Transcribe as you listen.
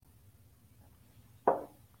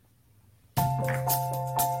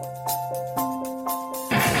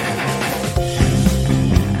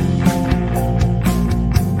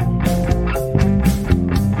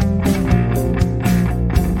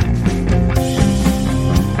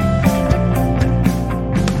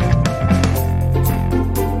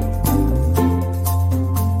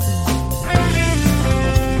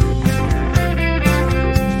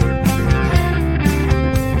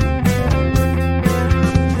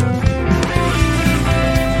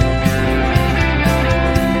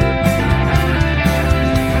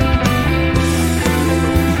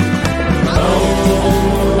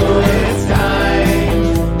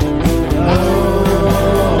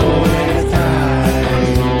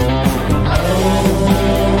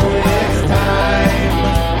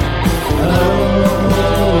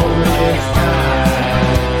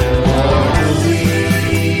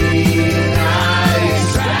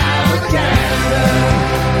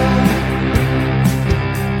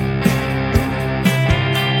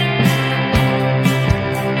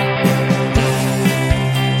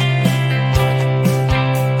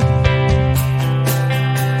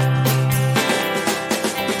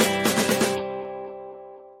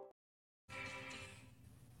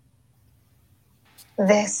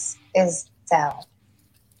This is cell.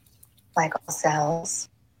 Like all cells,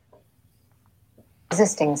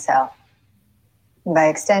 existing cell. By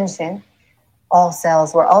extension, all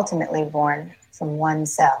cells were ultimately born from one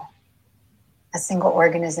cell. A single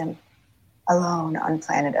organism, alone on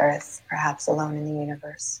planet Earth, perhaps alone in the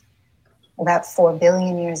universe. About 4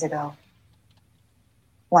 billion years ago,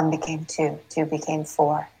 1 became 2, 2 became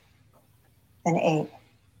 4, then 8,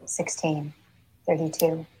 16,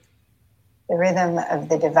 32. The rhythm of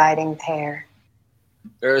the dividing pair.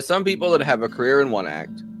 There are some people that have a career in one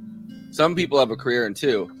act. Some people have a career in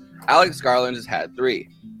 2. Alex Garland has had 3.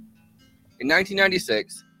 In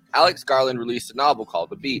 1996, Alex Garland released a novel called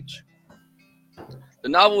The Beach. The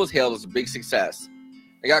novel was hailed as a big success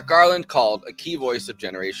and got Garland called a key voice of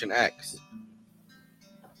Generation X.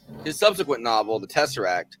 His subsequent novel, The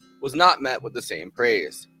Tesseract, was not met with the same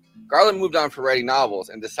praise. Garland moved on from writing novels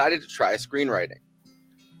and decided to try screenwriting.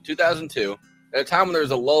 2002, at a time when there was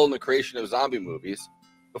a lull in the creation of zombie movies,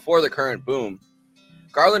 before the current boom,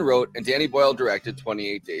 Garland wrote and Danny Boyle directed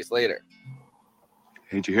 28 Days Later.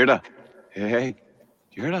 Hey, did you hear that? Hey, did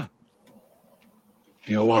you hear that?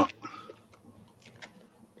 You know what?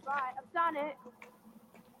 Right, I've done it.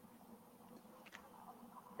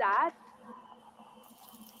 Dad?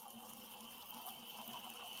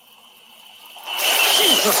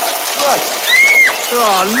 Jesus Christ!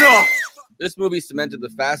 Oh, no! This movie cemented the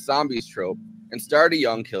fast zombies trope and starred a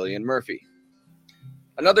young Cillian Murphy.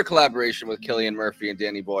 Another collaboration with Cillian Murphy and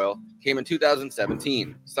Danny Boyle came in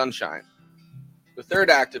 2017, Sunshine. The third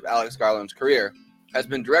act of Alex Garland's career has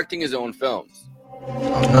been directing his own films.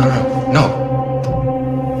 No.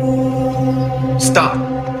 Stop.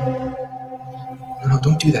 No,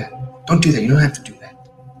 don't do that. Don't do that. You don't have to do that.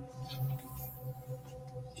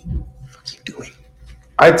 What are you doing?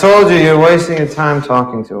 I told you you're wasting your time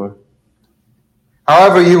talking to her.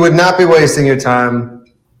 However, you would not be wasting your time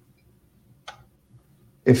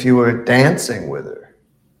if you were dancing with her.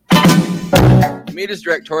 He made his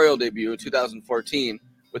directorial debut in 2014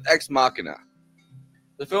 with Ex Machina.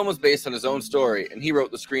 The film was based on his own story, and he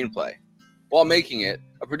wrote the screenplay. While making it,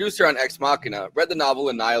 a producer on Ex Machina read the novel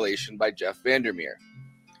Annihilation by Jeff Vandermeer.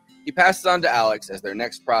 He passed it on to Alex as their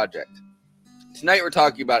next project. Tonight we're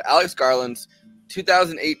talking about Alex Garland's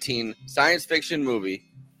 2018 science fiction movie,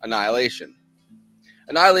 Annihilation.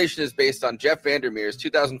 Annihilation is based on Jeff Vandermeer's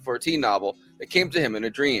 2014 novel that came to him in a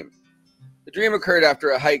dream. The dream occurred after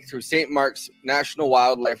a hike through St. Mark's National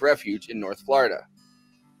Wildlife Refuge in North Florida.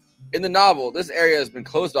 In the novel, this area has been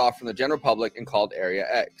closed off from the general public and called Area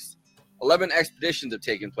X. 11 expeditions have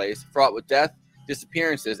taken place, fraught with death,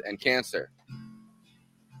 disappearances, and cancer.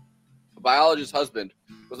 A biologist's husband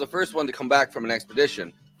was the first one to come back from an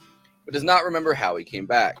expedition, but does not remember how he came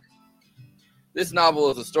back. This novel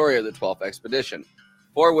is the story of the 12th expedition.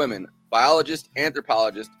 4 women, biologist,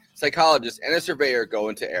 anthropologist, psychologist, and a surveyor go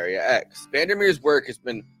into Area X. Vandermeer's work has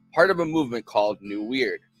been part of a movement called New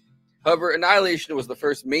Weird. However, Annihilation was the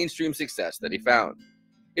first mainstream success that he found.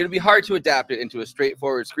 It would be hard to adapt it into a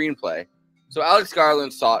straightforward screenplay, so Alex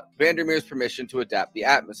Garland sought Vandermeer's permission to adapt the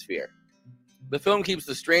atmosphere. The film keeps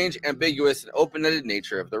the strange, ambiguous, and open-ended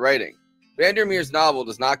nature of the writing. Vandermeer's novel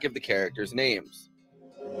does not give the characters names.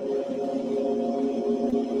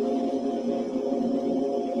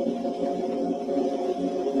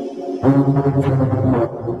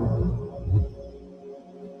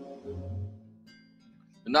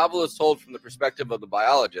 The novel is told from the perspective of the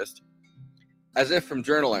biologist, as if from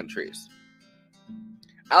journal entries.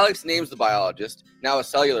 Alex names the biologist, now a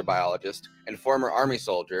cellular biologist, and former army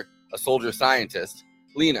soldier, a soldier scientist,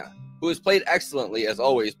 Lena, who is played excellently as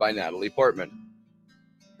always by Natalie Portman.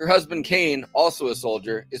 Her husband Kane, also a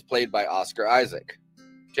soldier, is played by Oscar Isaac.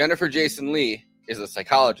 Jennifer Jason Leigh is a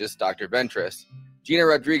psychologist, Dr. Ventress. Gina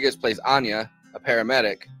Rodriguez plays Anya, a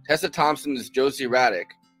paramedic. Tessa Thompson is Josie Raddick,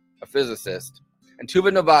 a physicist. And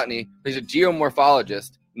Tuba Novotny plays a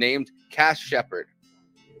geomorphologist named Cass Shepard.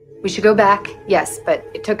 We should go back, yes, but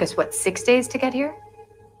it took us, 6 days to get here?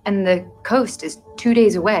 And the coast is 2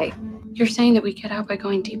 days away. You're saying that we get out by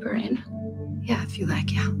going deeper in? Yeah, if you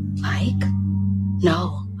like, yeah. Like?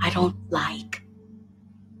 No, I don't like.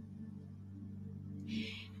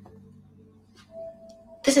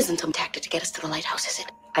 This isn't some tactic to get us to the lighthouse, is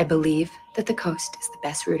it? I believe that the coast is the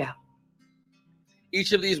best route out.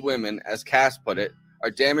 Each of these women, as Cass put it,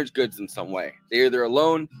 are damaged goods in some way. They either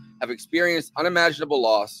alone have experienced unimaginable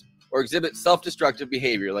loss or exhibit self-destructive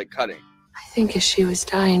behavior like cutting. I think as she was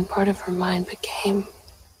dying, part of her mind became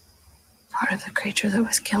part of the creature that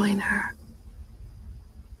was killing her.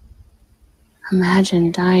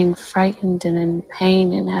 Imagine dying frightened and in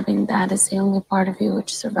pain and having that as the only part of you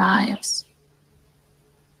which survives.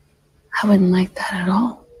 I wouldn't like that at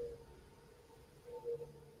all.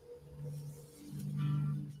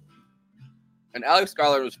 And Alex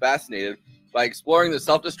Garland was fascinated by exploring the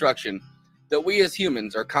self-destruction that we as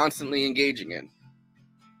humans are constantly engaging in.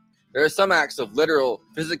 There are some acts of literal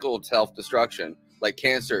physical self-destruction, like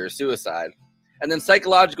cancer or suicide, and then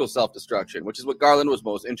psychological self-destruction, which is what Garland was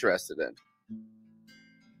most interested in.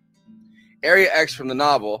 Area X from the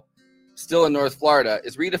novel, still in North Florida,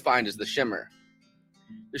 is redefined as the Shimmer.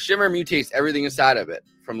 The Shimmer mutates everything inside of it,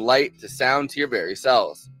 from light to sound to your very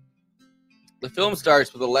cells. The film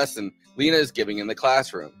starts with a lesson Lena is giving in the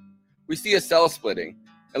classroom. We see a cell splitting,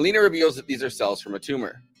 and Lena reveals that these are cells from a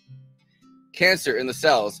tumor. Cancer in the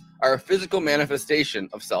cells are a physical manifestation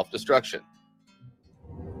of self-destruction.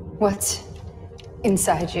 What's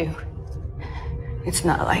inside you? It's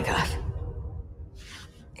not like us.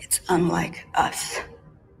 It's unlike us.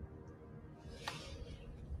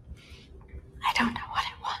 I don't know what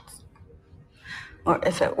it wants. Or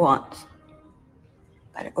if it wants.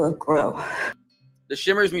 But it will grow. The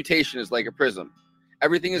Shimmer's mutation is like a prism.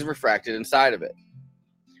 Everything is refracted inside of it.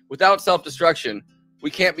 Without self-destruction, we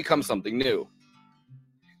can't become something new.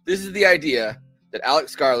 This is the idea that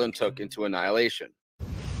Alex Garland took into Annihilation.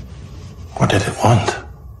 What did it want?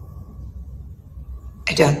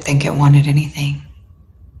 I don't think it wanted anything.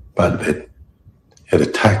 But it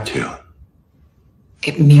attacked you.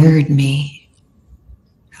 It mirrored me.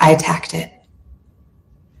 I attacked it.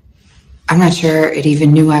 I'm not sure it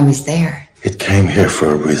even knew I was there. It came here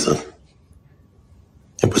for a reason.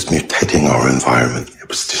 It was mutating our environment. It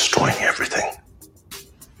was destroying everything.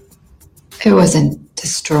 It wasn't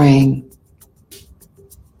destroying.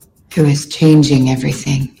 It was changing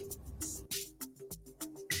everything.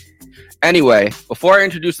 Anyway, before I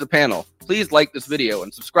introduce the panel, please like this video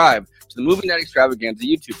and subscribe to the Movie Night Extravaganza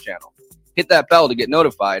YouTube channel. Hit that bell to get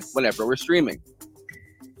notified whenever we're streaming.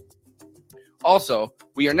 Also,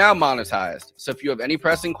 we are now monetized, so if you have any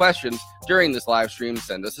pressing questions during this live stream,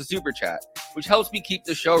 send us a super chat, which helps me keep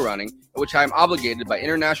the show running, and which I am obligated by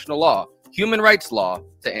international law, human rights law,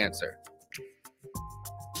 to answer.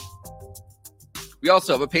 We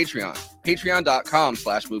also have a Patreon,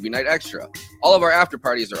 patreon.com/Movie Night Extra. All of our after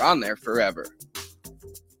parties are on there forever.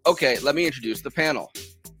 Okay, let me introduce the panel.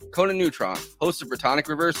 Conan Neutron, host of Protonic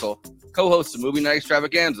Reversal, co-host of Movie Night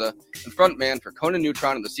Extravaganza, and frontman for Conan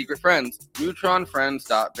Neutron and the Secret Friends,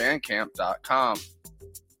 neutronfriends.bandcamp.com.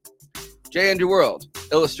 J. Andrew World,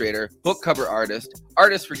 illustrator, book cover artist,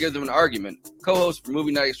 artist for Give Them an Argument, co-host for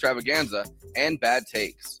Movie Night Extravaganza, and Bad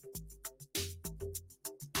Takes.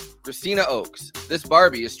 Christina Oakes, this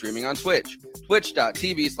Barbie is streaming on Twitch,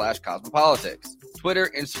 twitch.tv/Cosmopolitics,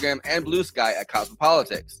 Twitter, Instagram, and Blue Sky at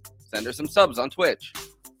Cosmopolitics. Send her some subs on Twitch.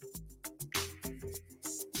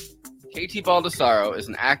 KT Baldassaro is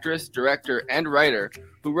an actress, director, and writer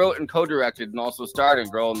who wrote and co-directed and also starred in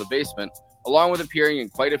Girl in the Basement, along with appearing in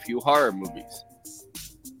quite a few horror movies.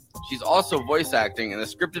 She's also voice acting in the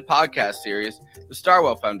scripted podcast series, The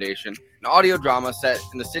Starwell Foundation, an audio drama set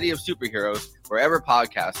in the city of superheroes wherever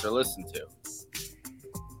podcasts are listened to.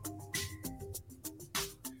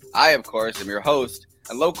 I, of course, am your host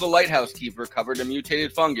and local lighthouse keeper covered in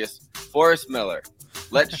mutated fungus, Forrest Miller.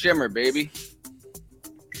 Let's shimmer, baby.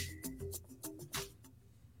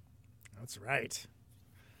 That's right.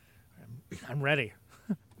 I'm ready.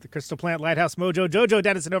 The Crystal Plant Lighthouse Mojo Jojo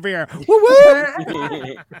Dennison over here. Woo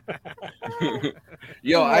woo!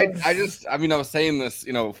 Yo, I was saying this,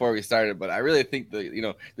 before we started, but I really think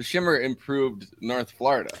the Shimmer improved North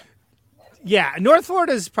Florida. Yeah, North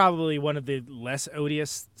Florida is probably one of the less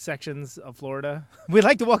odious sections of Florida. We'd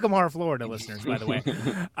like to welcome our Florida listeners, by the way.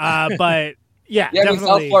 But yeah, I mean, definitely.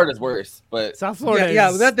 South Florida's worse, but South Florida.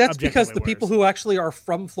 That's because the people who actually are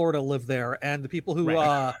from Florida live there, and the people who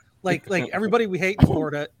like everybody we hate in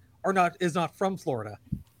Florida is not from Florida.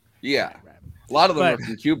 Yeah, a lot of them are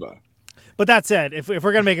from Cuba. But that said, if we're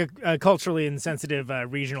going to make a culturally insensitive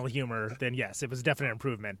regional humor, then yes, it was a definite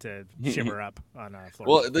improvement to Shimmer up on Florida.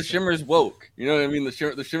 Well, the Shimmer's woke. You know what I mean?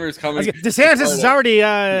 The Shimmer's coming. DeSantis is already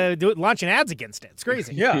launching ads against it. It's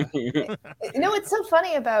crazy. Yeah. What's so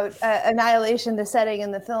funny about Annihilation, the setting in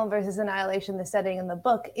the film, versus Annihilation, the setting in the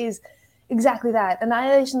book, is exactly that.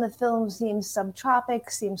 Annihilation, the film, seems subtropic,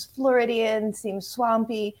 seems Floridian, seems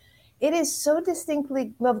swampy. It is so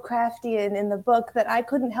distinctly Lovecraftian in the book that I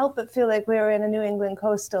couldn't help but feel like we were in a New England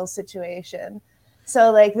coastal situation.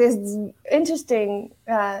 So, like, this interesting.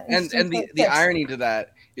 And the irony to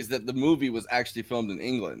that is that the movie was actually filmed in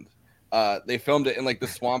England. They filmed it in like the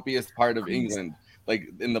swampiest part of England, like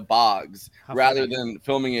in the bogs, rather than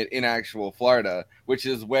filming it in actual Florida, which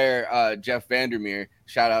is where Jeff Vandermeer,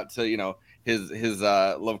 shout out to his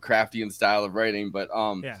Lovecraftian style of writing, but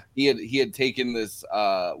he had taken this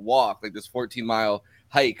walk, like this 14-mile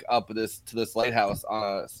hike up to this lighthouse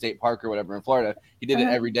on a state park or whatever in Florida. He did it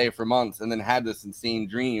every day for months, and then had this insane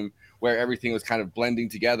dream where everything was kind of blending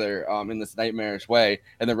together in this nightmarish way,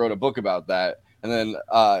 and then wrote a book about that. And then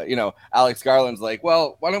Alex Garland's like,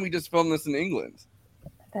 well, why don't we just film this in England?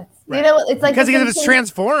 That's it's like because if it's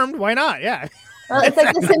transformed, why not? Yeah. Well, it's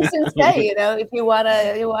like the Simpsons say, if you want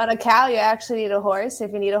a cow, you actually need a horse.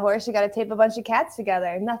 If you need a horse, you got to tape a bunch of cats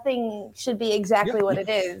together. Nothing should be exactly what it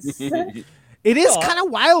is. It is kind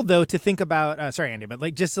of wild though to think about. Sorry, Andy,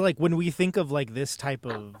 but just when we think of like this type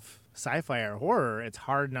of sci-fi or horror, it's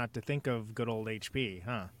hard not to think of good old HP,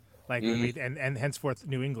 huh? Like and henceforth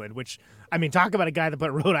New England, which talk about a guy that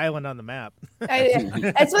put Rhode Island on the map.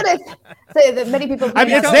 That's what I say. That many people.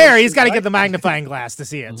 It's there. He's got to get the magnifying glass to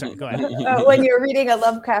see it. Sorry, go ahead. When you're reading a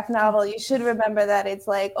Lovecraft novel, you should remember that it's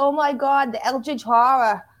like, oh my God, the Eldritch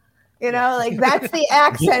horror. Like that's the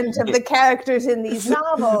accent of the characters in these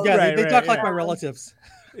novels. Yeah, they talk like my relatives.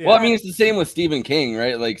 Yeah. Well, it's the same with Stephen King,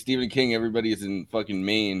 right? Like Stephen King, everybody's in fucking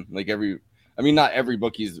Maine. Like not every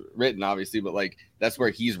book he's written, obviously, but like that's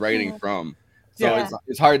where he's writing from. So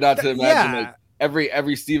it's hard not to imagine like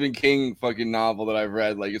every Stephen King fucking novel that I've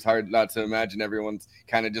read. Like it's hard not to imagine everyone's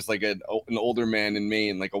kind of just like an older man in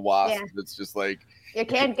Maine, like a wasp that's just like you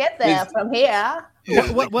can't get there from here. There's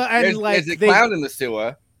a clown in the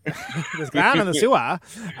sewer. There's a clown in the sewer.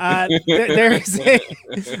 There's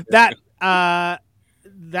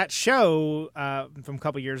that show from a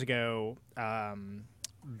couple years ago.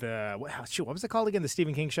 What was it called again? The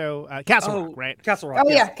Stephen King show, Castle Rock, right? Castle Rock. Oh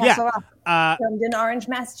yeah, Castle Rock. Filmed in Orange,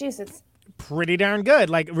 Massachusetts. Pretty darn good.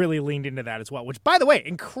 Like really leaned into that as well. Which, by the way,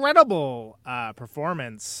 incredible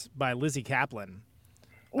performance by Lizzie Kaplan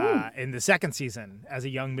in the second season as a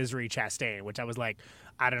young Misery Chastain. Which I was like,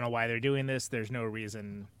 I don't know why they're doing this. There's no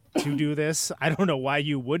reason to do this. I don't know why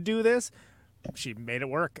you would do this. She made it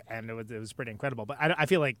work, and it was pretty incredible. But I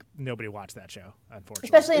feel like nobody watched that show,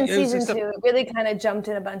 unfortunately. Especially in season 2, it really kind of jumped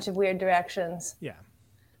in a bunch of weird directions. Yeah.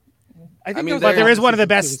 But there is one of the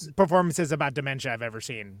best performances about dementia I've ever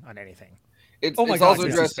seen on anything. It's also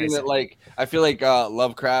interesting that like I feel like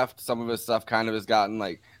Lovecraft, some of his stuff kind of has gotten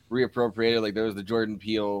like reappropriated. Like there was the Jordan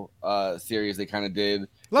Peele series they kind of did.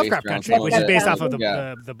 Lovecraft Country, which is based off of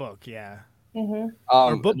the book, yeah.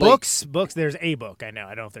 Mm-hmm. Books. There's a book. I know.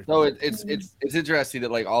 I don't know if there's. So it's interesting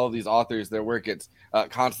that like all of these authors, their work gets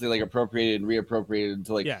constantly like appropriated and reappropriated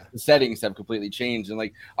until like the settings have completely changed, and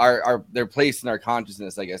like our their place in our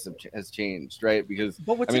consciousness, I guess, has changed, right? Because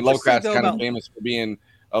Lovecraft's kind of famous for being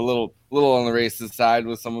a little on the racist side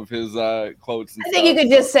with some of his quotes. And I think you could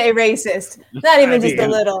just say racist, not even just a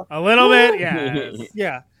little. A little bit, yeah.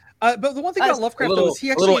 Yeah. But the one thing about Lovecraft though is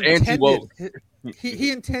he actually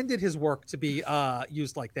intended his work to be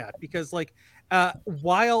used like that because like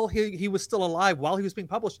while he was still alive, while he was being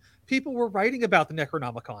published, people were writing about the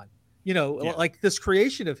Necronomicon. Like this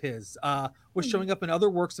creation of his was showing up in other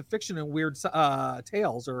works of fiction and weird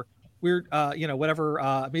tales or weird whatever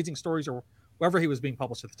amazing stories or wherever he was being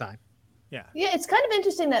published at the time. Yeah, it's kind of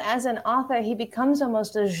interesting that as an author he becomes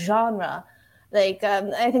almost a genre. Like,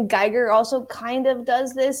 I think Geiger also kind of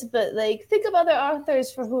does this, but like, think of other authors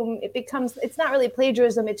for whom it's not really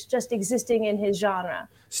plagiarism, it's just existing in his genre.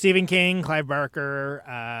 Stephen King, Clive Barker,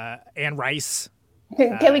 Anne Rice.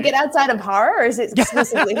 Can we get outside of horror, or is it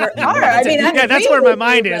exclusively horror? I mean, that's where my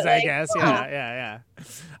mind is, I guess. Yeah.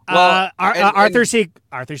 Well, Arthur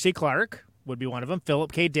C. Clarke would be one of them.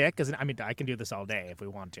 Philip K. Dick, I can do this all day if we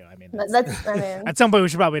want to. At some point we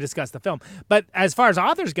should probably discuss the film. But as far as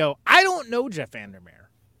authors go, I don't know Jeff Vandermeer.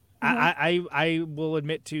 I will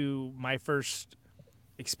admit to my first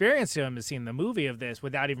experience to him is seeing the movie of this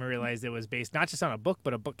without even realizing it was based not just on a book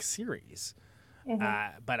but a book series.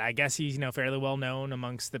 But I guess he's fairly well known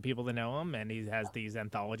amongst the people that know him, and he has these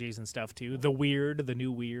anthologies and stuff too. The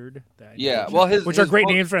New Weird. Which are great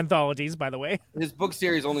names for anthologies, by the way. His book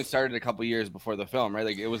series only started a couple years before the film, right?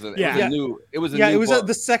 Like it was a new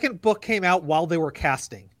the second book came out while they were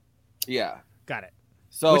casting. Yeah, got it.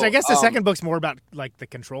 So, which I guess the second book's more about like the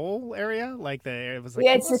control area,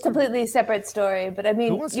 it's a completely separate story. But I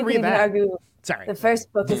mean, you can even argue. Sorry, the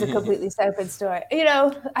first book is a completely separate story.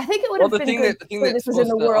 I think it would have been good if this was in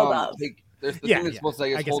the world of. The thing that's supposed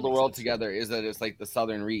to hold the world together is that it's like the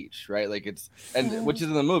Southern Reach, right? Like which is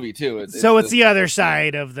in the movie too. It's the other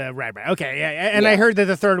side of the right. Okay, yeah, and I heard that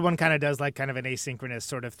the third one kind of does like kind of an asynchronous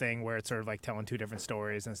sort of thing where it's sort of like telling two different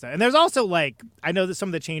stories and stuff. And there's also like I know that some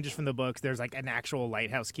of the changes from the books. There's like an actual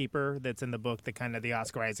lighthouse keeper that's in the book that kind of the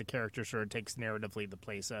Oscar Isaac character sort of takes narratively the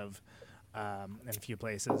place of in a few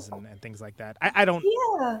places and things like that. I don't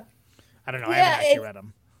know. I haven't actually read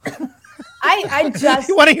them. I just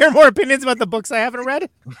you want to hear more opinions about the books I haven't read?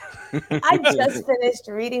 I just finished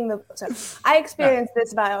reading the book. So I experienced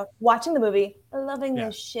this by watching the movie, loving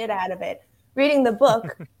the shit out of it, reading the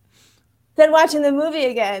book, then watching the movie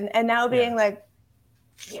again, and now being like,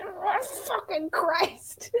 fucking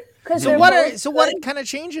Christ. So what kind of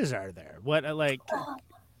changes are there? What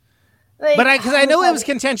because I know it was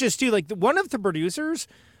contentious too. Like one of the producers,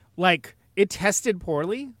 like it tested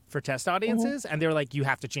poorly for test audiences, and they were like, "You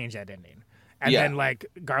have to change that ending." And then like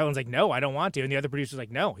Garland's like, "No, I don't want to," and the other producer's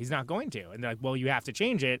like, "No, he's not going to." And they're like, "Well, you have to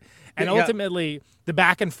change it." And ultimately, the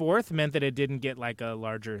back and forth meant that it didn't get like a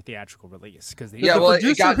larger theatrical release because it got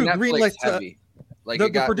Netflix heavy.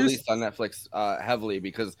 It got released on Netflix heavily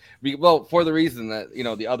because for the reason that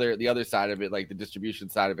the other side of it, like the distribution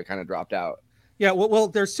side of it, kind of dropped out. Yeah, well,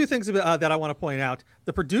 there's two things that I want to point out.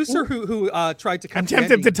 The producer who tried to come I'm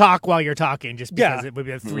tempted to talk while you're talking just because it would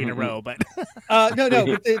be 3 in a row, but no.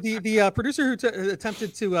 The producer who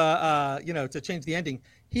attempted to change the ending,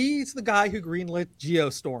 he's the guy who greenlit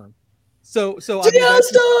Geostorm. So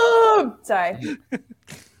Geostorm. Sorry.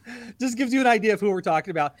 Just gives you an idea of who we're talking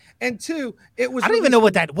about. And two, it was. I don't even know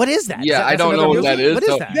what is that. Yeah, I don't know what that is. What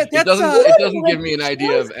is that? It doesn't give me an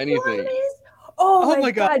idea of anything. Oh my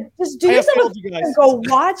God. Just do yourself and go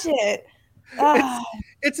watch it.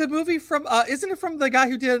 It's a movie from, isn't it from the guy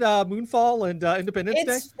who did Moonfall and Independence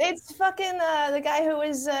Day? It's fucking the guy who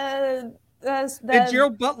was and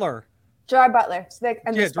Gerard Butler. Gerard Butler.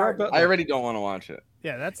 Gerard Butler. I already don't want to watch it.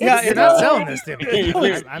 Yeah, you're not selling this to me.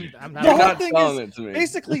 I'm not selling it to me.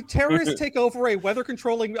 Basically, terrorists take over a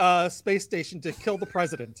weather-controlling space station to kill the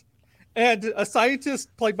president. And a scientist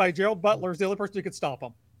played by Gerald Butler is the only person who could stop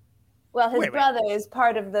him. Well, his brother is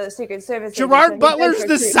part of the Secret Service. Gerard Butler's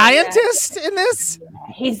the scientist in this?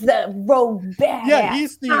 He's the rogue badass. Yeah,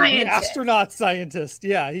 he's the astronaut scientist.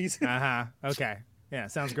 Yeah, he's. Okay. Yeah,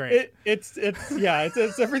 sounds great. It's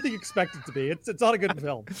everything expected to be. It's not a good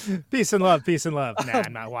film. Peace and love. Nah,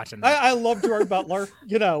 I'm not watching that. I love Gerard Butler.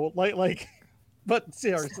 But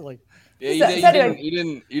seriously. Yeah,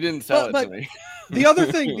 you didn't sell it to me. The other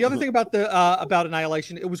thing about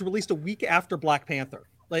Annihilation, it was released a week after Black Panther.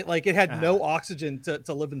 Like it had no oxygen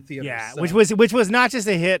to live in theaters. Yeah, so. which was not just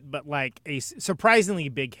a hit, but like a surprisingly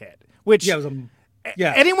big hit. Which it was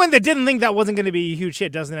anyone that didn't think that wasn't going to be a huge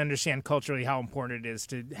hit doesn't understand culturally how important it is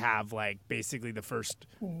to have like basically the first,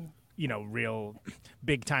 real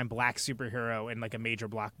big time black superhero in like a major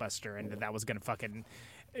blockbuster, and that was going to fucking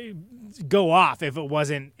go off if it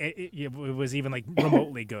wasn't it was even like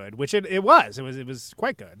remotely good, which it was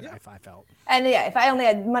quite good. I felt. And if I only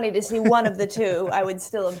had money to see one of the two, I would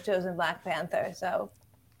still have chosen Black Panther. So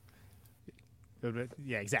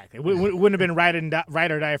yeah, exactly. Wouldn't have been ride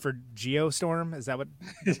or die for Geostorm. Is that what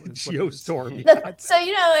Geostorm? So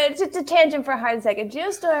it's a tangent for a hard second.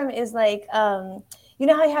 Geostorm is like how you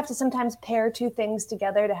have to sometimes pair two things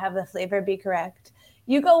together to have the flavor be correct.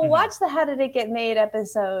 You go watch the How Did It Get Made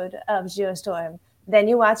episode of Geostorm, then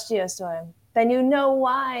you watch Geostorm, then you know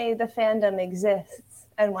why the fandom exists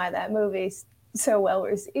and why that movie's so well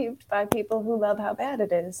received by people who love how bad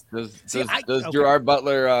it is. Does Gerard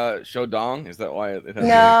Butler show dong? Is that why?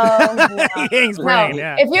 No. He hangs brain,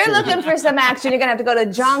 yeah. If you're looking for some action, you're gonna have to go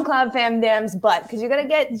to Jean-Claude Van Damme's butt because you're gonna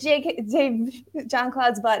get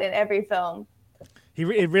Jean-Claude's butt in every film.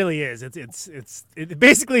 It really is. It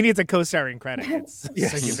basically needs a co-starring credit. It's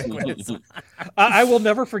Yes. so ubiquitous. I will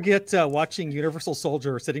never forget watching Universal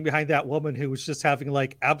Soldier, sitting behind that woman who was just having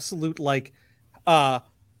like absolute like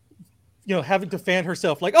having to fan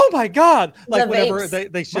herself like, oh my god, like whenever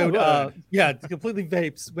they showed completely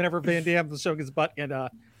vapes whenever Van Damme was showing his butt in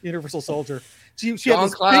Universal Soldier. She had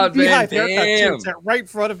this big beehive haircut too, sat right in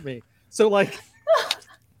front of me. So like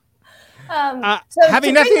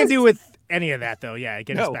having nothing to do with any of that, though. Yeah,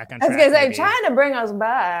 get us back on track. I was gonna say, trying to bring us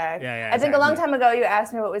back. Yeah, I think a long time ago you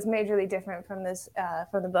asked me what was majorly different from this,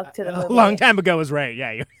 from the book to the movie. A long time ago was right.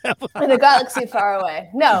 Yeah, in a galaxy far away.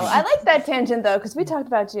 No, I like that tangent though, because we talked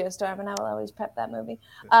about Geostorm, and I will always prep that movie.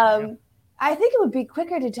 I think it would be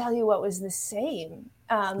quicker to tell you what was the same.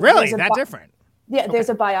 Really, that different? Yeah, okay. There's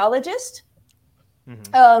a biologist.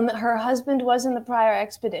 Mm-hmm. Her husband was in the prior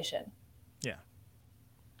expedition. Yeah,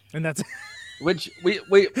 and that's. Which we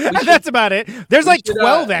that's about it. There's like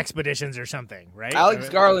 12 expeditions or something, right? Alex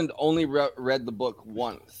Garland only read the book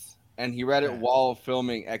once, and he read it while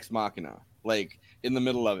filming Ex Machina, like in the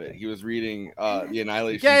middle of it. He was reading the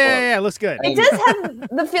Annihilation book. Yeah, looks good. It does have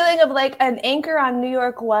the feeling of like an anchor on New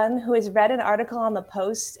York One who has read an article on the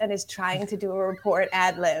Post and is trying to do a report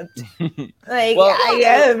ad-libbed. Like,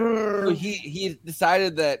 so he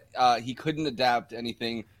decided that he couldn't adapt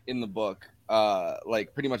anything in the book.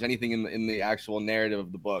 Like pretty much anything in the actual narrative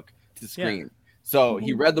of the book to screen. Yeah. So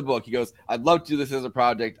he read the book. He goes, I'd love to do this as a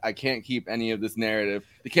project. I can't keep any of this narrative.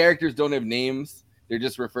 The characters don't have names. They're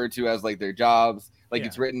just referred to as like their jobs. Like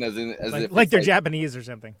it's written as if they're Japanese or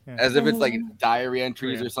something. Yeah. As if it's like diary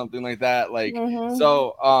entries or something like that. Like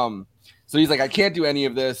so he's like, I can't do any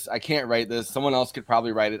of this. I can't write this. Someone else could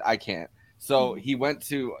probably write it. I can't. So he went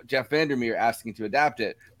to Jeff Vandermeer asking to adapt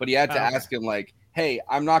it, but he had to ask him like, hey,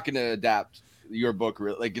 I'm not going to adapt your book.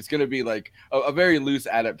 Like, it's going to be like a very loose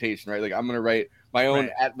adaptation, right? Like, I'm going to write my own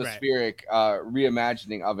atmospheric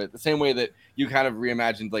reimagining of it. The same way that you kind of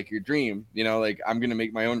reimagined like your dream, like I'm going to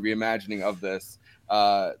make my own reimagining of this.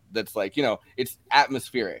 That's like, it's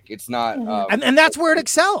atmospheric. It's not, and that's where it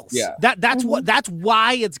excels. Yeah, that's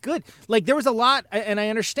why it's good. Like there was a lot, and I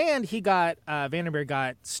understand he got Vandermeer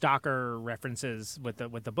got stalker references with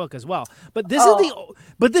the book as well. But this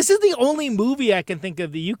is the only movie I can think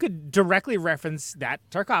of that you could directly reference that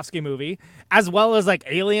Tarkovsky movie, as well as like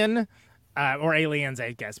Alien, or Aliens,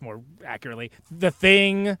 I guess more accurately, The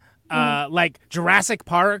Thing, like Jurassic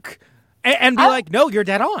Park, and be like, no, you're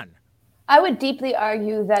dead on. I would deeply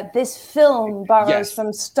argue that this film borrows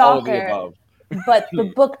from Stalker, but the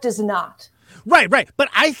book does not. Right. But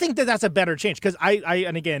I think that that's a better change because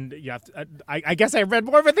and again, you have to, I guess I read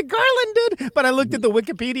more of it than Garland did, but I looked at the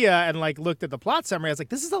Wikipedia and like looked at the plot summary. I was like,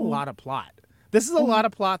 this is a lot of plot. This is a lot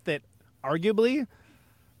of plot that arguably,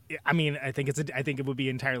 I mean, I think it would be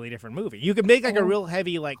an entirely different movie. You could make like a real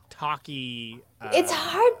heavy, like talky. It's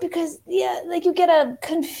hard because like you get an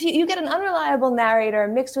unreliable narrator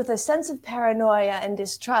mixed with a sense of paranoia and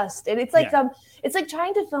distrust, and it's like it's like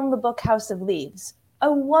trying to film the book House of Leaves,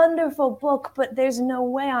 a wonderful book, but there's no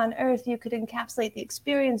way on earth you could encapsulate the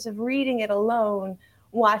experience of reading it alone,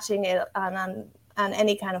 watching it on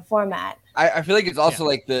any kind of format. I feel like it's also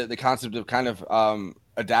like the concept of kind of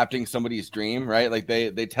adapting somebody's dream, right? Like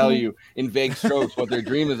they tell you in vague strokes what their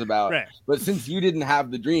dream is about, but since you didn't have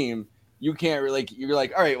the dream, you can't really, you're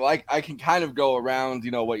like, all right, well, I can kind of go around,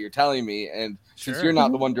 what you're telling me, and since you're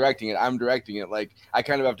not the one directing it, I'm directing it. Like I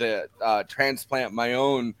kind of have to transplant my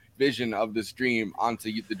own vision of this dream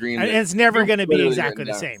onto the dream, and it's never going to be exactly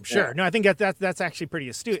the same. No, I think that's actually pretty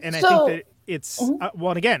astute, and I think that it's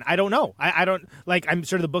well, and again, I don't know. I don't like. I'm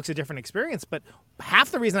sure the book's a different experience, but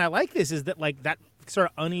half the reason I like this is that like that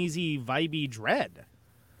sort of uneasy, vibey dread.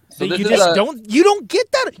 So you just don't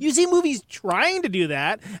get that. You see movies trying to do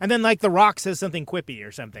that, and then like The Rock says something quippy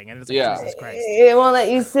or something, and it's like Jesus Christ. It won't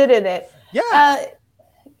let you sit in it. Yeah.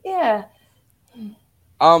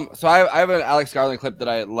 So I have an Alex Garland clip that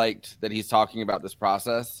I liked that he's talking about this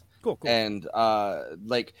process. Cool. And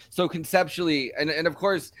so conceptually, and of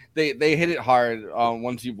course they hit it hard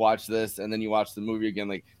once you've watched this and then you watch the movie again.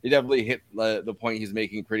 Like they definitely hit the point he's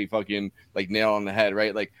making pretty fucking like nail on the head,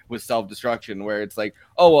 right? Like with self-destruction, where it's like,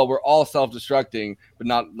 oh well, we're all self-destructing, but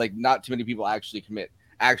not too many people actually commit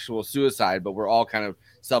actual suicide, but we're all kind of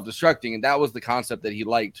self-destructing, and that was the concept that he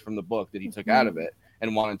liked from the book that he took out of it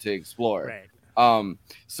and wanted to explore. Right.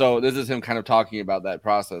 So this is him kind of talking about that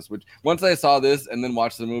process, which once I saw this and then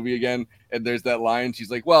watched the movie again, and there's that line, she's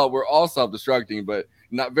like, well, we're all self-destructing, but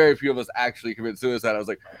not very few of us actually commit suicide. I was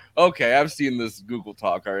like, okay, I've seen this Google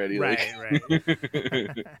talk already. Right.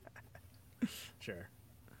 Sure.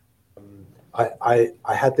 I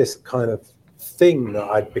had this kind of thing that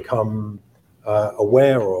I'd become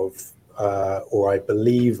aware of, or I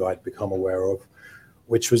believe I'd become aware of,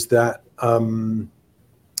 which was that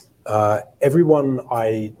everyone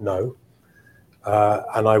I know,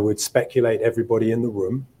 and I would speculate everybody in the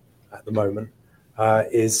room at the moment,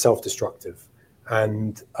 is self-destructive.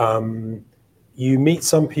 And you meet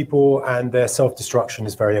some people and their self-destruction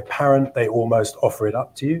is very apparent. They almost offer it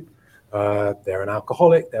up to you. They're an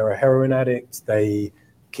alcoholic, they're a heroin addict, they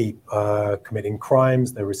keep committing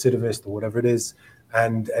crimes, they're recidivist or whatever it is.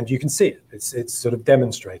 And you can see it, it's sort of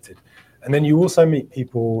demonstrated. And then you also meet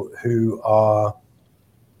people who are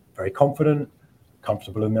very confident,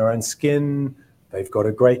 comfortable in their own skin, they've got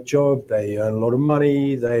a great job, they earn a lot of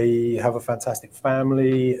money, they have a fantastic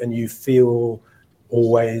family, and you feel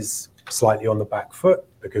always slightly on the back foot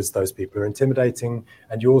because those people are intimidating.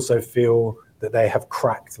 And you also feel that they have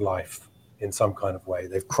cracked life in some kind of way,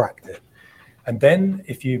 they've cracked it. And then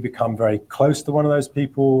if you become very close to one of those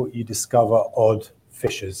people, you discover odd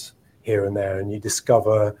fissures here and there, and you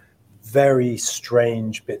discover very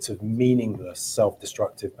strange bits of meaningless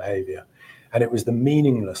self-destructive behavior. And it was the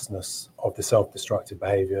meaninglessness of the self-destructive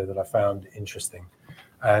behavior that I found interesting.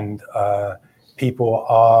 And people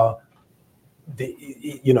are,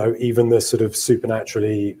 even the sort of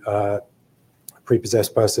supernaturally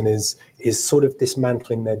prepossessed person is sort of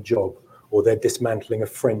dismantling their job, or they're dismantling a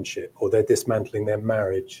friendship, or they're dismantling their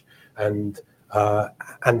marriage. And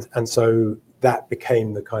so that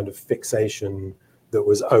became the kind of fixation that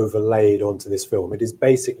was overlaid onto this film. It is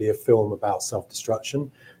basically a film about self-destruction,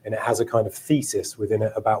 and it has a kind of thesis within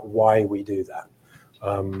it about why we do that,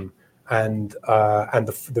 and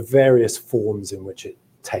the various forms in which it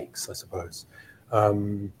takes, I suppose.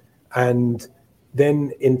 And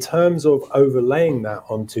then in terms of overlaying that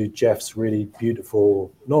onto Jeff's really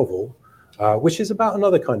beautiful novel, which is about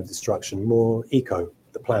another kind of destruction, more eco,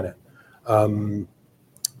 the planet.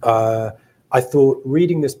 I thought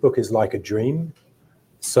reading this book is like a dream.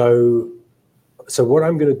 So what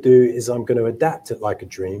I'm going to do is I'm going to adapt it like a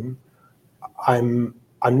dream. I'm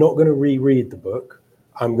not going to reread the book.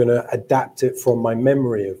 I'm going to adapt it from my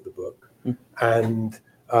memory of the book, and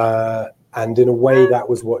in a way that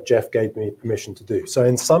was what Jeff gave me permission to do. So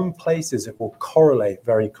in some places it will correlate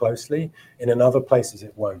very closely. In other places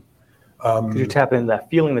it won't. Could you tap into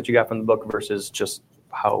that feeling that you got from the book versus just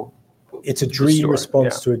how it's a dream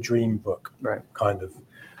response to a dream book, right? Kind of,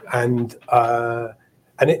 and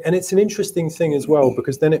it's an interesting thing as well,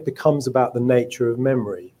 because then it becomes about the nature of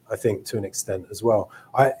memory, I think, to an extent as well.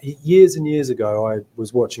 Years and years ago, I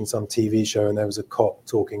was watching some TV show and there was a cop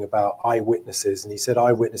talking about eyewitnesses, and he said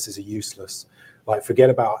eyewitnesses are useless. Like,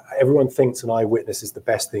 forget about, everyone thinks an eyewitness is the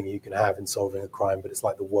best thing you can have in solving a crime, but it's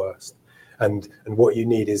like the worst. And what you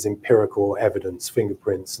need is empirical evidence,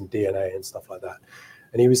 fingerprints and DNA and stuff like that.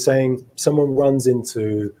 And he was saying someone runs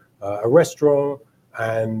into a restaurant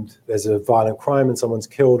and there's a violent crime and someone's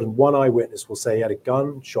killed, and one eyewitness will say he had a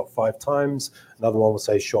gun, shot 5 times. Another one will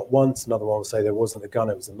say shot once. Another one will say there wasn't a gun,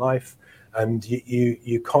 it was a knife. And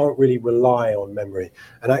you can't really rely on memory.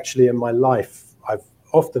 And actually in my life, I've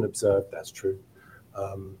often observed that's true.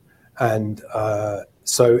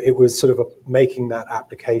 So it was sort of making that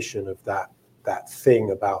application of that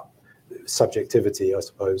thing about subjectivity, I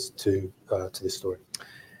suppose, to this story.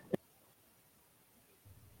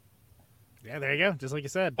 Yeah, there you go. Just like you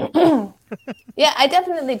said. Yeah, I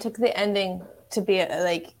definitely took the ending to be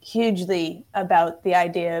like hugely about the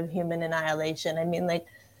idea of human annihilation. I mean, like,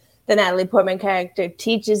 the Natalie Portman character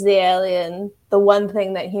teaches the alien the one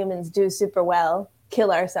thing that humans do super well: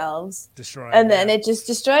 kill ourselves. Destroy. And then it just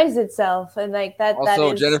destroys itself. And like that. Also,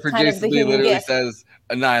 that is Jennifer kind Jason of the Leigh human literally gift. says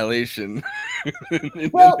annihilation.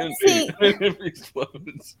 Well, see, it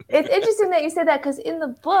explodes. It's interesting that you said that, because in the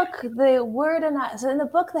book, the word so in the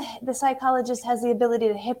book, the psychologist has the ability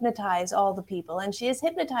to hypnotize all the people, and she is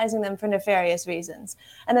hypnotizing them for nefarious reasons.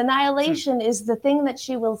 And annihilation is the thing that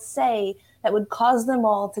she will say that would cause them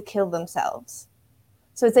all to kill themselves.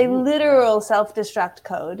 So it's a literal self-destruct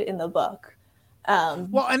code in the book.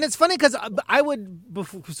 Well, and it's funny because I would,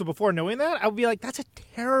 before knowing that, I would be like, that's a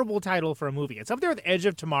terrible title for a movie. It's up there with Edge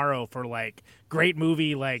of Tomorrow for like great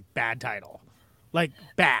movie, like bad title, like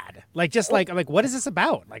bad, like just like, I'm like, what is this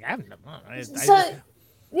about? Like, I would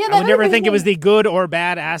never think it was the good or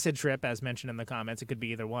bad acid trip, as mentioned in the comments. It could be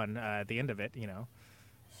either one at the end of it, you know.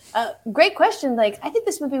 Great question. Like, I think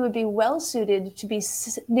this movie would be well suited to be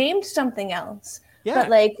named something else. Yeah. But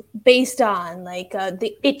like based on like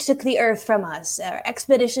It Took the Earth from Us, or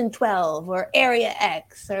Expedition 12, or Area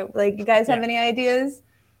X, or like, you guys have any ideas?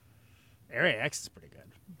 Area X is pretty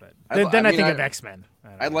good, but then I think of X-Men.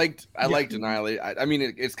 I liked Annihilation. I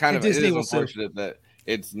mean, it's kind of, it is unfortunate that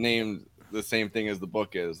it's named the same thing as the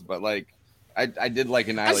book is, but like, I did like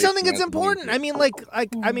I Annihilation. still think it's important. I mean, look,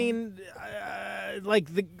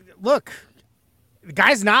 the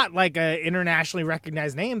guy's not like an internationally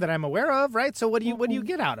recognized name that I'm aware of, right? So what do you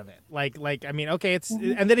get out of it? I mean, okay, it's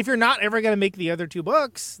and then if you're not ever going to make the other two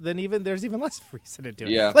books, then there's even less reason to do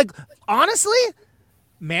it. Yeah. Like honestly,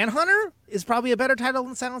 Manhunter is probably a better title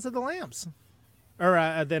than Silence of the Lambs,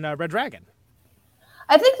 or than Red Dragon.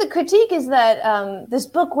 I think the critique is that this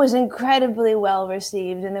book was incredibly well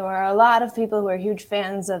received, and there were a lot of people who were huge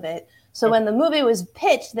fans of it. So when the movie was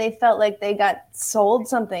pitched, they felt like they got sold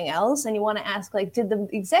something else. And you want to ask, like, did the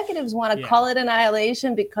executives want to call it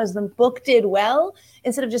Annihilation because the book did well,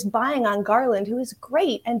 instead of just buying on Garland, who is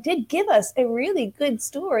great and did give us a really good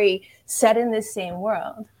story set in this same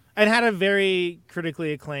world? And had a very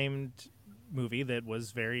critically acclaimed movie that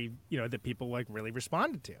was very, that people like really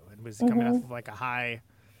responded to, and was coming off of like a high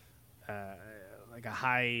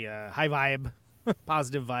vibe,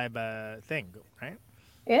 positive vibe thing, right?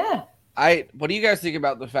 Yeah. What do you guys think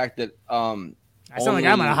about the fact that I sound like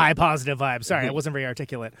I'm on a high positive vibe. Sorry, I wasn't very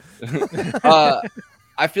articulate.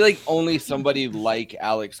 I feel like only somebody like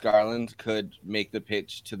Alex Garland could make the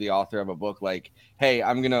pitch to the author of a book like, hey,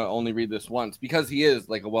 I'm going to only read this once, because he is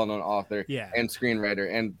like a well-known author and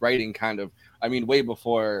screenwriter and writing kind of, I mean, way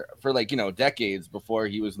before, for like, decades before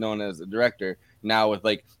he was known as a director. Now with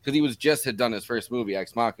like, because he had done his first movie,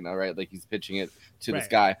 Ex Machina, right? Like he's pitching it to this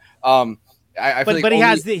guy. I feel but like he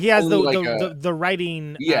has the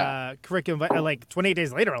writing curriculum, like 28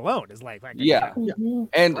 Days Later alone is like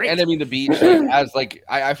and I mean The Beach, as like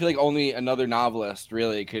I feel like only another novelist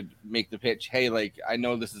really could make the pitch. Hey, like I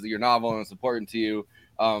know this is your novel and it's important to you,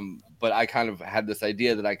 but I kind of had this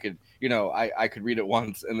idea that I could I could read it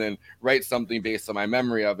once and then write something based on my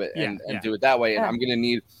memory of it and do it that way. And I'm gonna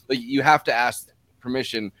need, like, you have to ask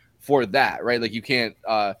permission for that, right? Like you can't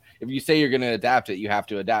if you say you're going to adapt it, you have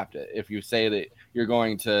to adapt it. If you say that you're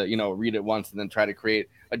going to read it once and then try to create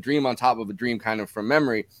a dream on top of a dream kind of from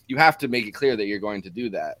memory, you have to make it clear that you're going to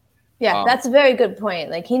do that. Yeah, that's a very good point.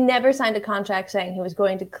 Like he never signed a contract saying he was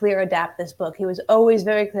going to adapt this book. He was always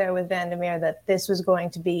very clear with Vandermeer that this was going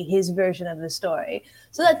to be his version of the story.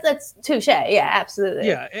 So that's touche. Yeah, absolutely.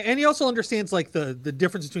 Yeah, and he also understands like the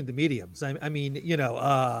difference between the mediums. I mean,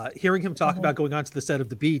 hearing him talk about going onto the set of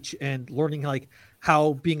The Beach and learning like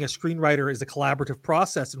how being a screenwriter is a collaborative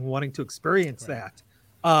process and wanting to experience that,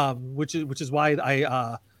 which is why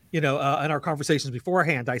I. In our conversations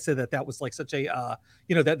beforehand, I said that was like such a,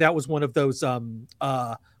 that was one of those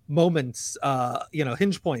moments,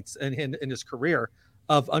 hinge points in his career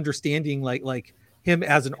of understanding like him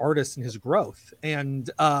as an artist and his growth,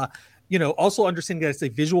 and also understanding that it's a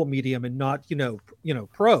visual medium and not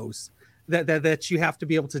prose. That you have to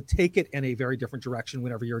be able to take it in a very different direction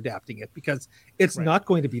whenever you're adapting it, because it's not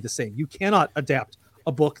going to be the same. You cannot adapt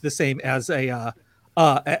a book the same as a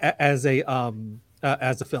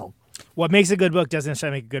film. What makes a good book doesn't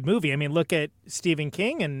necessarily make a good movie. I mean, look at Stephen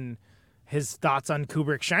King and his thoughts on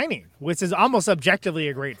Kubrick's Shining, which is almost objectively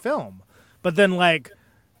a great film. But then, like,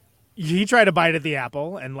 he tried to bite at the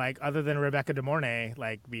apple, and, like, other than Rebecca De Mornay,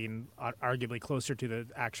 like, being arguably closer to the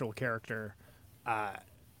actual character,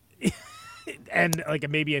 and, like,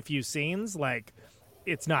 maybe a few scenes, like,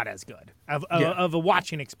 it's not as good of a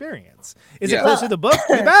watching experience. Is it closer to the book?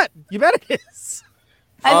 You bet it is.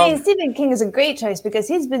 I mean, Stephen King is a great choice because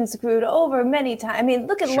he's been screwed over many times. I mean,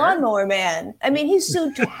 look at Lawnmower Man. I mean, he's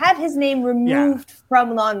sued to have his name removed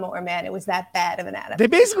from Lawnmower Man. It was that bad of an adaptation. They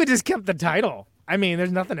basically just kept the title. I mean,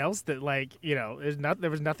 there's nothing else that, like,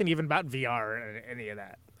 there was nothing even about VR or any of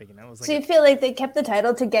that. Like, it was like so you feel like they kept the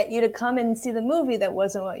title to get you to come and see the movie that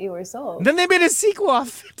wasn't what you were sold. Then they made a sequel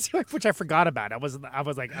off it, which I forgot about. I was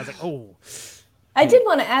like, oh. I did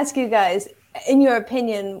want to ask you guys, in your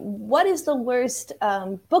opinion, what is the worst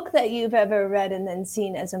book that you've ever read and then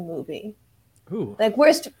seen as a movie? Ooh. Like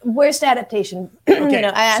worst adaptation. Okay.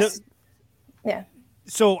 I asked.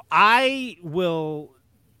 So I will,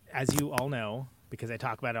 as you all know, because I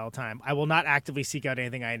talk about it all the time, I will not actively seek out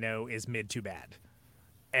anything I know is mid to bad.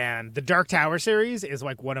 And the Dark Tower series is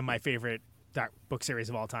like one of my favorite book series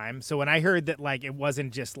of all time. So when I heard that, like, it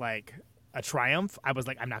wasn't just like a triumph, I was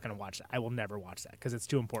like, I'm not going to watch that. I will never watch that because it's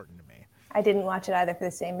too important to me. I didn't watch it either for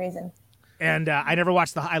the same reason. And I never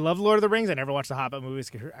watched I love Lord of the Rings. I never watched the Hobbit movies.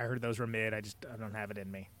 I heard those were mid. I don't have it in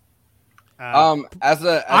me.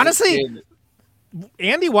 Honestly,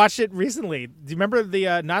 Andy watched it recently. Do you remember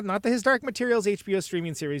the not the His Dark Materials HBO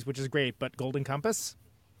streaming series, which is great, but Golden Compass?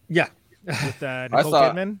 Yeah, with Nicole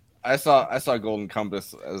Kidman. I saw Golden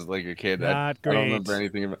Compass as like a kid. I don't remember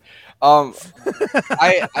anything about.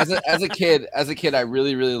 As a kid, I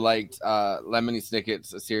really liked Lemony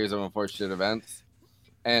Snicket's A Series of Unfortunate Events,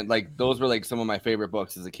 and like those were like some of my favorite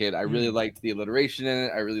books as a kid. I really liked the alliteration in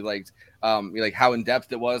it. I really liked like how in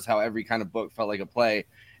depth it was, how every kind of book felt like a play,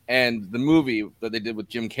 and the movie that they did with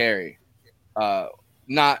Jim Carrey,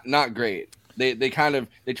 not great. They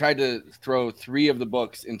tried to throw 3 of the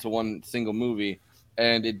books into one single movie,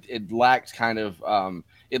 and it lacked kind of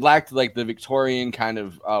it lacked like the Victorian kind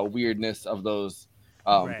of weirdness of those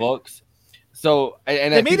books. So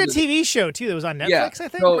and they made a TV show too that was on Netflix, I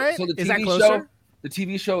think, right? So the Is that TV closer? show, the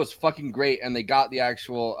TV show is fucking great, and they got the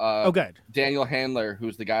actual good Daniel Handler,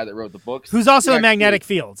 who's the guy that wrote the books, who's also in Magnetic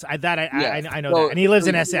Fields. I know that, and he lives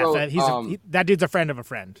in SF. Wrote, that dude's a friend of a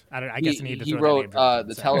friend. I guess I need to. He throw wrote that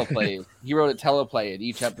name teleplay. He wrote a teleplay at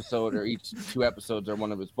each episode, or each 2 episodes, or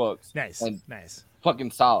one of his books. Nice.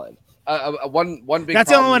 Fucking solid. One big. That's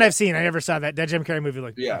the only one I've seen. I never saw that. That Jim Carrey movie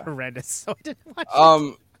looked horrendous, so I didn't watch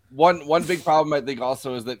it. One big problem I think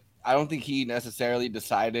also is that I don't think he necessarily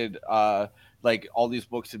decided like all these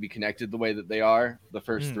books to be connected the way that they are. The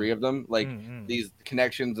first 3 of them, like these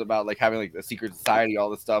connections about like having like the secret society, all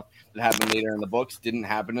the stuff that happened later in the books didn't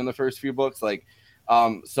happen in the first few books. Like,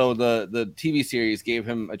 so the TV series gave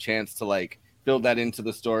him a chance to like build that into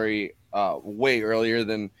the story way earlier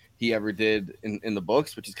than he ever did in the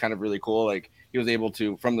books, which is kind of really cool. Like he was able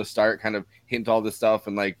to from the start kind of hint all this stuff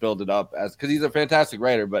and like build it up as because he's a fantastic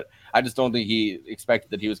writer, but I just don't think he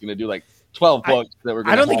expected that he was going to do like 12 books that were.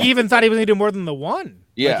 I don't think he even thought he was going to do more than the one.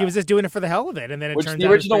 Yeah, like, he was just doing it for the hell of it, and then it turns out the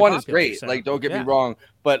original one is popular, great. so, like don't get me wrong,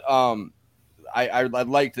 but I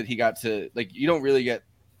liked that he got to like you don't really get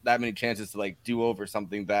that many chances to like do over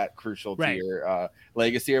something that crucial to your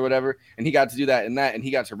legacy or whatever, and he got to do that in that, and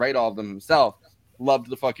he got to write all of them himself.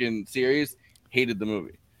 Loved the fucking series, hated the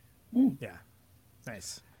movie. Yeah,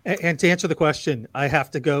 nice. And to answer the question, I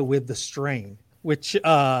have to go with The Strain, which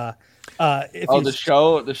the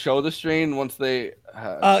show The Strain. Once they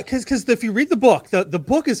because if you read the book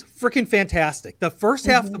is freaking fantastic. The first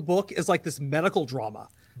half of the book is like this medical drama.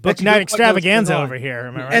 Book night extravaganza over here,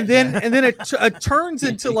 am I right? And then it turns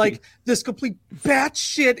into like this complete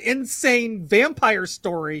batshit insane vampire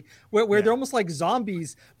story where they're almost like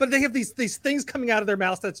zombies, but they have these things coming out of their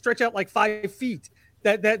mouths that stretch out like 5 feet.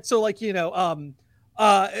 So like so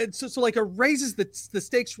like it raises the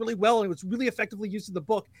stakes really well, and it was really effectively used in the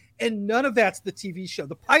book. And none of that's the TV show.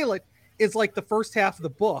 The pilot is like the first half of the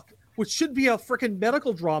book, which should be a freaking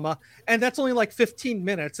medical drama, and that's only like 15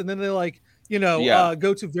 minutes, and then they like.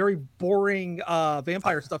 Go to very boring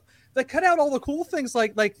vampire stuff. They cut out all the cool things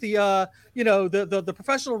like the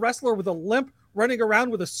professional wrestler with a limp running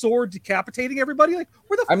around with a sword decapitating everybody. Like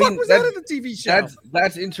where the fuck was that in the TV show?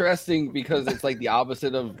 That's interesting because it's like the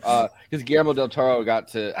opposite of because Guillermo del Toro got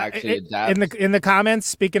to actually adapt in the comments.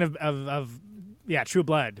 Speaking of True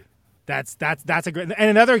Blood. That's a great and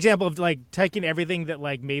another example of like taking everything that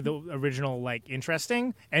like made the original like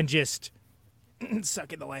interesting and just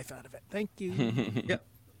sucking the life out of it. Thank you.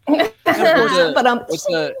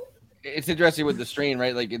 It's interesting with The Strain,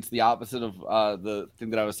 right? Like it's the opposite of the thing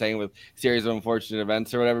that I was saying with Series of Unfortunate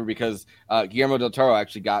Events or whatever, because Guillermo del Toro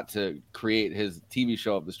actually got to create his TV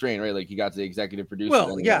show of The Strain, right? Like he got to executive produce.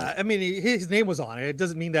 Well, yeah, I mean his name was on it. It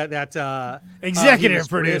doesn't mean that executive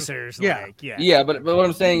producers. But what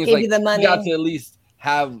I'm saying is like he got to at least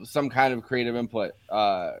have some kind of creative input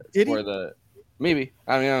maybe.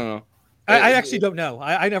 I mean, I don't know. I actually don't know.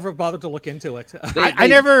 I never bothered to look into it. I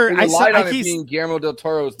relied on it being Guillermo del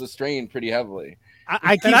Toro's The Strain pretty heavily.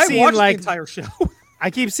 I keep seeing watched like the entire show. I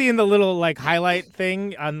keep seeing the little like highlight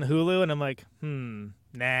thing on Hulu, and I'm like,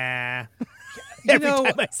 nah.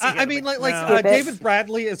 I mean, David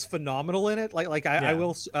Bradley is phenomenal in it. I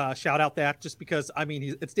will shout out that just because I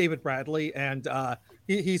mean it's David Bradley, and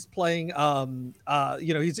he's playing.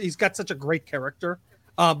 He's got such a great character.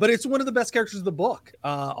 But it's one of the best characters of the book,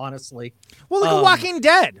 honestly. Well, look at Walking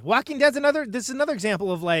Dead. Walking Dead's another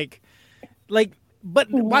example of but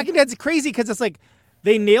Walking Dead's crazy because it's like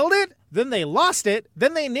they nailed it, then they lost it,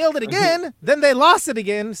 then they nailed it again, then they lost it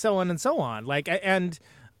again, so on and so on.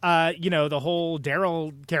 The whole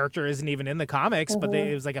Daryl character isn't even in the comics, but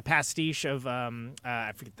it was like a pastiche of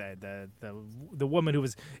I forget the woman who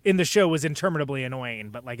was in the show was interminably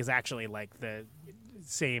annoying, but like is actually like the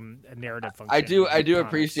same narrative function. I do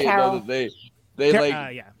appreciate though that they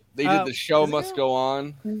did the show must go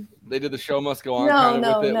on. They did the show must go on.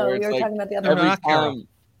 No, where you're like talking about the other one.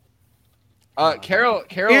 Carol,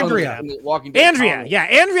 Andrea, Walking Dead.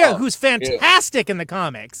 Andrea, who's fantastic in the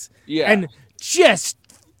comics. Yeah, and just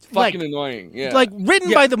fucking annoying. Yeah, like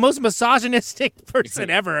written by the most misogynistic person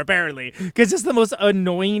ever, apparently, because it's the most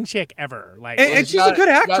annoying chick ever. Like, and she's a good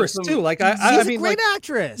actress too. Like, she's a great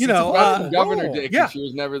actress. Governor Dick, and she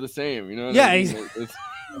was never the same. You know?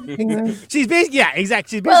 She's basically, yeah,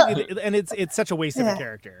 exactly. She's basically, and it's such a waste of a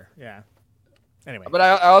character. Yeah. Anyway, but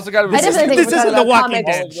I also got to. This isn't the Walking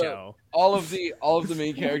Dead show. All of the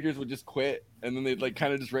main characters would just quit, and then they'd like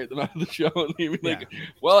kind of just write them out of the show, and they'd be like,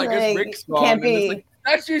 "Well, I guess Rick's gone." Can't be. And it's like,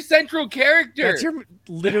 that's your central character. That's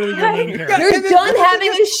literally your main character. You're done having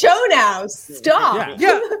a show now. Stop.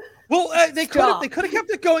 Yeah. Well, they could have kept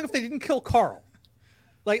it going if they didn't kill Carl.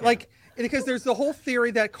 Like because there's the whole theory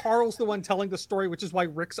that Carl's the one telling the story, which is why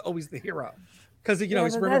Rick's always the hero, because he's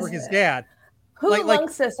remembering his dad. Who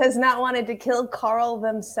amongst us has not wanted to kill Carl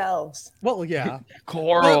themselves? Well, yeah,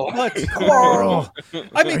 Carl. Carl.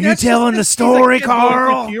 I mean, are you telling the story,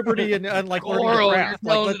 Carl? Puberty and like learning Carl, to craft.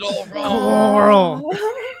 you're telling it all wrong.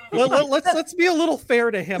 Carl. Let's be a little fair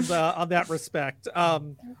to him on that respect.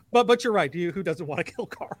 But you're right. Who doesn't want to kill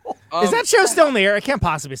Carl? Is that show still in the air? It can't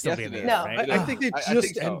possibly still be in the air. No, right? I think it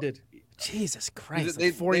just ended. Jesus Christ!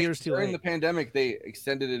 They, 4 years too during late. the pandemic, they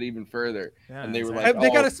extended it even further, and they were They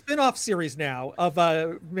like, got a spin-off series now of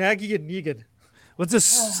Maggie and Negan. Let's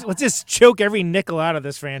just choke every nickel out of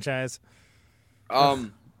this franchise.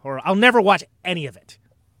 Or I'll never watch any of it.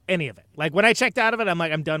 Like when I checked out of it, I'm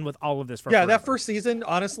like, I'm done with all of this. That first season,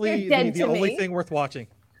 honestly, the only thing worth watching.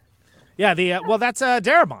 Yeah, that's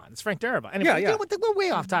Darabont. It's Frank Darabont. Anyway, yeah. We're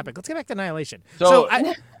way off topic. Let's get back to Annihilation. So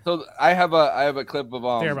I have a clip of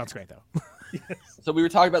Darabont's great though. So we were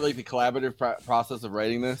talking about like the collaborative process of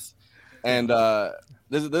writing this, and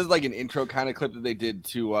this is like an intro kind of clip that they did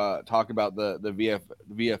to talk about the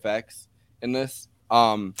VFX in this.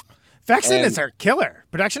 Effects in this are killer.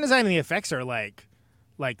 Production design and the effects are like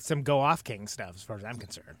some go off king stuff as far as I'm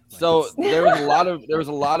concerned. So there was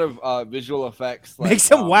a lot of visual effects. Make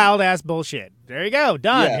some wild ass bullshit. There you go.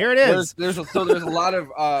 Done. Yeah, Here it is. There's a lot of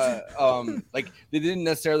like they didn't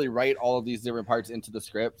necessarily write all of these different parts into the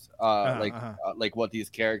script, like what these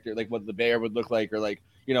characters, like what the bear would look like, or like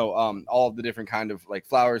all of the different kind of like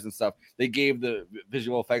flowers and stuff. They gave the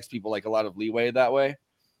visual effects people like a lot of leeway that way.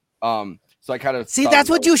 So I kind of see that's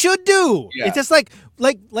what you should do. Yeah. It's just like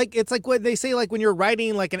it's like what they say, like when you're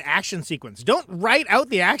writing like an action sequence. Don't write out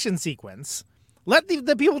the action sequence. Let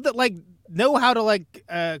the people that like know how to like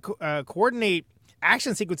coordinate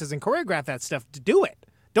action sequences and choreograph that stuff to do it.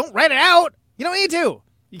 Don't write it out. You don't need to.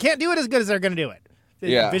 You can't do it as good as they're going to do it.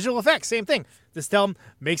 Visual effects, same thing. Just tell them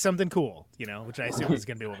make something cool, which I assume is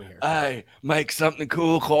going to be over here. Hey, make something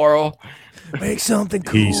cool, Coral. Make something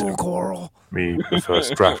cool, Coral. Me, the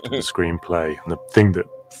first draft of the screenplay, and the thing that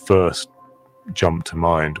first jumped to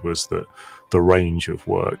mind was that the range of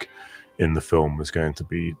work in the film was going to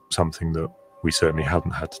be something that we certainly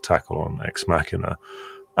hadn't had to tackle on Ex Machina.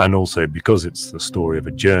 And also because it's the story of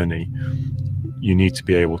a journey, you need to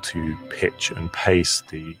be able to pitch and pace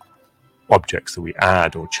the objects that we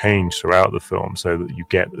add or change throughout the film so that you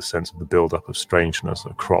get the sense of the build-up of strangeness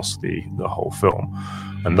across the whole film.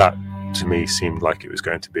 And that, to me, seemed like it was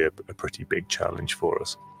going to be a pretty big challenge for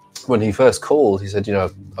us. When he first called, he said,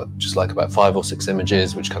 I'd just like about 5 or 6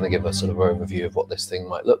 images, which kind of give a sort of overview of what this thing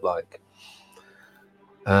might look like.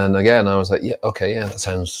 And again, I was like, yeah, okay, yeah, that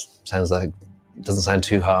sounds like, doesn't sound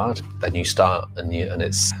too hard. Then you start and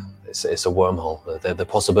it's a wormhole. The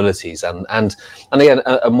possibilities and again,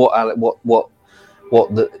 and what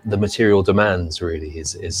the material demands really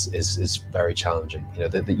is very challenging.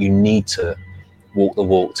 That you need to walk the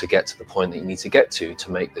walk to get to the point that you need to get to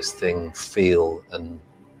make this thing feel and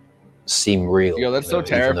seem real. Yo, that's so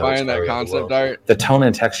terrifying, that concept art. The tone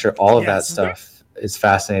and texture, all of that stuff is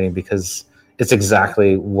fascinating because it's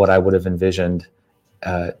exactly what I would have envisioned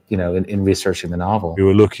in researching the novel. We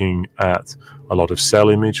were looking at a lot of cell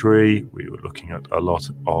imagery. We were looking at a lot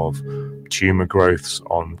of tumor growths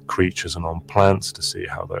on creatures and on plants to see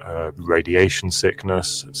how the radiation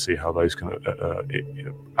sickness, see how those can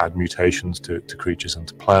add mutations to creatures and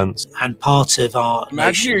to plants. And part of our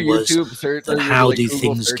mission was that how do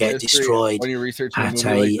things get destroyed at a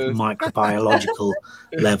microbiological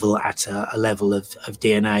level, at a level of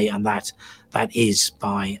DNA, and that is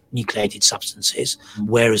by nucleated substances.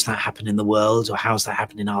 Where has that happened in the world, or how has that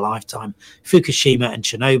happened in our lifetime? Fukushima and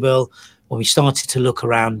Chernobyl, when we started to look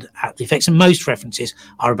around at the effects, and most references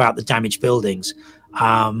are about the damaged buildings,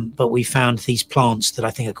 but we found these plants that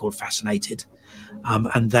I think are called fascinated,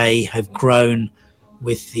 and they have grown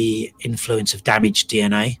with the influence of damaged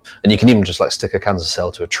DNA. And you can even just like stick a cancer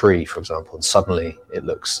cell to a tree, for example, and suddenly it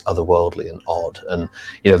looks otherworldly and odd. And,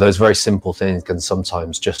 those very simple things can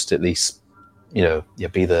sometimes just at least,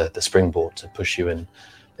 be the springboard to push you in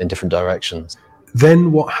different directions.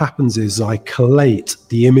 Then what happens is I collate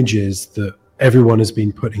the images that everyone has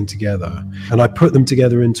been putting together and I put them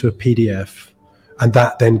together into a PDF, and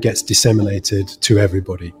that then gets disseminated to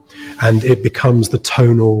everybody, and it becomes the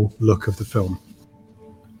tonal look of the film.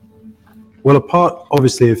 Well, apart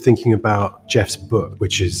obviously of thinking about Jeff's book,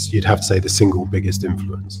 which is, you'd have to say, the single biggest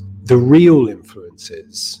influence, the real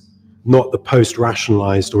influences, not the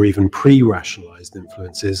post-rationalized or even pre-rationalized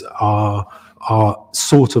influences, are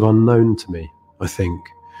sort of unknown to me, I think.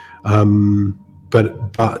 But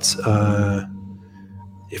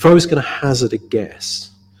if I was going to hazard a guess,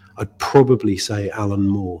 I'd probably say Alan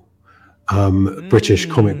Moore, British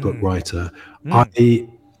comic book writer.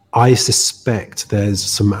 I suspect there's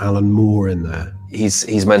some Alan Moore in there.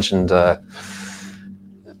 He's mentioned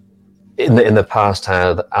in the past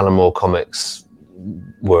how the Alan Moore comics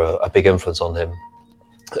were a big influence on him,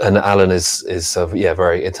 and Alan is a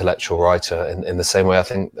very intellectual writer in the same way I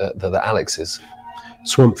think that Alex is.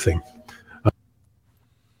 Swamp Thing.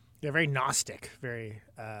 Yeah, very Gnostic, very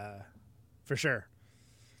for sure.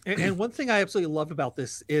 And one thing I absolutely love about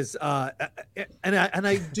this is, and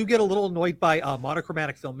I do get a little annoyed by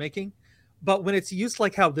monochromatic filmmaking, but when it's used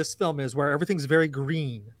like how this film is, where everything's very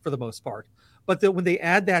green for the most part, but when they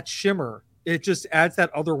add that shimmer, it just adds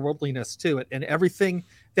that otherworldliness to it, and everything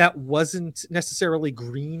that wasn't necessarily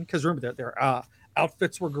green, because remember that their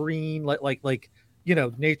outfits were green, like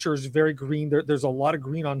nature's very green. There's a lot of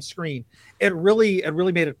green on screen. It really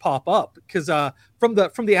made it pop up, because from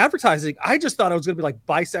the advertising, I just thought it was going to be like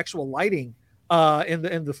bisexual lighting in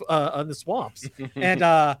the swamps, and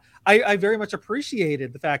I very much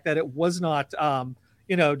appreciated the fact that it was not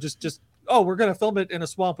just we're going to film it in a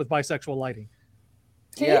swamp with bisexual lighting.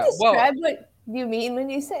 Can you describe what you mean when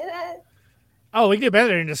you say that? Oh, we can do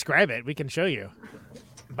better than describe it. We can show you.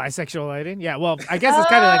 Bisexual lighting? Yeah, well, I guess it's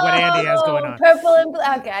kind of like what Andy has going on. Purple and blue.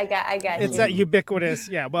 Okay, I got it's that ubiquitous.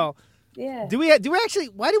 Yeah, well. Yeah. Do we actually?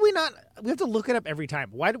 Why do we not? We have to look it up every time.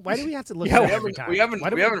 Why do we have to look it up every time? We haven't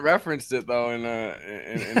referenced it though in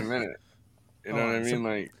a minute. You know what I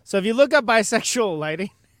mean? So if you look up bisexual lighting,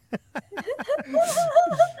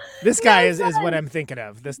 this guy is what I'm thinking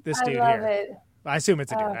of. This dude here. I love it. I assume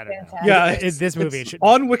it's a dude. I don't know. Yeah, this movie it's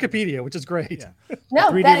on Wikipedia, which is great. Yeah. No,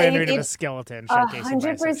 3D rendering of a skeleton.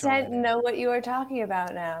 100% know what you are talking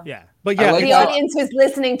about now. Yeah, but yeah, the audience who's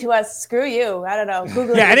listening to us, screw you. I don't know.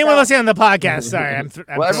 Google. Yeah, anyone listening on the podcast. Sorry, I'm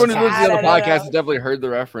everyone who's listening on the podcast has definitely heard the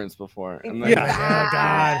reference before. Oh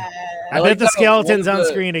God. I bet the skeleton's on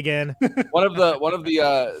screen again. One of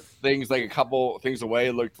the things, like a couple things away,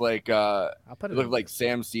 looked like like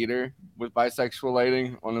Sam Cedar with bisexual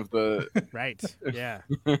lighting. One of the right, yeah.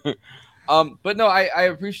 But no, I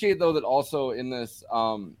appreciate though that also in this,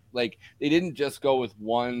 like they didn't just go with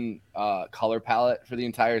one color palette for the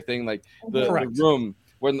entire thing. Like the room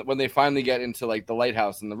when they finally get into like the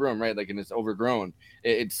lighthouse in the room, right? Like, and it's overgrown.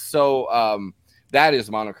 It's so. That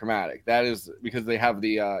is monochromatic. That is because they have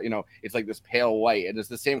the, it's like this pale white, and it's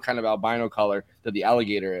the same kind of albino color that the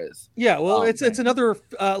alligator is. Yeah, well, it's another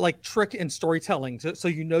like trick in storytelling, so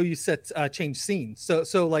you set change scenes.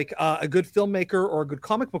 So like a good filmmaker or a good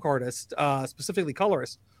comic book artist, specifically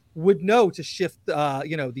colorist, would know to shift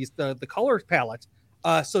the color palette.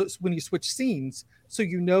 So when you switch scenes, so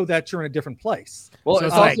you know that you're in a different place. Well, so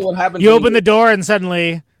it's also like, what happens. You open the door and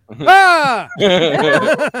suddenly. Ah! He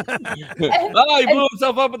blew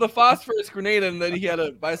himself up with a phosphorus grenade, and then he had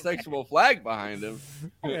a bisexual flag behind him.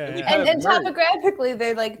 And topographically,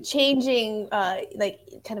 they're like changing, like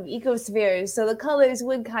kind of ecospheres, so the colors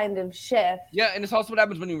would kind of shift. Yeah, and it's also what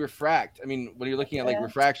happens when you refract. I mean, when you're looking at like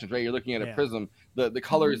refractions, right? You're looking at a prism. The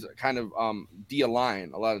colors kind of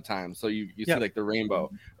de-align a lot of times, so you see like the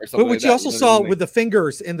rainbow or something. But what you also saw with the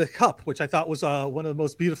fingers in the cup, which I thought was one of the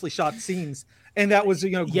most beautifully shot scenes, and that was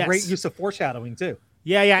great use of foreshadowing too.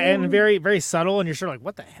 Yeah, and very, very subtle, and you're sort of like,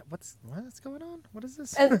 what the heck? What's going on? What is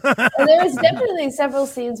this? And there was definitely several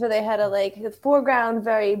scenes where they had the foreground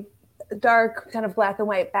very dark, kind of black and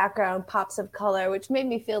white background, pops of color, which made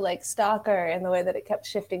me feel like Stalker in the way that it kept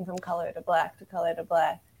shifting from color to black to color to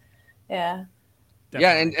black. Yeah.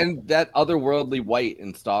 Definitely. Yeah, and that otherworldly white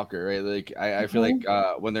in Stalker, right? Like I feel like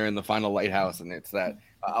when they're in the final lighthouse and it's that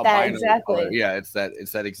albino color. Yeah, it's that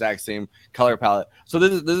exact same color palette. So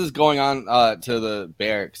this is going on to the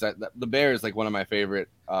bear, because the bear is like one of my favorite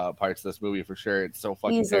parts of this movie for sure. It's so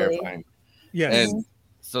fucking terrifying. Yeah, and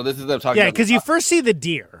so this is them talking. Yeah, because you first see the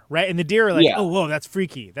deer, right? And the deer are like, oh, whoa, that's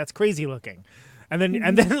freaky, that's crazy looking, and then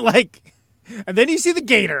you see the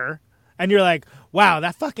gator. And you're like, wow,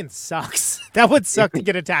 that fucking sucks. That would suck to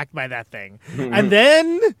get attacked by that thing. And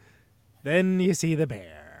then you see the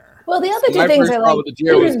bear. Well, the other two things are like, the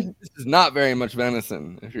deer was, this is not very much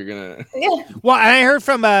venison if you're gonna. Yeah. Well, and I heard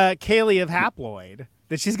from Kaylee of Haploid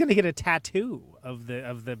that she's going to get a tattoo of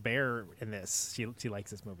the bear in this. She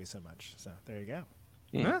likes this movie so much. So there you go.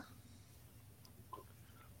 Yeah.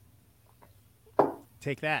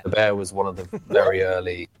 Take that. The bear was one of the very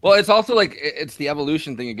early. Well, it's also like it's the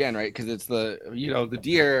evolution thing again, right? Because it's the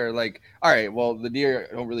deer are like, all right, well, the deer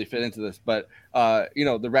don't really fit into this, but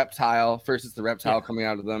the reptile first, it's the reptile coming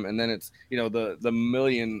out of them, and then it's the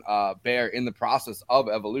mammalian bear in the process of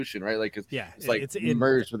evolution, right? Like it's like it's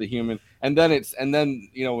merged with a human, and then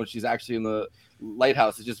when she's actually in the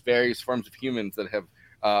lighthouse, it's just various forms of humans that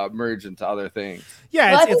have merged into other things.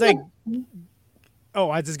 Yeah, it's like. Oh,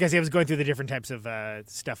 I was just gonna say I was going through the different types of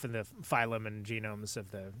stuff in the phylum and genomes of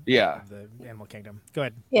the animal kingdom. Go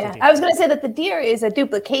ahead. Yeah, continue. I was gonna say that the deer is a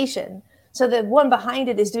duplication. So the one behind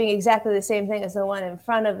it is doing exactly the same thing as the one in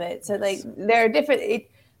front of it. So like there are different.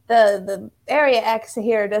 The area X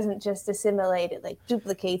here doesn't just assimilate; it like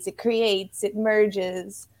duplicates, it creates, it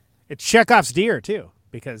merges. It's Chekhov's deer too,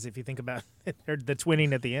 because if you think about it, they're the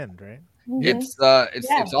twinning at the end, right? Mm-hmm.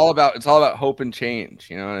 It's all about hope and change.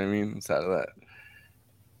 You know what I mean? Inside of that.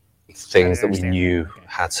 Things that we knew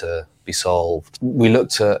had to be solved. We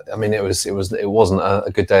looked at. I mean, it wasn't a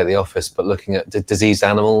good day at the office, but looking at diseased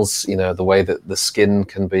animals, the way that the skin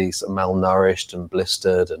can be sort of malnourished and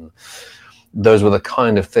blistered, and those were the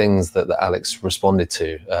kind of things that Alex responded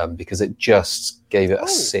to because it just gave it a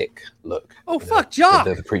sick look. Oh fuck, Jock!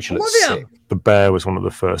 The creature looked sick. The bear was one of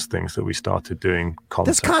the first things that we started doing.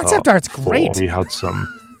 This concept art's great. We had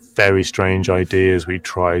some very strange ideas. We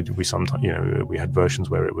sometimes, we had versions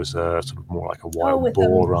where it was sort of more like a wild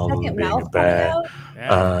boar rather than being a bear.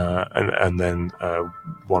 And then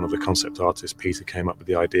one of the concept artists, Peter, came up with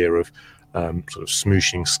the idea of sort of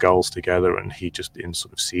smooshing skulls together, and he just in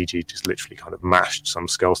sort of CG just literally kind of mashed some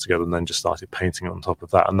skulls together and then just started painting on top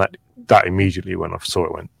of that. And that immediately, when I saw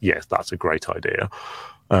it, went, yes, that's a great idea.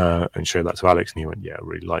 And showed that to Alex, and he went, yeah, I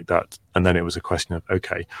really like that. And then it was a question of,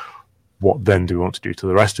 okay, what then do we want to do to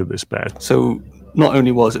the rest of this bear? So not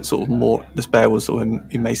only was it sort of more, this bear was sort of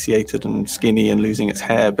emaciated and skinny and losing its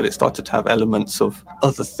hair, but it started to have elements of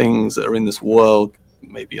other things that are in this world,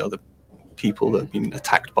 maybe other people that have been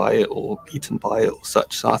attacked by it or eaten by it or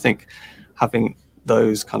such. So I think having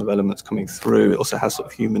those kind of elements coming through, it also has sort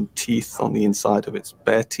of human teeth on the inside of its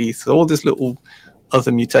bear teeth. So all these little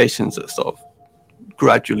other mutations that are sort of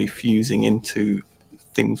gradually fusing into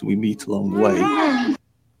things we meet along the way.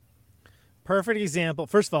 Perfect example.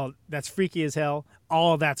 First of all, that's freaky as hell.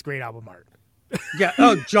 All of that's great album art. Yeah.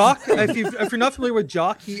 Oh, Jock. If you're not familiar with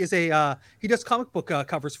Jock, he does comic book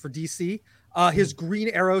covers for DC. His Green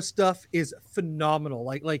Arrow stuff is phenomenal.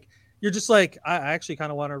 Like you're just like, I actually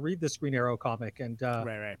kind of want to read this Green Arrow comic, and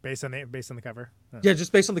right, based on the cover. Yeah,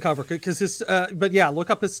 just based on the cover, because this. But yeah, look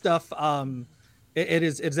up his stuff.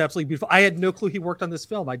 It's absolutely beautiful. I had no clue he worked on this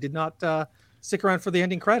film. I did not stick around for the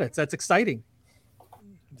ending credits. That's exciting.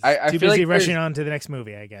 I Too feel busy like rushing on to the next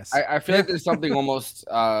movie, I guess. I feel like there's something almost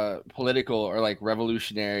political or like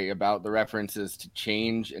revolutionary about the references to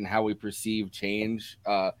change and how we perceive change,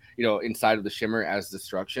 inside of the Shimmer as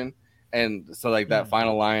destruction. And so like that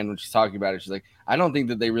final line when she's talking about it, she's like, I don't think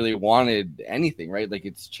that they really wanted anything, right? Like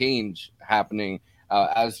it's change happening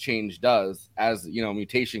as change does, as,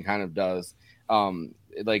 mutation kind of does.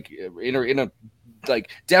 Like in a like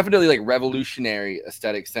definitely like revolutionary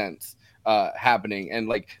aesthetic sense. Happening, and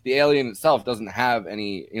like the alien itself doesn't have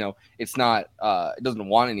any, it's not it doesn't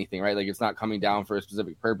want anything, right? Like it's not coming down for a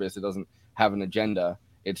specific purpose. It doesn't have an agenda.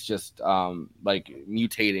 It's just like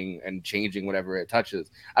mutating and changing whatever it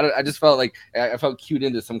touches. I just felt like I felt cued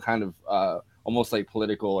into some kind of almost like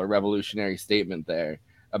political or revolutionary statement there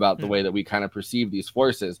about the way that we kind of perceive these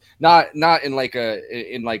forces, not in like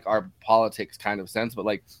our politics kind of sense, but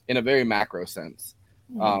like in a very macro sense.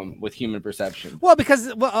 With human perception. Well,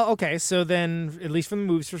 okay, so then at least from the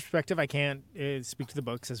movie's perspective, I can't speak to the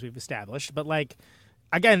books as we've established, but like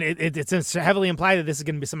again, it's heavily implied that this is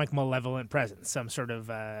going to be some like malevolent presence, some sort of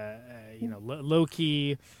low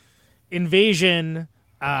key invasion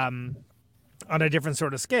on a different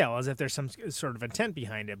sort of scale, as if there's some sort of intent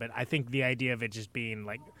behind it. But I think the idea of it just being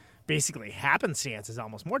like basically happenstance is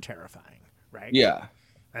almost more terrifying, right? Yeah,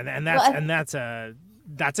 and that's a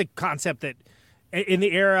concept that. In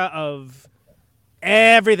the era of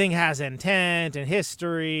everything has intent and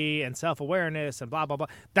history and self-awareness and blah, blah, blah,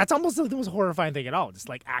 that's almost the most horrifying thing at all, just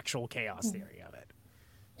like actual chaos theory of it.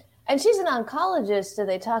 And she's an oncologist, so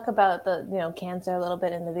they talk about the cancer a little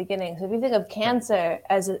bit in the beginning. So if you think of cancer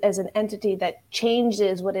as an entity that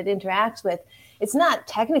changes what it interacts with, it's not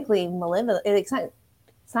technically malevolent. It's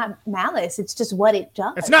It's not malice. It's just what it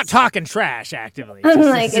does. It's not talking trash actively.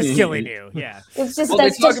 It's just killing you. Yeah. It's just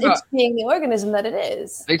it's being the organism that it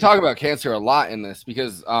is. They talk about cancer a lot in this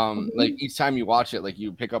because like each time you watch it, like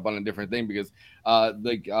you pick up on a different thing because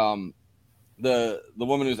the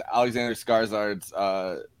woman who's Alexander Skarsgård's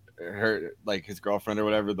her like his girlfriend or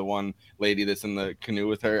whatever, the one lady that's in the canoe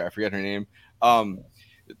with her, I forget her name.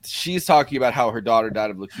 She's talking about how her daughter died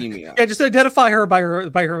of leukemia. Yeah, just identify her by her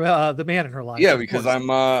the man in her life. Yeah, because I'm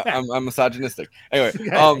misogynistic. Anyway,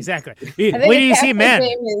 exactly. Where do you see men?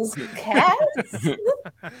 Name is Cass.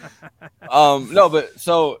 No, but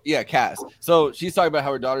so yeah, Cass. So she's talking about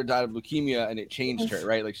how her daughter died of leukemia and it changed her,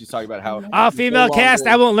 right? Like she's talking about how all female cast.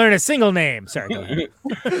 I won't learn a single name. Sorry, go ahead.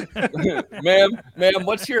 ma'am,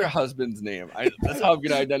 what's your husband's name? That's how I'm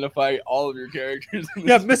gonna identify all of your characters.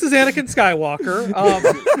 Yeah, Mrs. Anakin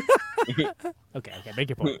Skywalker. Okay, make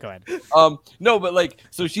your point. Go ahead. No, but like,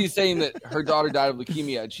 so she's saying that her daughter died of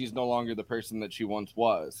leukemia and she's no longer the person that she once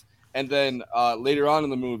was. And then later on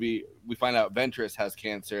in the movie, we find out Ventress has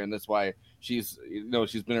cancer, and that's why she's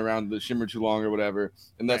been around the Shimmer too long or whatever,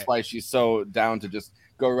 and that's why she's so down to just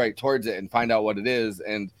go right towards it and find out what it is,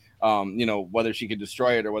 and whether she can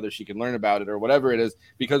destroy it or whether she can learn about it or whatever it is,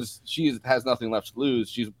 because she has nothing left to lose.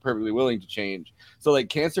 She's perfectly willing to change. So like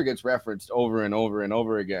cancer gets referenced over and over and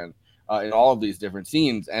over again in all of these different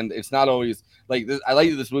scenes, and it's not always like this. I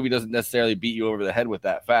like that this movie doesn't necessarily beat you over the head with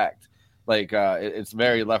that fact. Like it's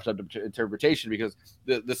very left up to interpretation, because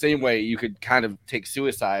the same way you could kind of take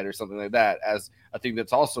suicide or something like that as a thing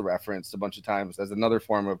that's also referenced a bunch of times as another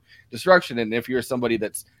form of destruction. And if you're somebody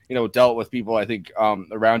that's dealt with people, I think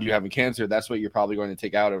around you having cancer, that's what you're probably going to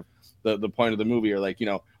take out of the point of the movie, or like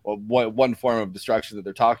what one form of destruction that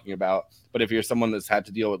they're talking about. But if you're someone that's had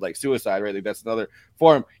to deal with like suicide, right, like that's another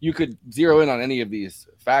form. You could zero in on any of these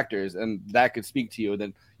factors, and that could speak to you. And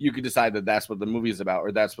then you could decide that that's what the movie is about,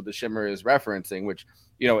 or that's what the Shimmer is referencing. Which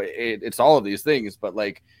it's all of these things, but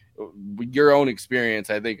like your own experience,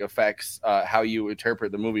 I think, affects how you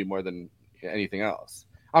interpret the movie more than anything else,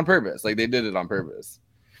 on purpose. Like they did it on purpose.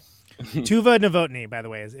 Tuva Novotny, by the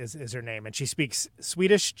way, is her name, and she speaks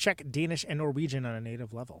Swedish, Czech, Danish, and Norwegian on a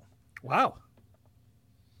native level. Wow.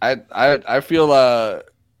 I feel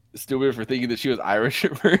stupid for thinking that she was Irish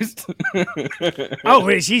at first.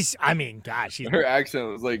 Oh, she's. I mean, God, her accent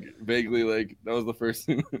was like vaguely like that was the first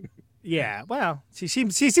thing. Yeah, well, she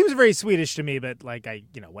seems very Swedish to me, but like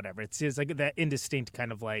whatever. It's like that indistinct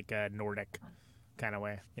kind of like Nordic kind of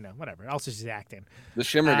way, whatever. Also, she's acting. The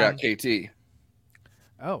Shimmer got KT.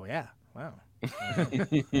 Oh yeah, wow.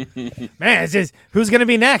 Man, it's just who's gonna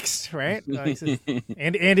be next, right?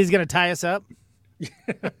 And Andy's gonna tie us up.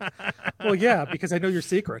 Well, yeah, because I know your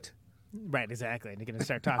secret. Right, exactly. And you're gonna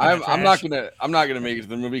start talking. I'm not gonna make it to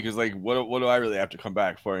the movie because like what do I really have to come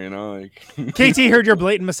back for? Like KT heard your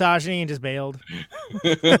blatant misogyny and just bailed.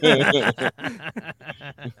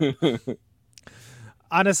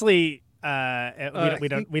 Honestly,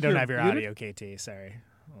 we don't have your audio, KT. Sorry,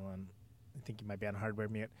 hold on. I think you might be on hardware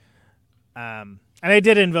mute. And I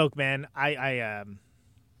did invoke men. I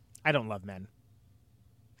don't love men.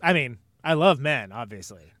 I mean, I love men,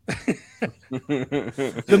 obviously.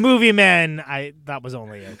 The movie Men, I thought was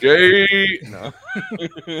only okay. Gay. No.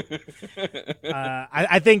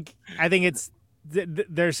 I think it's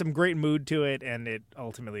there's some great mood to it, and it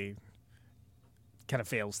ultimately kind of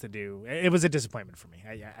fails to do. It was a disappointment for me.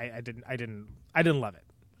 I didn't love it.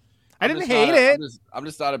 I didn't hate it. I'm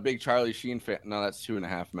just not a big Charlie Sheen fan. No, that's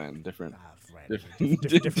 2.5 Men. Different.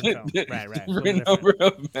 Different film. Right. Different number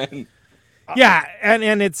of men. Yeah,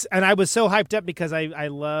 and I was so hyped up because I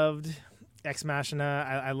loved Ex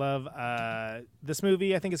Machina. I love this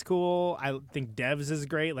movie. I think it's cool. I think Devs is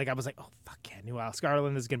great. Like I was like, oh fuck yeah, New Alex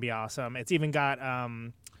Garland is gonna be awesome. It's even got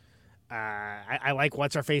I like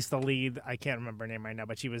what's her face, the lead. I can't remember her name right now,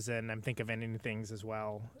 but she was in I'm Think of Ending Things as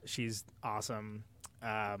well. She's awesome.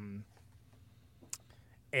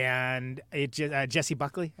 And it Jessie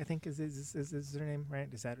Buckley, I think is her name, right?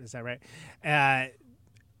 Is that right?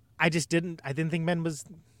 I didn't think Men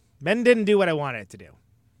didn't do what I wanted it to do.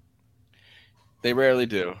 They rarely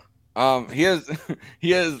do. He has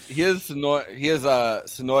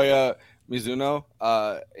Sonoya Mizuno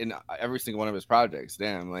in every single one of his projects.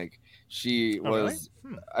 Damn, like she was.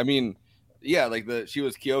 Really? I mean, yeah, like she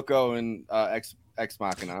was Kyoko in Ex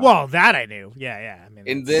Machina. Well, that I knew. Yeah. I mean,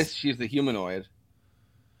 in this, she's the humanoid.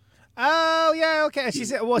 Oh yeah, okay.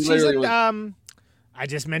 She's in. I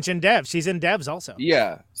just mentioned Devs. She's in Devs also.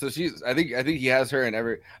 Yeah, so she's. I think he has her in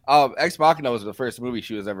every. Ex Machina was the first movie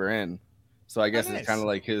she was ever in, so I guess it's kind of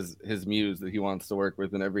like his muse that he wants to work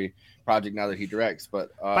with in every project now that he directs.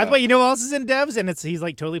 But by the way, you know who else is in Devs, and he's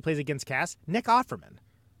like totally plays against Cass? Nick Offerman.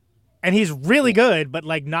 And he's really good, but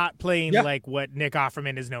like not playing like what Nick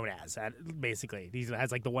Offerman is known as. Basically, he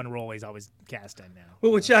has like the one role he's always cast in now.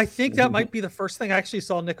 Well, which I think that might be the first thing I actually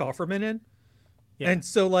saw Nick Offerman in. Yeah. And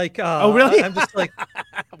so, like, oh really? I'm just like,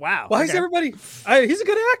 wow. Why is everybody? He's a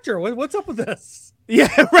good actor. What's up with this?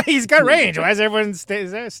 Yeah, right. He's got range. Why is everyone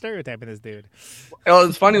stereotyping this dude? Well,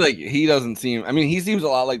 it's funny. Like he doesn't seem. I mean, he seems a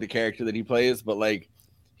lot like the character that he plays, but like.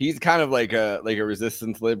 He's kind of like a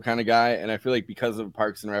resistance lib kind of guy, and I feel like because of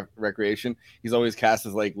Parks and Recreation, he's always cast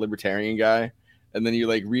as like libertarian guy. And then you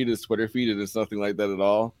like read his Twitter feed, and it's nothing like that at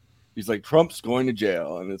all. He's like Trump's going to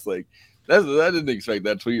jail, and it's like I didn't expect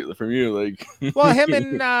that tweet from you. Like, well, him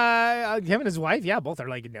and his wife, both are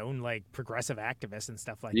like known like progressive activists and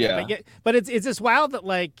stuff like that. But it's just wild that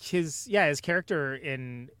like his character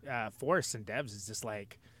in Force and Devs is just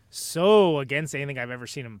like. So against anything I've ever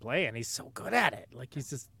seen him play, and he's so good at it. Like he's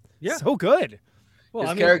just so good. Well,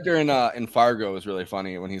 his character in Fargo is really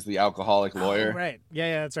funny when he's the alcoholic lawyer. Oh, right?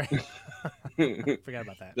 Yeah, that's right. Forgot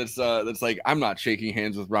about that. That's like I'm not shaking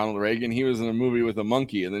hands with Ronald Reagan. He was in a movie with a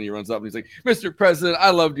monkey, and then he runs up and he's like, "Mr. President, I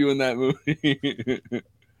loved you in that movie."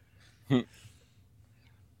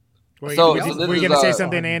 Were you going to say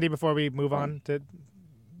something, Andy, before we move on to?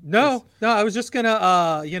 No, I was just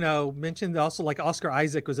gonna, mention also like Oscar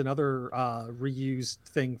Isaac was another reused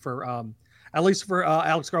thing for, at least for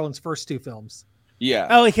Alex Garland's first two films. Yeah.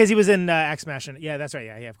 Oh, because he was in X Machina. Yeah, that's right.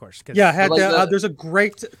 Yeah, of course. There's a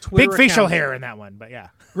great Twitter big facial hair in that one, but yeah,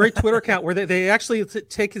 great Twitter account where they actually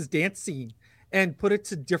take his dance scene and put it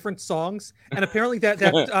to different songs, and apparently that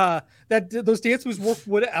those dance moves work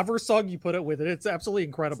whatever song you put it with. It's absolutely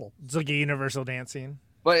incredible. It's like a universal dance scene.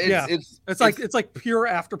 But it's like pure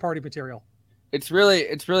after party material. It's really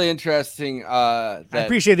interesting. I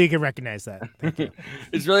appreciate that you can recognize that. Thank you.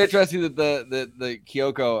 It's really interesting that the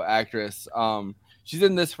Kyoko actress, she's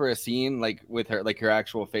in this for a scene like with her like her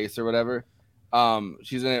actual face or whatever.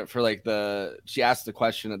 She's in it for like she asked the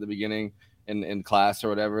question at the beginning in class or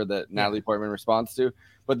whatever that Natalie Portman responds to,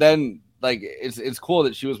 but then. Like it's cool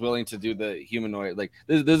that she was willing to do the humanoid. Like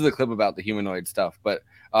this is a clip about the humanoid stuff, but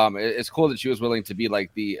it's cool that she was willing to be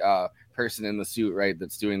like the person in the suit, right?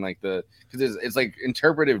 That's doing like because it's like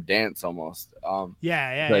interpretive dance almost.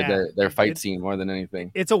 Their fight scene more than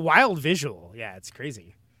anything. It's a wild visual. Yeah, it's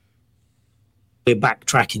crazy. We're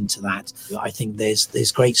backtracking to that. I think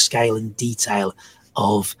there's great scale and detail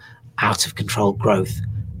of out of control growth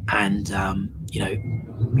and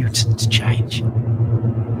mutant change.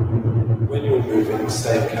 When you're moving,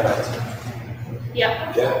 stay in character.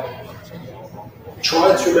 Yeah. Yeah.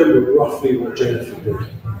 Try to remember roughly what Jennifer did.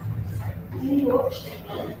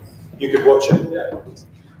 You could watch it, yeah.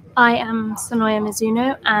 I am Sonoya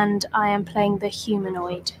Mizuno, and I am playing the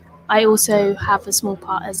humanoid. I also have a small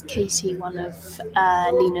part as Katie, one of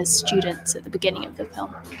Lena's students at the beginning of the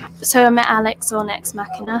film. So I met Alex on Ex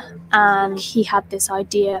Machina, and he had this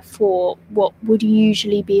idea for what would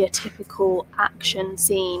usually be a typical action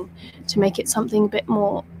scene to make it something a bit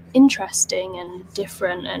more interesting and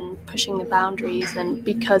different and pushing the boundaries. And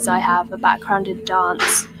because I have a background in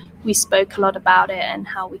dance, we spoke a lot about it and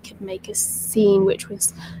how we could make a scene which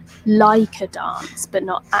was like a dance, but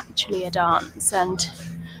not actually a dance. And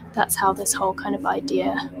that's how this whole kind of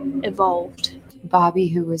idea evolved. Bobby,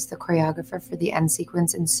 who was the choreographer for the end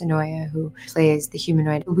sequence, and Sonoya, who plays the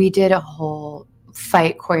humanoid, we did a whole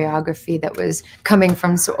fight choreography that was coming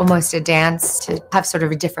from almost a dance to have sort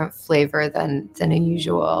of a different flavor than a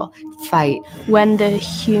usual fight. When the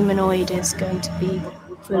humanoid is going to be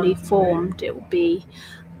fully formed, it will be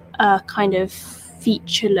a kind of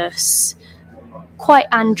featureless, quite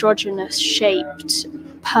androgynous shaped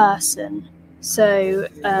person. So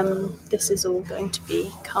this is all going to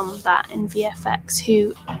become that in VFX,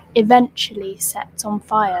 who eventually sets on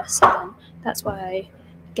fire. So then that's why I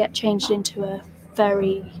get changed into a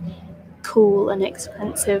very cool and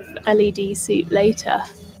expensive LED suit later.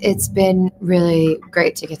 It's been really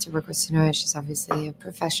great to get to work with Sonoya. She's obviously a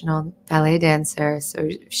professional ballet dancer, so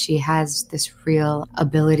she has this real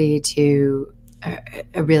ability to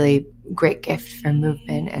a really great gift for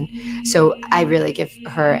movement. And so I really give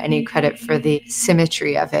her any credit for the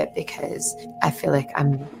symmetry of it, because I feel like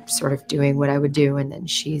I'm sort of doing what I would do and then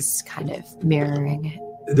she's kind of mirroring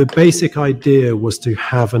it. The basic idea was to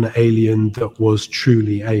have an alien that was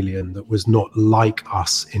truly alien, that was not like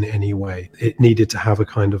us in any way. It needed to have a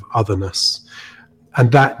kind of otherness.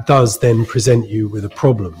 And that does then present you with a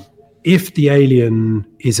problem. If the alien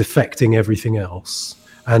is affecting everything else,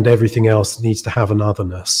 and everything else needs to have an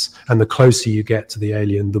otherness, and the closer you get to the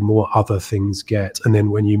alien, the more other things get. And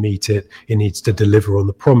then when you meet it, it needs to deliver on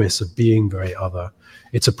the promise of being very other.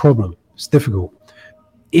 It's a problem. It's difficult.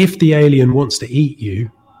 If the alien wants to eat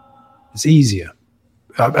you, It's easier.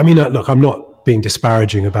 I mean, look, I'm not being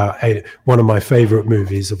disparaging about one of my favorite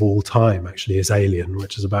movies of all time, actually, is Alien,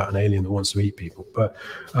 which is about an alien that wants to eat people. But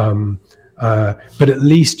at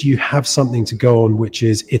least you have something to go on, which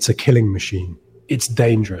is it's a killing machine. It's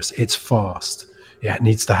dangerous. It's fast. Yeah, it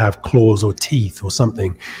needs to have claws or teeth or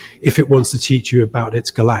something. If it wants to teach you about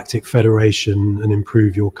its galactic federation and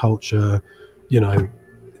improve your culture,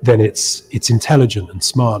 then it's intelligent and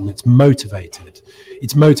smart and it's motivated.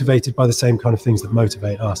 It's motivated by the same kind of things that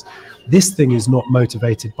motivate us. This thing is not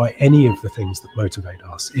motivated by any of the things that motivate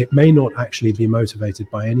us. It may not actually be motivated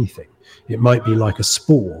by anything. It might be like a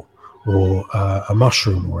spore or a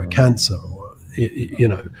mushroom or a cancer, or,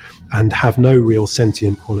 and have no real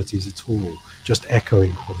sentient qualities at all, just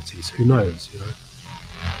echoing qualities. Who knows,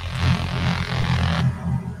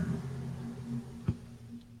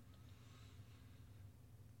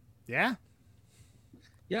 Yeah.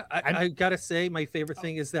 Yeah, I gotta say, my favorite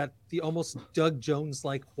thing is that the almost Doug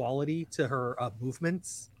Jones-like quality to her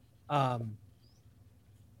movements. The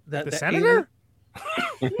senator?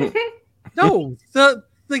 No,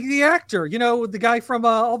 the actor. The guy from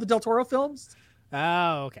all the Del Toro films.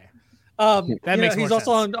 Oh, okay. That makes more he's sense.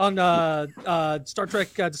 also on Star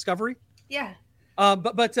Trek Discovery. Yeah.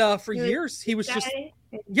 But for years he was just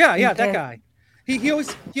that guy. He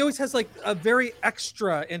always has like a very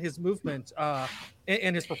extra in his movement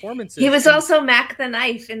and his performances. He was also Mac the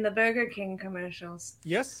Knife in the Burger King commercials.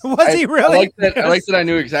 Yes. Was he really? I like that I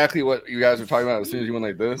knew exactly what you guys were talking about as soon as you went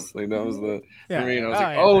like this. Like that was the for me. And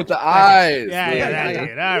I was with the eyes. Yeah,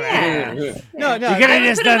 dude. All right. Yeah. No. You could have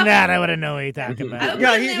just done that. I would have known what you're talking about.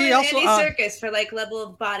 Yeah, he also Andy Serkis for like level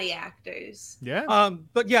of body actors. Yeah.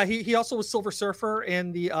 But yeah, he also was Silver Surfer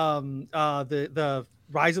in the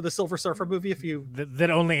Rise of the Silver Surfer movie. If you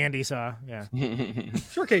that only Andy saw. Yeah.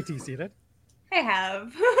 Sure, KT's seen it. I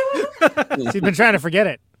have. She's been trying to forget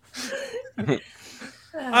it.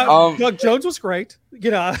 Doug Jones was great.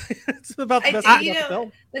 It's about the best thing about the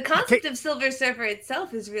film. The concept of Silver Surfer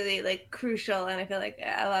itself is really like crucial, and I feel like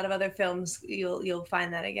a lot of other films you'll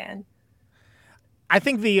find that again. I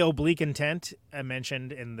think the oblique intent I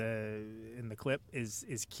mentioned in the clip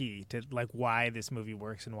is key to like why this movie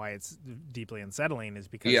works and why it's deeply unsettling is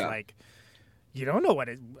because like you don't know what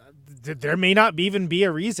it. There may not even be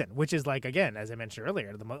a reason, which is like again, as I mentioned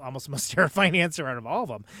earlier, almost the most terrifying answer out of all of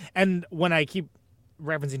them. And when I keep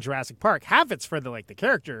referencing Jurassic Park, half it's for the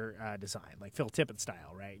character design, like Phil Tippett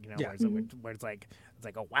style, right? Where it's like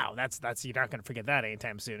oh wow, that's you're not gonna forget that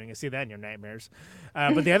anytime soon. And you see that in your nightmares.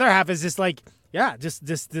 But the other half is just like just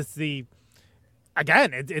the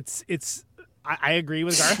again, it's I agree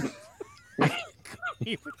with Garland.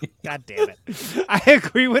 God damn it. I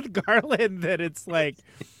agree with Garland that it's like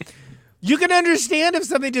you can understand if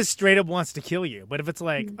something just straight up wants to kill you, but if it's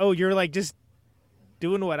like, oh, you're like just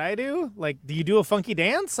doing what I do, like, do you do a funky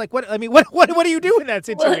dance? Like, what? I mean, what do you do in that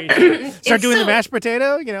situation? Start doing the mashed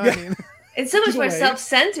potato? I mean, it's so much more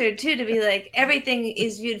self-centered too. To be like, everything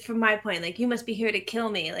is viewed from my point. Like, you must be here to kill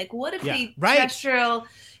me. Like, what if the terrestrial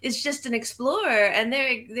is just an explorer and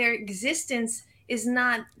their existence is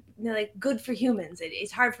not like good for humans?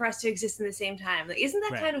 It's hard for us to exist in the same time. Like, isn't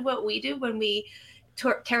that kind of what we do when we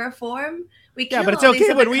terraform? We kill but it's all okay these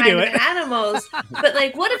other when we do kind it. of animals. But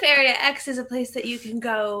like, what if Area X is a place that you can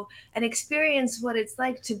go and experience what it's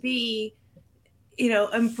like to be,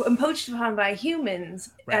 poached upon by humans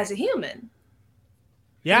as a human?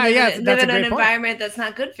 Live in an environment that's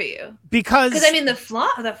not good for you. Because I mean, the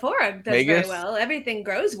flora does Vegas? very well. Everything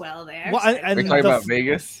grows well there. Well, and we're talking about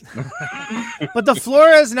Vegas. But the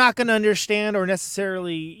flora is not going to understand or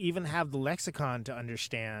necessarily even have the lexicon to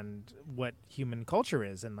understand what human culture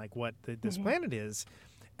is and like what this planet is.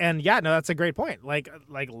 And that's a great point. Like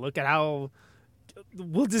look at how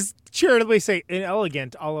we'll just charitably say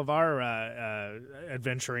inelegant all of our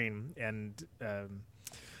adventuring and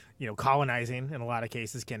colonizing in a lot of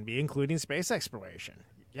cases can be, including space exploration.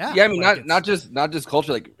 Yeah, I mean, not just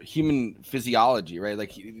culture, like human physiology, right?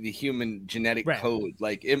 Like the human genetic code.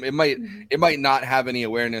 Like it might not have any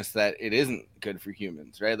awareness that it isn't good for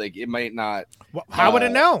humans, right? Like it might not. Well, how would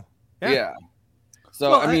it know? Yeah.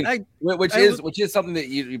 So I mean, which is something that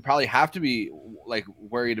you probably have to be like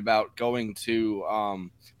worried about going to.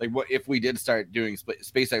 Like what if we did start doing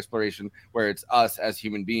space exploration, where it's us as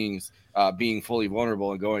human beings being fully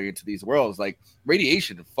vulnerable and going into these worlds? Like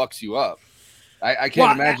radiation fucks you up. I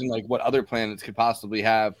can't imagine like what other planets could possibly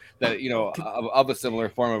have that of a similar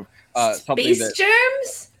form of something space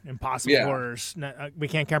germs. Impossible horrors. No, we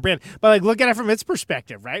can't comprehend. But like, look at it from its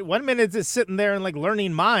perspective, right? 1 minute it's sitting there and like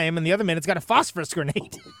learning mime, and the other minute it's got a phosphorus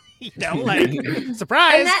grenade.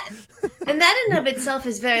 Surprise. And that in of itself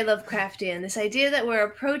is very Lovecraftian. This idea that we're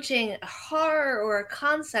approaching a horror or a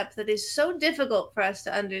concept that is so difficult for us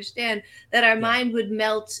to understand that our mind would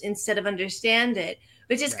melt instead of understand it,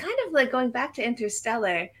 which is kind of like going back to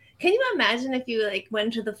Interstellar. Can you imagine if you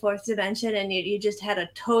went to the fourth dimension and you just had a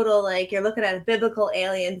total, you're looking at a biblical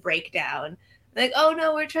alien breakdown? Like, oh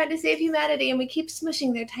no, we're trying to save humanity and we keep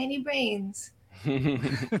smushing their tiny brains.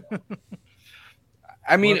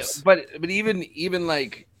 I mean, but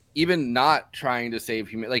even not trying to save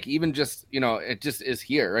human, even just, it just is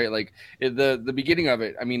here, right? Like the beginning of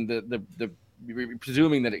it. I mean, the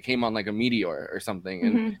presuming that it came on like a meteor or something,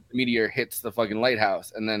 and the meteor hits the fucking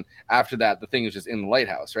lighthouse, and then after that, the thing is just in the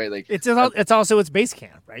lighthouse, right? Like it's also its base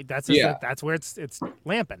camp, right? That's where it's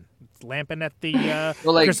lamping. It's lamping at the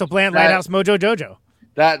Crystal Plant Lighthouse Mojo Dojo.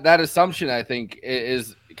 That assumption, I think,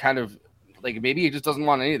 is kind of like maybe it just doesn't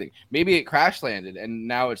want anything. Maybe it crash landed, and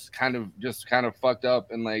now it's kind of fucked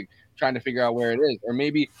up and trying to figure out where it is. Or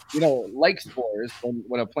maybe like spores,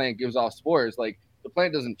 when a plant gives off spores, the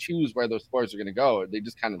plant doesn't choose where those spores are going to go. They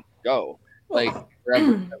just kind of go forever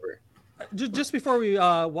and ever. Just before we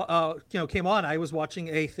came on, I was watching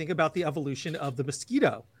a thing about the evolution of the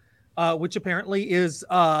mosquito, which apparently is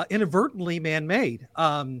inadvertently man-made.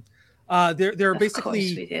 They're basically, of course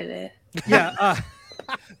we did it. Yeah,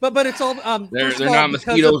 but it's all they're not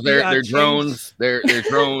mosquitoes. They're drones. They're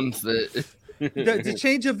drones. The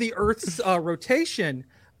change of the Earth's rotation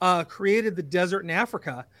created the desert in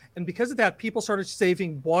Africa, and because of that, people started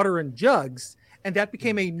saving water in jugs, and that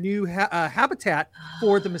became a new habitat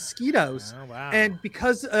for the mosquitoes. Oh, wow. And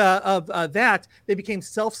because of that, they became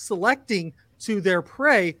self-selecting to their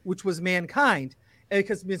prey, which was mankind, and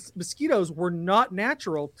because mosquitoes were not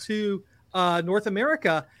natural to North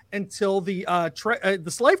America until the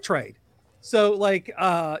slave trade. So,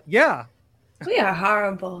 yeah, we are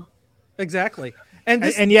horrible. Exactly.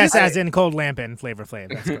 And yes, as in Cold Lampin' Flavor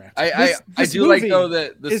Flav. That's correct. I do like though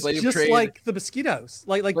that the slave just trade, like the mosquitoes.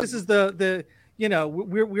 This is the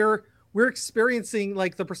we're experiencing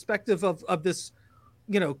the perspective of this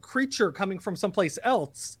creature coming from someplace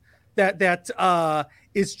else that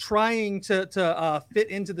is trying to fit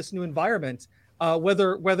into this new environment.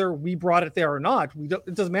 Whether we brought it there or not,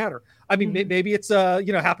 it doesn't matter. I mean, maybe it's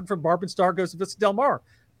happened from Barb and Star Goes to Vista Del Mar.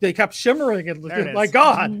 They kept shimmering and my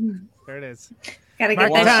God. There it is. Gotta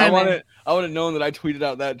get that time. I would have known that I tweeted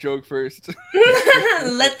out that joke first.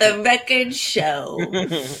 Let the record show.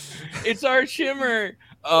 It's our shimmer.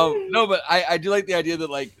 No, but I do like the idea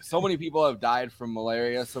that so many people have died from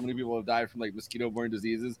malaria, so many people have died from mosquito-borne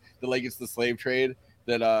diseases that it's the slave trade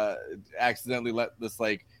that accidentally let this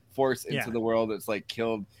force into the world that's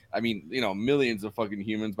killed. I mean, millions of fucking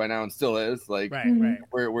humans by now, and still is right.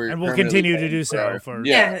 We're and we'll continue to do so for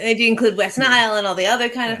and you include West Nile and all the other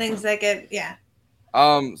kind of things that get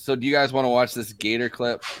So do you guys want to watch this gator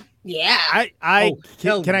clip? Yeah.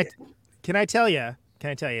 Can I tell you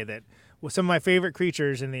that some of my favorite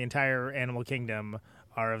creatures in the entire animal kingdom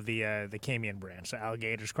are of the Camion branch, so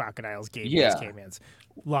alligators, crocodiles, gabions, camions.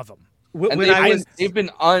 Love them. And they've been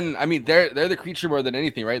they're the creature more than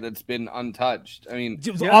anything, right? That's been untouched. I mean,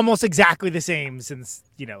 almost exactly the same since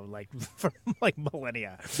for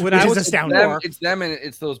millennia. When I was astounding, it's them and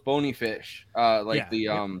it's those bony fish. I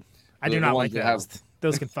do not like those.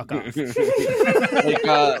 Those can fuck off. like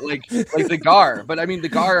the gar, but I mean the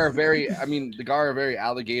gar are very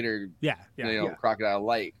alligator. Crocodile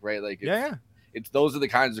like, right? It's those are the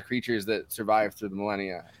kinds of creatures that survive through the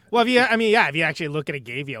millennia. Well, if you actually look at a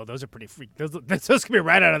gavio, those are pretty freak. Those could be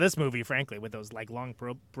right out of this movie, frankly, with those long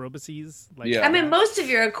probosces. I mean, most of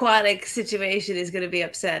your aquatic situation is going to be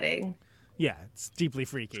upsetting. Yeah, it's deeply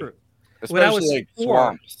freaky. True. Especially when I was 4,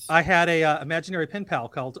 swamps. I had a imaginary pen pal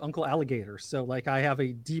called Uncle Alligator. So I have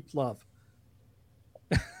a deep love.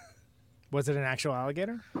 Was it an actual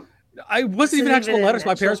alligator? I wasn't even actual letters.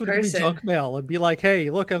 My parents would give me junk mail and be like, "Hey,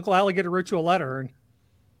 look, Uncle Alligator wrote you a letter." And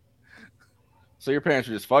so your parents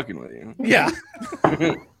were just fucking with you. Yeah.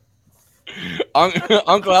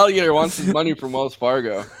 Uncle Alligator wants his money from Wells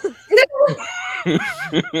Fargo.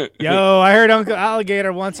 Yo, I heard Uncle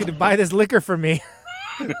Alligator wants you to buy this liquor for me.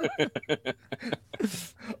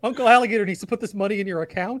 Uncle Alligator needs to put this money in your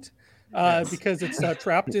account because it's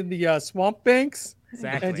trapped in the swamp banks.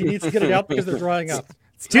 Exactly. And he needs to get it out because they're drying up.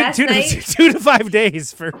 It's 2 to 5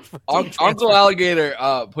 days for Uncle Alligator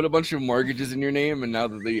put a bunch of mortgages in your name, and now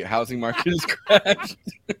that the housing market is crashed.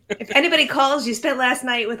 If anybody calls, you spent last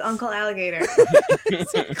night with Uncle Alligator.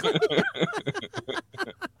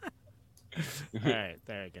 All right,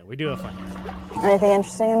 there we go. We do have fun. Anything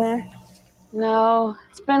interesting in there? No,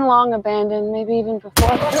 it's been long abandoned, maybe even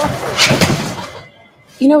before.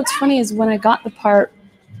 You know what's funny is when I got the part,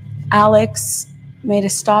 Alex made a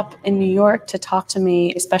stop in New York to talk to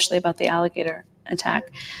me, especially about the alligator attack,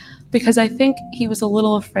 because I think he was a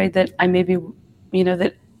little afraid that I maybe,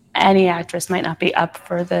 that any actress might not be up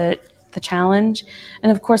for the challenge.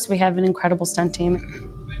 And of course, we have an incredible stunt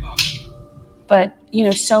team. But,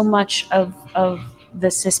 so much of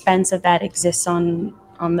the suspense of that exists on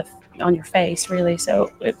your face, really.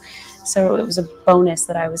 So it was a bonus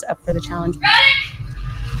that I was up for the challenge.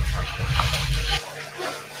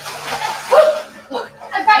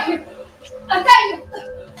 I got you. I got you.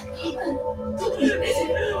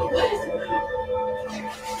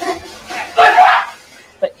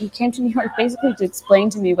 But he came to New York basically to explain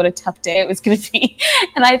to me what a tough day it was going to be.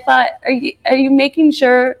 And I thought, are you making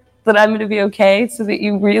sure that I'm going to be okay so that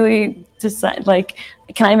you really decide,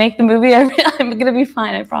 can I make the movie? I'm going to be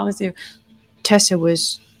fine, I promise you. Tessa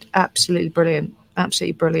was absolutely brilliant.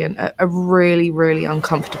 Absolutely brilliant. A really, really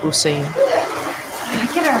uncomfortable scene.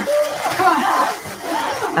 Get her. Come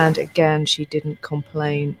on. And again, she didn't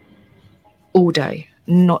complain all day.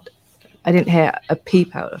 I didn't hear a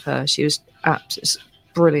peep out of her. She was absolutely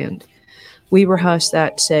brilliant. We rehearsed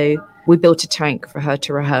that, so we built a tank for her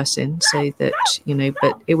to rehearse in, so that,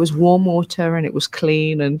 but it was warm water and it was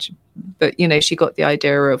clean, but she got the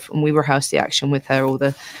idea of, and we rehearsed the action with her, all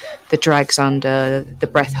the drags under, the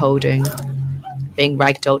breath holding, being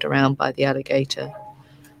ragdolled around by the alligator.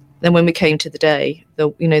 Then when we came to the day, the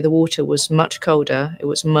water was much colder, it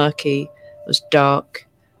was murky, it was dark,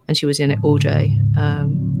 and she was in it all day.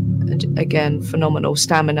 And again, phenomenal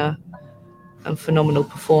stamina and phenomenal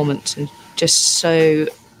performance, and just so,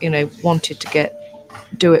 wanted to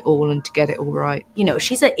do it all and to get it all right.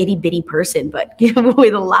 She's an itty bitty person, but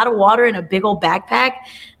with a lot of water and a big old backpack,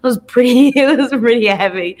 it was pretty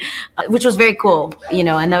heavy, which was very cool,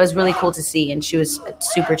 and that was really cool to see. And she was a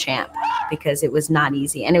super champ because it was not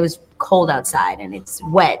easy, and it was cold outside and it's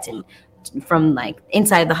wet, and from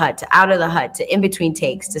inside the hut to out of the hut to in between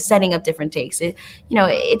takes to setting up different takes,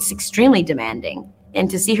 it's extremely demanding. And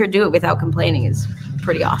to see her do it without complaining is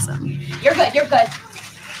pretty awesome. You're good. You're good.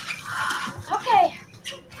 Okay.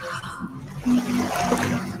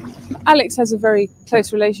 Alex has a very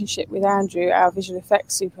close relationship with Andrew, our visual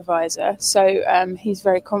effects supervisor, so he's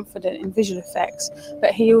very confident in visual effects,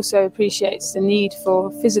 but he also appreciates the need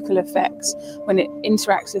for physical effects when it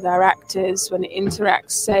interacts with our actors, when it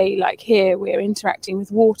interacts, say, like here, we're interacting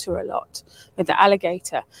with water a lot, with the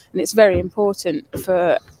alligator, and it's very important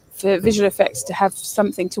for visual effects to have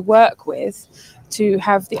something to work with, to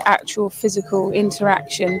have the actual physical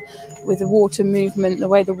interaction with the water movement, the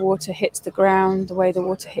way the water hits the ground, the way the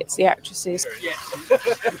water hits the actresses.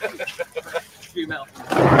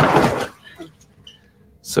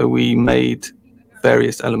 So we made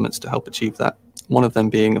various elements to help achieve that. One of them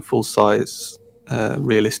being a full-size,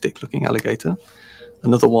 realistic-looking alligator.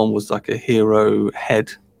 Another one was like a hero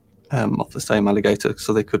head of the same alligator,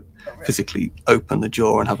 so they could physically open the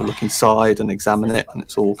jaw and have a look inside and examine it, and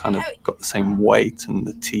it's all kind of got the same weight, and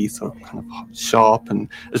the teeth are kind of sharp and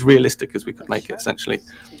as realistic as we could make it, essentially.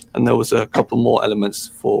 And there was a couple more elements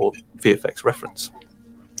for VFX reference.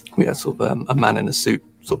 We had sort of a man in a suit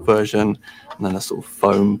sort of version, and then a sort of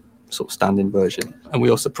foam sort of stand-in version. And we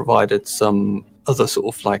also provided some other sort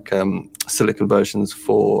of silicone versions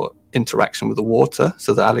for interaction with the water,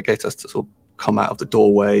 so the alligator has to sort of come out of the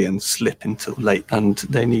doorway and slip into the lake, and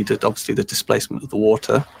they needed obviously the displacement of the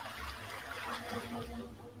water.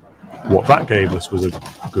 What that gave us was a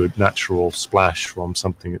good natural splash from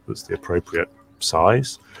something that was the appropriate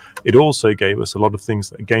size. It also gave us a lot of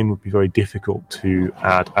things that again would be very difficult to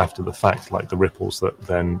add after the fact, like the ripples that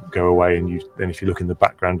then go away, and then if you look in the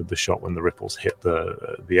background of the shot, when the ripples hit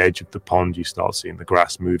the edge of the pond, you start seeing the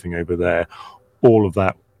grass moving over there. All of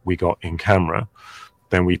that we got in camera.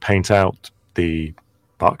 Then we paint out the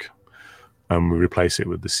buck and we replace it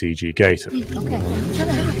with the CG gator.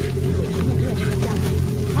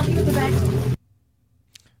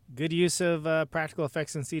 Good use of practical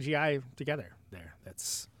effects and CGI together there.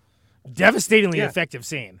 That's devastatingly effective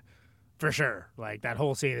scene, for sure. Like, that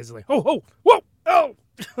whole scene is like, oh, whoa, oh,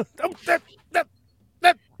 that.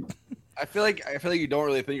 I feel like you don't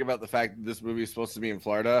really think about the fact that this movie is supposed to be in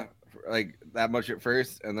Florida like that much at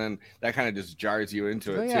first, and then that kind of just jars you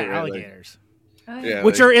into it too. Right? Alligators. Yeah,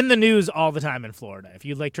 which are in the news all the time in Florida. If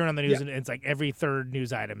you turn on the news, and it's like every third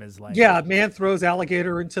news item is like, man throws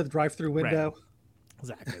alligator into the drive-through window.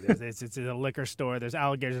 Right. Exactly. It's a liquor store. There's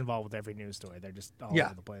alligators involved with every news story. They're just all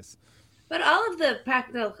over the place. But all of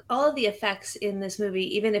the effects in this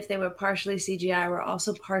movie, even if they were partially CGI, were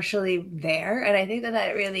also partially there, and I think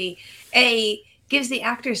that really gives the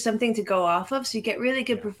actors something to go off of. So you get really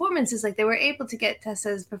good performances. Like they were able to get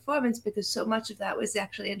Tessa's performance because so much of that was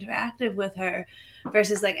actually interactive with her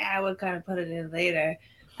versus like, we'll kind of put it in later.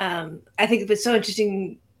 I think it was so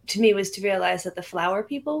interesting to me was to realize that the flower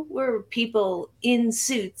people were people in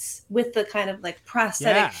suits with the kind of like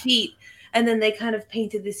prosthetic feet. And then they kind of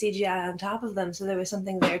painted the CGI on top of them. So there was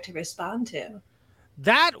something there to respond to.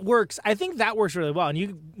 That works. I think that works really well. And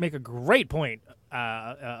you make a great point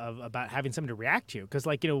about having something to react to. Because,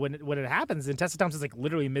 like, you know, when it happens, and Tessa Thompson's like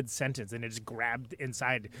literally mid-sentence and it just grabbed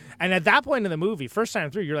inside. And at that point in the movie, first time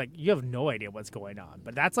through, you're like, you have no idea what's going on.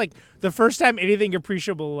 But that's like the first time anything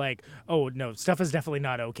appreciable, like, oh, no, stuff is definitely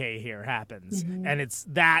not okay here happens. Mm-hmm. And it's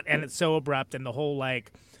that, and it's so abrupt. And the whole,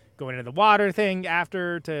 like, going into the water thing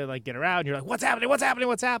after to like get her out, and you're like, what's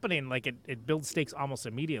happening? Like it builds stakes almost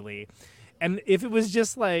immediately. And if it was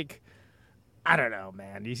just like, I don't know,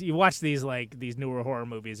 man, you watch these like these newer horror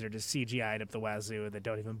movies that are just CGI'd up the wazoo that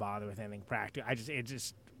don't even bother with anything practical. It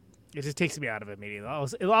just takes me out of it immediately.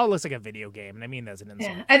 It all looks like a video game, and I mean that's an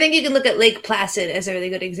insult. Yeah, I think you can look at Lake Placid as a really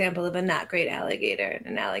good example of a not great alligator in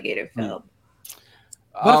an alligator film.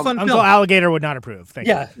 What a fun Uncle film. Alligator would not approve. Thank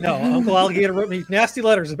you. No, Uncle Alligator wrote me nasty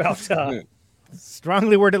letters about.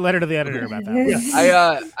 Strongly worded letter to the editor about that.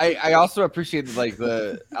 Yeah. I also appreciate that, like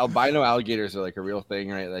the albino alligators are like a real thing,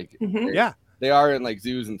 right? Like, they are in like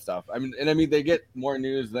zoos and stuff. I mean, they get more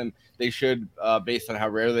news than they should based on how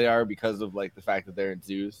rare they are because of like the fact that they're in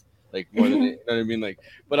zoos, like more than you know what I mean. Like,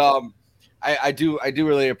 but I do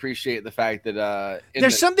really appreciate the fact that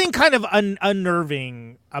there's something kind of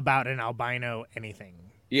unnerving about an albino anything.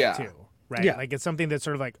 Yeah. Too, right? Yeah. Like it's something that's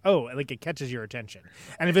sort of like, oh, like it catches your attention.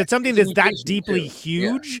 And if it's something that's that deeply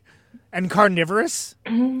huge and carnivorous.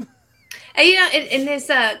 Mm-hmm. And, you know, and there's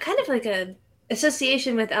kind of like a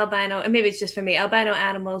association with albino, and maybe it's just for me, albino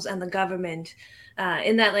animals and the government.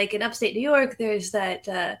 In that, like in upstate New York, there's that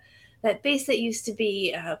base that used to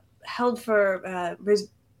be held for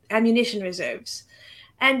ammunition reserves.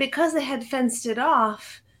 And because they had fenced it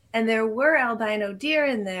off and there were albino deer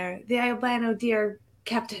in there, the albino deer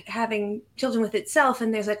kept having children with itself,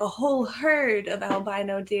 and there's like a whole herd of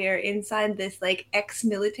albino deer inside this like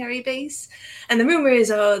ex-military base. And the rumor is,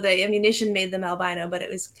 the ammunition made them albino, but it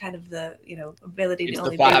was kind of the, you know, ability to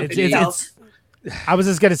only be itself. I was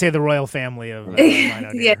just going to say the royal family of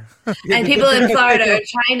albino deer. And people in Florida are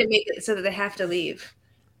trying to make it so that they have to leave.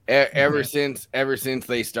 Ever since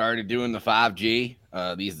they started doing the 5G,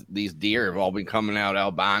 these deer have all been coming out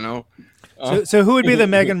albino. So who would be the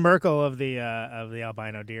Meghan Markle of the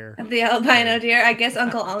albino deer? Of the albino deer, I guess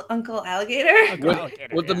Uncle Alligator.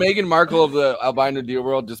 Would the Meghan Markle of the albino deer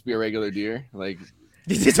world just be a regular deer? Like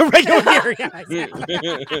it's a regular deer, yeah.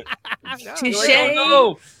 Touche. Like, oh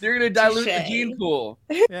no, you're gonna dilute the gene pool.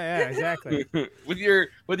 Yeah, exactly. with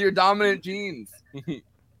your dominant genes.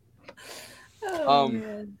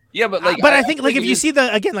 Man. Yeah, but like, I think like if you see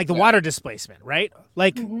the water displacement, right?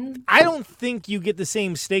 Like, I don't think you get the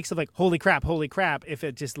same stakes of like holy crap, if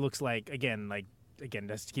it just looks like again,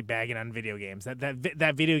 just to keep bagging on video games,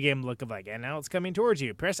 that video game look of like, and now it's coming towards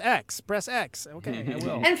you. Press X. Okay, I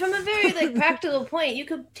will. And from a very like practical point, you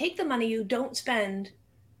could take the money you don't spend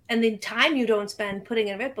and the time you don't spend putting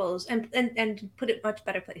in ripples and put it much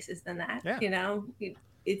better places than that. Yeah. You know,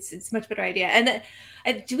 it's a much better idea.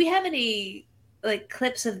 And do we have any like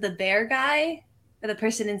clips of the bear guy or the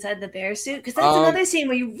person inside the bear suit? Because that's another scene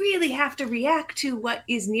where you really have to react to what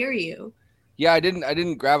is near you. Yeah, I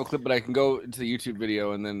didn't grab a clip, but I can go into the YouTube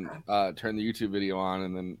video and then turn the YouTube video on,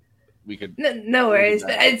 and then we could. No worries,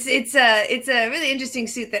 but it's a really interesting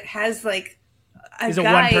suit that has like a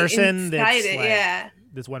guy one person that's it. Like,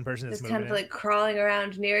 this one person that's kind of like crawling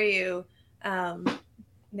around near you,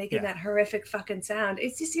 making that horrific fucking sound.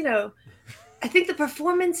 It's just, you know. I think the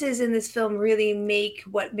performances in this film really make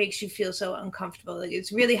what makes you feel so uncomfortable. Like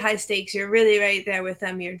it's really high stakes. You're really right there with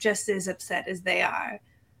them. You're just as upset as they are.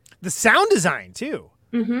 The sound design too.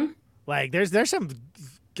 Mm-hmm. Like there's some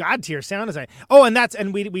god tier sound design. Oh,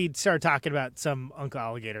 and we started talking about some Uncle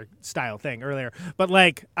Alligator style thing earlier. But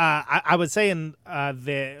like I was saying,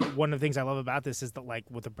 one of the things I love about this is that like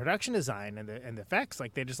with the production design and the effects,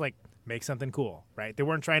 like they just like make something cool, right? They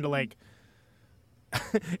weren't trying to like.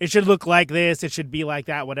 It should look like this, it should be like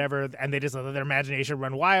that, whatever, and they just let their imagination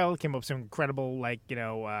run wild, came up with some incredible like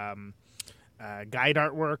guide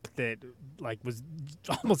artwork that like was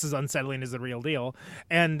almost as unsettling as the real deal.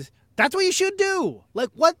 And that's what you should do.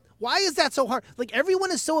 Like why is that so hard? Like everyone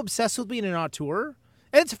is so obsessed with being an auteur.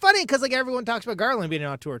 And it's funny because like everyone talks about Garland being an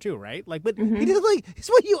auteur too, right? Like, but it's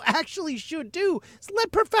what you actually should do. Is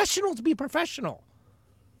let professionals be professional.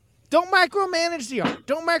 Don't micromanage the art.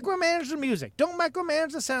 Don't micromanage the music. Don't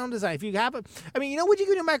micromanage the sound design. If you have it, I mean, you know what you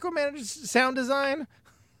can do? Micromanage sound design.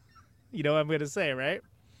 You know what I'm gonna say, right?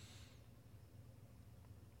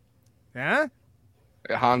 Huh?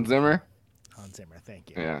 Hans Zimmer. Hans Zimmer. Thank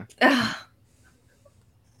you. Yeah.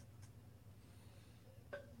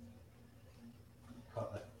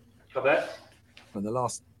 For the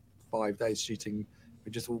last 5 days shooting,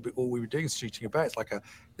 all we were doing is shooting about. It's like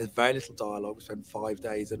there's very little dialogue. We spent 5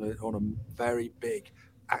 days on a very big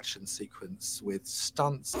action sequence with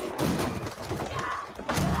stunts.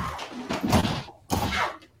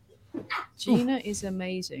 Gina is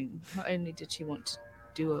amazing. Not only did she want to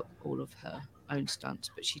do all of her own stunts,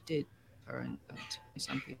 but she did her own stunts.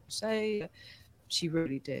 Some people say she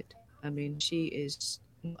really did. I mean, she is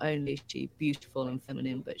not only is she beautiful and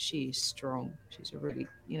feminine, but she is strong. She's a really,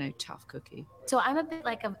 tough cookie. So I'm a bit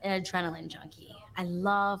like an adrenaline junkie. I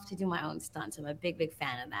love to do my own stunts. I'm a big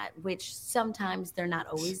fan of that, which sometimes they're not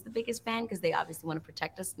always the biggest fan because they obviously want to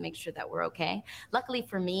protect us and make sure that we're okay. Luckily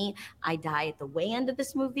for me, I die at the way end of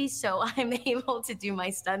this movie, so I'm able to do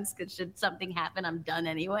my stunts because should something happen, I'm done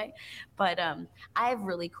anyway. But I have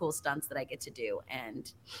really cool stunts that I get to do.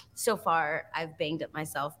 And so far, I've banged up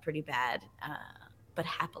myself pretty bad, but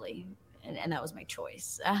happily. And that was my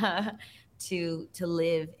choice, to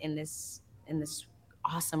live in this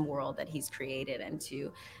awesome world that he's created and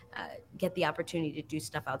to get the opportunity to do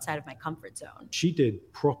stuff outside of my comfort zone. She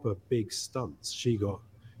did proper big stunts. She got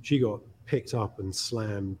picked up and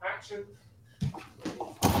slammed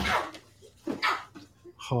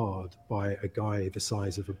hard by a guy the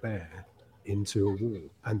size of a bear into a wall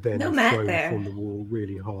and then thrown from the wall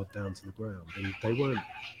really hard down to the ground. And they weren't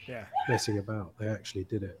messing about. They actually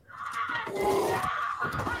did it.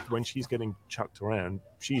 When she's getting chucked around,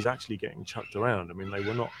 she's actually getting chucked around. I mean, they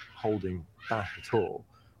were not holding back at all,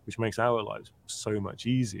 which makes our lives so much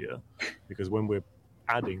easier because when we're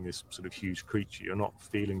adding this sort of huge creature, you're not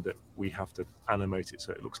feeling that we have to animate it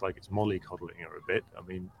so it looks like it's mollycoddling her a bit. I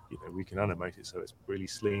mean, we can animate it so it's really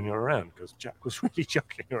slinging her around because Jack was really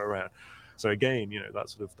chucking her around. So again, that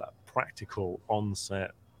sort of that practical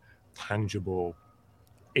on-set, tangible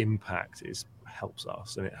impact helps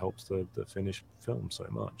us and it helps the finished film so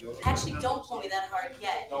much. Actually, don't pull me that hard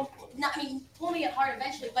yet. Pull me hard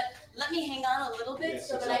eventually, but let me hang on a little bit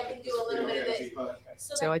so that I can do a little bit of it.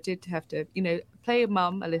 So I did have to, play a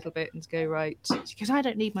mum a little bit and go, right, because I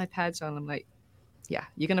don't need my pads on. I'm like, yeah,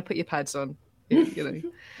 you're going to put your pads on,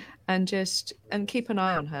 and keep an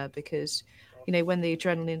eye on her because, when the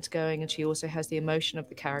adrenaline's going and she also has the emotion of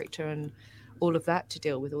the character and all of that to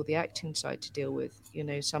deal with, all the acting side to deal with,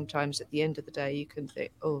 sometimes at the end of the day you can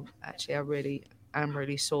think, oh, actually I am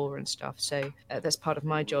really sore and stuff. So that's part of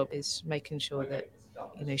my job is making sure that,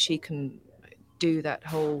 she can do that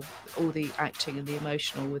all the acting and the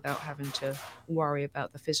emotional without having to worry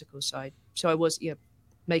about the physical side. So I was,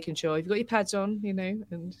 making sure you've got your pads on,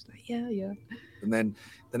 and just like, yeah. And then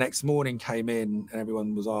the next morning came in and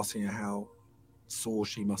everyone was asking her how sore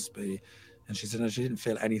she must be. And she said, no, she didn't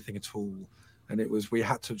feel anything at all. And it was,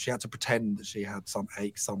 she had to pretend that she had some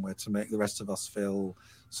ache somewhere to make the rest of us feel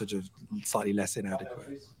sort of slightly less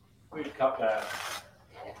inadequate. We've cut there.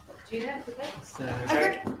 Do you have the best?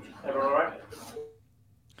 Okay. Everyone all right?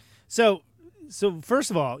 So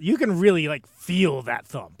first of all, you can really feel that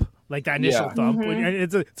thump, like that initial thump. Mm-hmm. And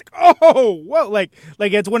it's like, oh, whoa, like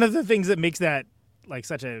it's one of the things that makes that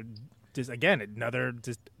such a just another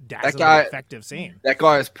dazzling effective scene. That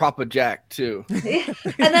guy is proper Jack too.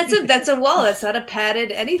 And that's a wall. That's not a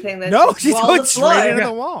padded anything. That's no, she's going straight into Yeah.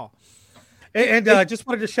 the wall. And just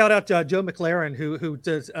wanted to shout out Joe McLaren, who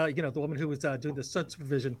does, the woman who was doing the stunt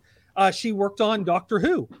supervision. She worked on Doctor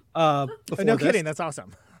Who. Before No this. kidding, that's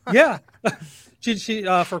awesome. Yeah, she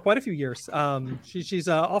for quite a few years. She's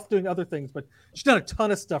off doing other things, but she's done a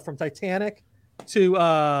ton of stuff from Titanic to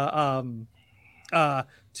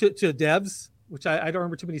Devs, which I don't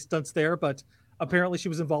remember too many stunts there, but apparently she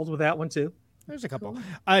was involved with that one too. There's a couple.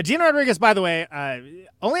 Gina Rodriguez, by the way,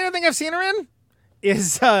 only other thing I've seen her in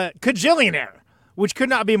is Kajillionaire, which could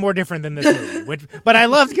not be more different than this movie. But I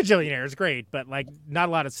loved Kajillionaire. It's great, but not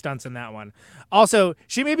a lot of stunts in that one. Also,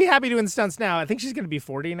 she may be happy doing stunts now. I think she's going to be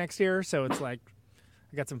 40 next year, so it's I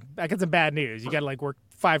got some bad news. You got to work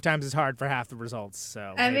 5 times as hard for half the results.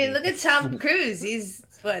 So I mean, look at Tom Cruise. He's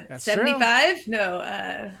That's 75? No,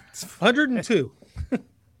 102.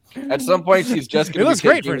 At some point, she's just going to. It looks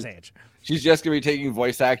great for his age. She's just going to be taking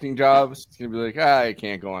voice acting jobs. She's going to be like, I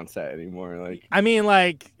can't go on set anymore. I mean,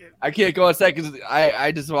 I can't go on set because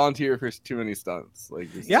I just volunteer for too many stunts.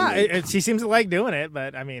 She seems to like doing it,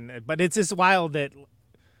 but I mean, but it's just wild that,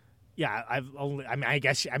 Yeah, I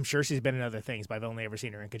guess I'm sure she's been in other things, but I've only ever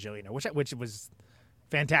seen her in Kajillionaire, which was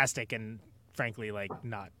fantastic and frankly like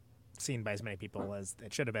not seen by as many people as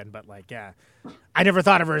it should have been. But like, yeah, I never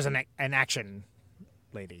thought of her as an action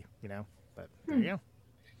lady, But there you go.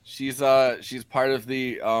 She's part of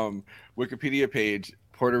the Wikipedia page,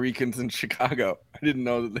 Puerto Ricans in Chicago. I didn't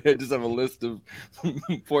know that they just have a list of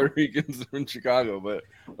Puerto Ricans in Chicago, but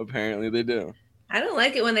apparently they do. I don't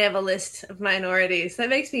like it when they have a list of minorities. That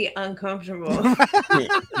makes me uncomfortable.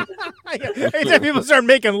 Anytime people start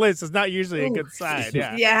making lists, it's not usually a good sign.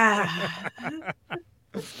 Yeah. Yeah.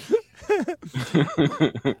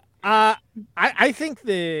 I think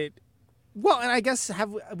that. Well, and I guess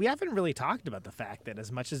we haven't really talked about the fact that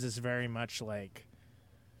as much as it's very much like,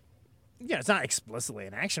 it's not explicitly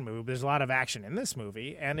an action movie, but there's a lot of action in this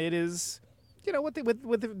movie, and it is,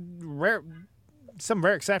 with some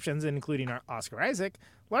rare exceptions, including Oscar Isaac,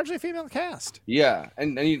 largely a female cast. Yeah,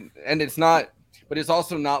 and it's not, but it's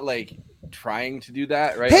also not like trying to do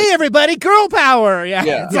that, right? Hey, everybody, girl power!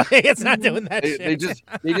 Yeah. It's not doing that. They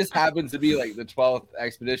just happen to be like the 12th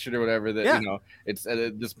expedition or whatever. That it's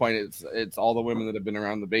at this point, it's all the women that have been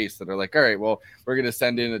around the base that are like, all right, well, we're gonna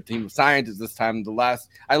send in a team of scientists this time.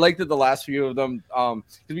 I liked that the last few of them, because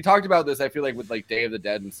we talked about this. I feel like with like Day of the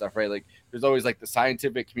Dead and stuff, right? Like there's always like the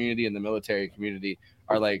scientific community and the military community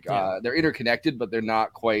are like they're interconnected, but they're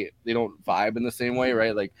not quite. They don't vibe in the same way,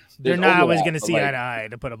 right? Like they're not always going to see eye to eye,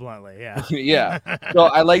 to put it bluntly. Yeah, yeah. So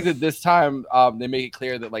I like that this time they make it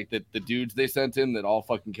clear that like the dudes they sent in that all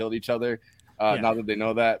fucking killed each other. Now that they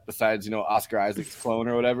know that, besides Oscar Isaac's clone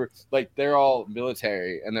or whatever, like they're all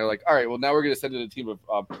military, and they're like, all right, well now we're going to send in a team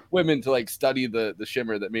of women to like study the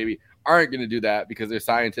shimmer that maybe aren't going to do that because they're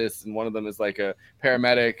scientists, and one of them is like a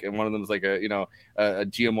paramedic, and one of them is like a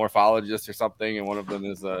geomorphologist or something, and one of them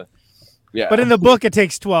is But in the book, it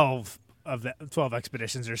takes 12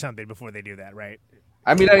 expeditions or something before they do that, right?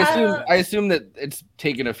 I mean, I assume that it's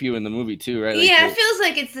taken a few in the movie too, right? Like, yeah, it feels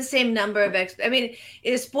like it's the same number of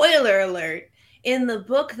spoiler alert. In the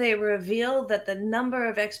book, they reveal that the number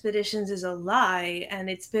of expeditions is a lie, and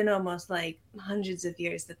it's been almost like hundreds of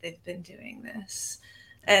years that they've been doing this,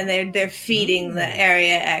 and they're feeding the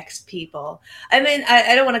Area X people. I mean,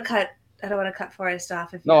 I don't want to cut Forrest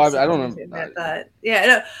off. If I don't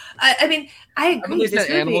know. I mean, I agree. They sent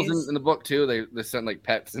animals in the book too. They sent like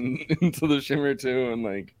pets into the shimmer too, and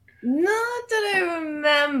like. Not that I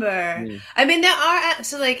remember. I mean, there are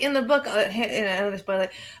like in the book. Another spoiler.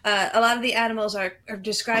 A lot of the animals are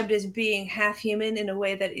described as being half human in a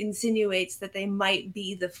way that insinuates that they might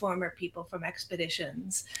be the former people from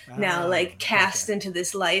expeditions. Now, like cast into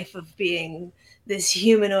this life of being this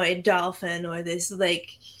humanoid dolphin or this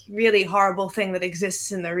like really horrible thing that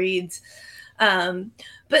exists in the reeds.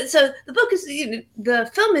 But so the book is, the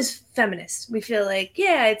film is feminist. We feel like,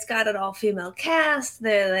 it's got an all female cast.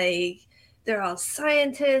 They're all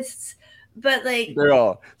scientists, but like they're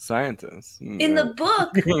all scientists in the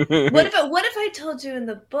book. What if I told you in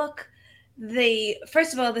the book,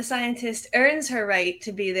 first of all, the scientist earns her right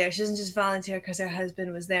to be there. She doesn't just volunteer because her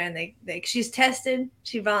husband was there, and she's tested.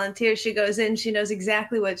 She volunteers. She goes in. She knows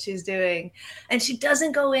exactly what she's doing, and she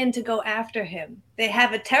doesn't go in to go after him. They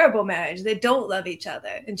have a terrible marriage. They don't love each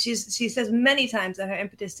other, and she says many times that her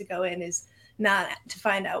impetus to go in is not to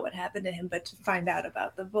find out what happened to him, but to find out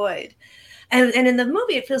about the void. And in the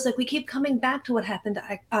movie, it feels like we keep coming back to what happened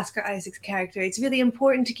to Oscar Isaac's character. It's really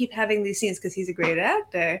important to keep having these scenes because he's a great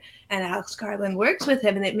actor, and Alex Garland works with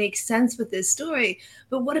him, and it makes sense with this story.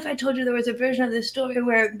 But what if I told you there was a version of this story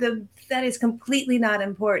where that is completely not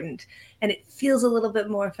important, and it feels a little bit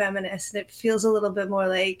more feminist, and it feels a little bit more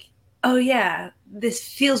like, oh yeah, this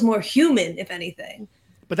feels more human, if anything.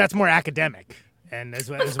 But that's more academic, and as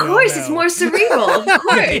of course, it's more cerebral. Of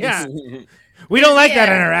course. Yeah. We don't like that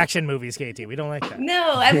in our action movies, KT. We don't like that.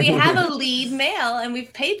 No, and we have a lead male, and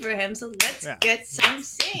we've paid for him, so let's get some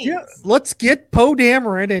scenes. Yeah, let's get Poe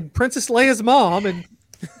Dameron and Princess Leia's mom, and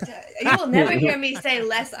you will never hear me say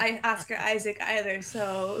less Oscar Isaac either.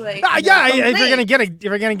 So like, if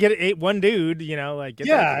you're gonna get one dude,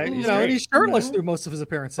 and he's shirtless through most of his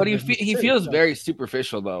appearances. But he feels very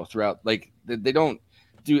superficial though throughout. Like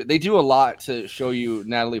they do a lot to show you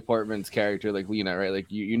Natalie Portman's character, like Lena, right? Like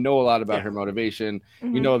you know a lot about her motivation.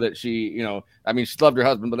 Mm-hmm. You know that she, she loved her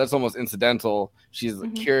husband, but that's almost incidental. She's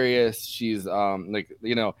curious. She's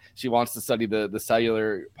she wants to study the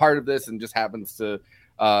cellular part of this, and just happens to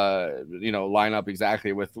line up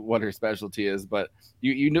exactly with what her specialty is. But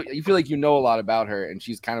you feel like you know a lot about her, and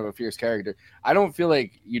she's kind of a fierce character. I don't feel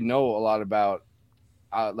like you know a lot about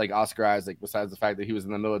like Oscar Isaac, besides the fact that he was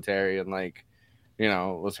in the military and like.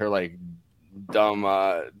 Was her like dumb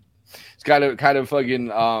It's kind of fucking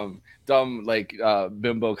dumb, like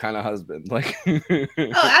bimbo kind of husband. Like,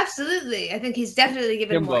 oh, absolutely. I think he's definitely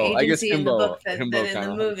given more agency in the book than in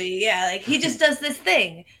the movie. Yeah, like he just does this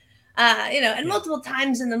thing. And multiple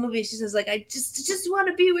times in the movie she says, like, I just want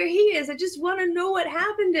to be where he is. I just want to know what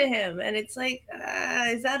happened to him. And it's like,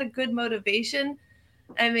 is that a good motivation?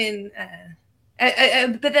 I mean,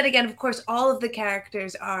 but then again, of course, all of the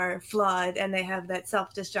characters are flawed and they have that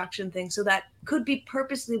self-destruction thing. So that could be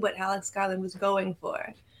purposely what Alex Garland was going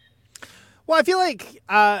for. Well, I feel like,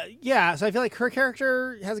 so I feel like her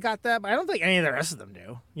character has got that, but I don't think any of the rest of them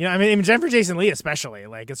do. You know, I mean, Jennifer Jason Leigh especially,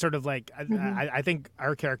 like, it's sort of like, I think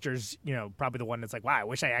our character's, probably the one that's like, wow, I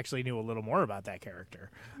wish I actually knew a little more about that character.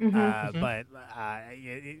 But,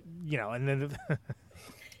 and then...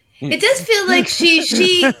 It does feel like she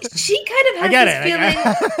kind of has this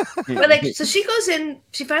feeling, but like, so she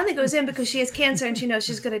finally goes in because she has cancer and she knows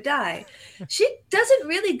she's going to die. She doesn't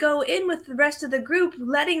really go in with the rest of the group,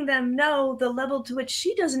 letting them know the level to which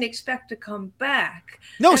she doesn't expect to come back.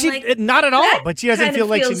 No, not at all. But she doesn't feel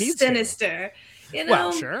like she needs sinister. To.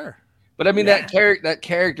 Well, sure. But I mean, that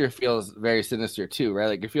character feels very sinister too, right?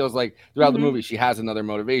 Like it feels like throughout the movie she has another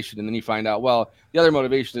motivation, and then you find out, well, the other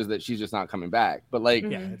motivation is that she's just not coming back. But like,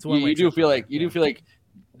 you do feel like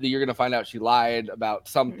that you're gonna find out she lied about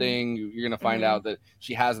something. You're gonna find out that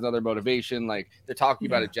she has another motivation. Like they're talking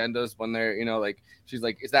about agendas when they're, like she's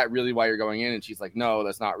like, is that really why you're going in? And she's like, no,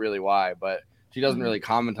 that's not really why. But she doesn't really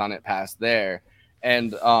comment on it past there,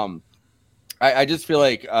 and I just feel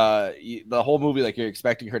like the whole movie, like you're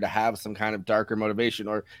expecting her to have some kind of darker motivation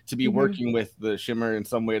or to be working with the Shimmer in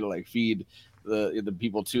some way to like feed the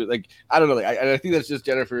people too. Like, I don't know. Like, I think that's just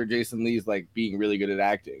Jennifer Jason Leigh's like being really good at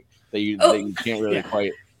acting that you can't really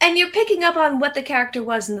quite. And you're picking up on what the character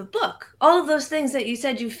was in the book. All of those things that you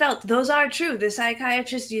said you felt, those are true. The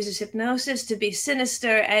psychiatrist uses hypnosis to be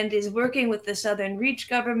sinister and is working with the Southern Reach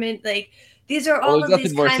government. Like, these are all of these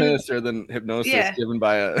there's nothing more sinister than hypnosis given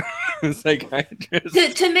by a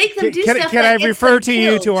psychiatrist. To make them do stuff. Can I refer to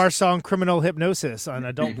you to our song "Criminal Hypnosis" on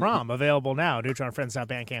Adult Prom, available now,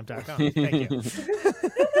 neutronfriends.bandcamp.com. Thank you.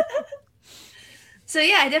 So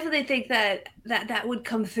yeah, I definitely think that would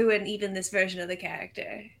come through in even this version of the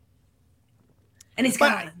character. And he's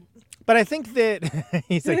gone. But I think that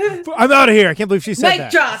he's like, I'm out of here. I can't believe she said that.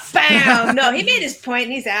 Mic drop, bam! No, he made his point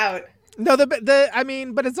and he's out. No,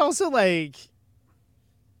 but it's also like,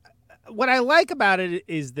 what I like about it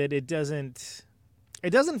is that it doesn't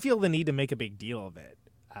feel the need to make a big deal of it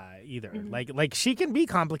either. Like she can be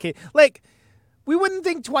complicated. Like, we wouldn't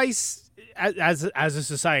think twice as a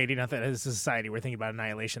society, not that as a society we're thinking about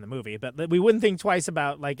Annihilation the movie, but we wouldn't think twice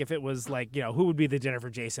about like if it was like, who would be the Jennifer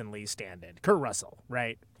Jason Leigh stand-in? Kurt Russell,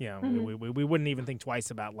 right? We wouldn't even think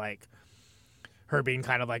twice about like her being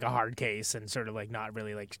kind of like a hard case and sort of like not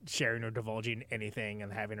really like sharing or divulging anything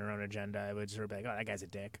and having her own agenda. It would sort of be like, oh, that guy's a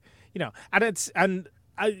dick, and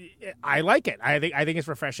I like it. I think it's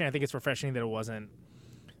refreshing. I think it's refreshing that it wasn't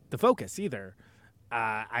the focus either.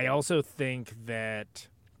 I also think that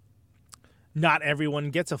not everyone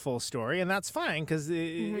gets a full story, and that's fine because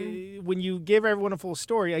when you give everyone a full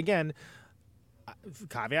story, again,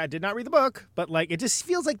 caveat, I did not read the book, but like it just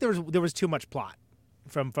feels like there was too much plot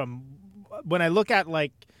from when I look at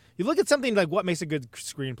like you look at something like what makes a good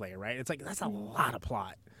screenplay, right? It's like that's a lot of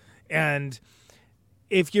plot, and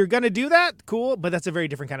if you're gonna do that, cool, but that's a very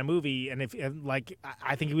different kind of movie. And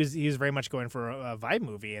I think he was very much going for a vibe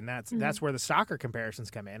movie, and that's where the stalker comparisons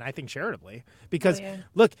come in. I think charitably, because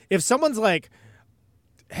look, if someone's like,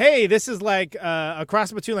 hey, this is like a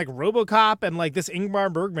cross between like RoboCop and like this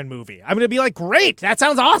Ingmar Bergman movie, I'm gonna be like, great, that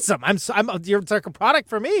sounds awesome. It's like a product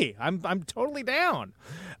for me. I'm totally down.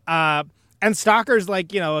 And Stalker's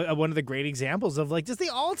like, one of the great examples of like just the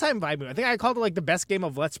all-time vibe movie. I think I called it like the best game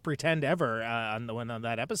of Let's Pretend ever on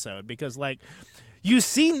that episode, because like you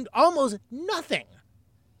see almost nothing,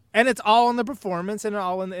 and it's all in the performance and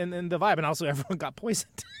all in the vibe, and also everyone got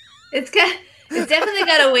poisoned. It's definitely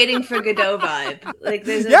got a Waiting for Godot vibe. Like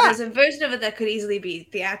there's a version of it that could easily be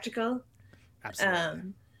theatrical.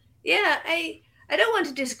 Absolutely. I don't want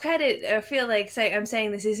to discredit or feel like I'm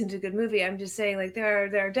saying this isn't a good movie. I'm just saying like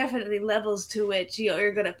there are definitely levels to which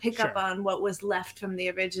you're going to pick up on what was left from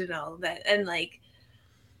the original.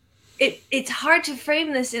 It's hard to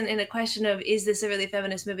frame this in a question of, is this a really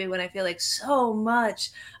feminist movie, when I feel like so much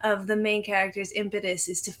of the main character's impetus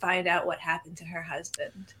is to find out what happened to her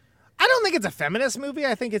husband. I don't think it's a feminist movie.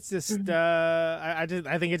 I think it's just I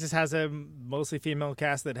think it just has a mostly female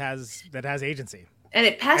cast that has agency. And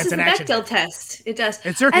it passes It's the an action Bechdel test. It does.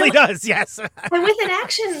 It certainly does, yes. And with an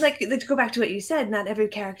action, like to go back to what you said, not every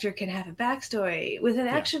character can have a backstory. With an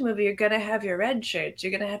action movie, you're gonna have your red shirts.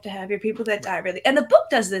 You're gonna have your people that die really. And the book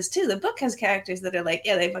does this too. The book has characters that are like,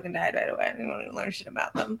 yeah, they fucking died right away. I don't want to learn shit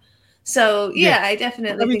about them. So yeah, I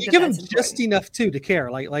definitely think you give them that's just enough too to care.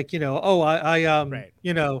 Like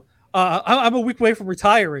I'm a week away from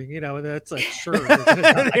retiring, and that's like, sure.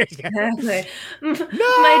 Exactly.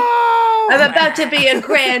 I'm about to be a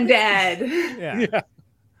granddad. Yeah.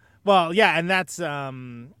 Well, yeah, and that's guy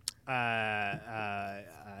I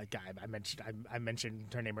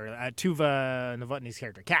mentioned her name earlier, Tuva Novotny's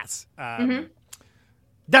character, Cass.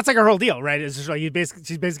 That's like her whole deal, right? It's just like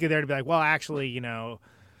she's basically there to be like, well, actually,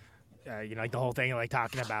 like the whole thing, like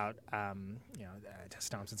talking about, Tessa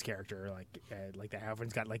Thompson's character, like that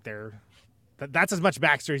everyone's got like that's as much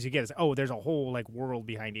backstory as you get. Is there's a whole like world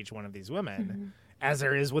behind each one of these women, as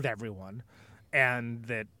there is with everyone, and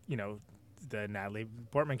that the Natalie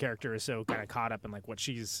Portman character is so kind of caught up in like what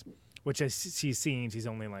she's seeing. She's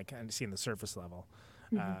only like kind of seeing the surface level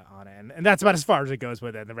on it, and that's about as far as it goes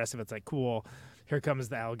with it. And the rest of it's like, cool. Here comes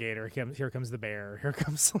the alligator. Here comes the bear. Here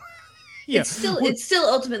comes. Yeah. It's still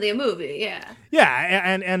ultimately a movie, yeah.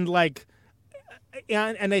 Yeah, and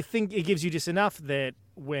I think it gives you just enough that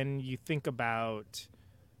when you think about,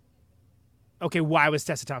 okay, why was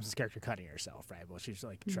Tessa Thompson's character cutting herself, right? Well, she's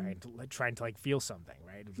like trying to like feel something,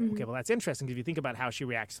 right? Okay, well that's interesting because if you think about how she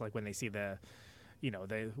reacts, like when they see the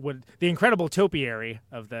incredible topiary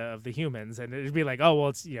of the humans, and it'd be like, oh well,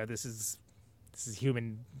 it's this is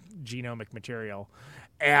human genomic material,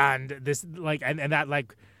 and this like and that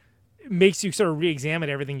like makes you sort of re-examine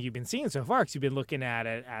everything you've been seeing so far, because you've been looking at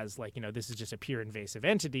it as like, this is just a pure invasive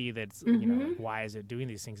entity that's like, why is it doing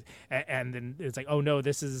these things, and then it's like, oh no,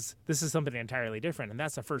 this is something entirely different. And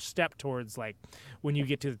that's the first step towards like when you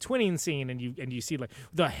get to the twinning scene and you see like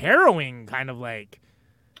the harrowing kind of like,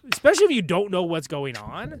 especially if you don't know what's going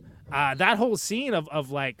on, that whole scene of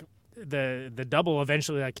like the double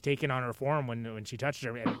eventually like taking on her form when she touched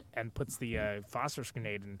her and puts the phosphorus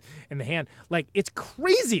grenade in the hand. Like, it's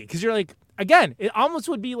crazy because you're like, again, it almost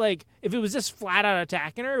would be like if it was just flat out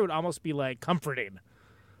attacking her, it would almost be like comforting.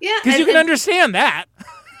 Yeah, because you can understand that.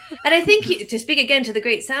 And I think to speak again to the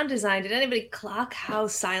great sound design, did anybody clock how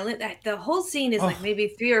silent the whole scene is? Like maybe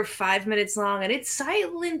 3 or 5 minutes long, and it's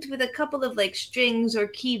silent with a couple of like strings or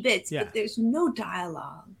key bits, but there's no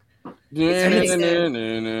dialogue.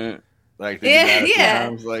 Like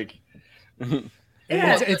times, like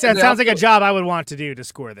it sounds like a job I would want to do to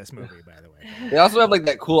score this movie. By the way, they also have like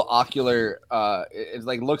that cool ocular. It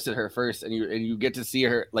like looks at her first, and you get to see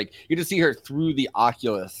her through the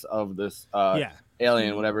oculus of this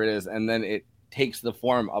alien, whatever it is, and then it takes the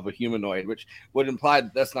form of a humanoid, which would imply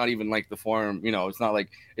that's not even like the form. It's not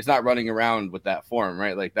like it's not running around with that form,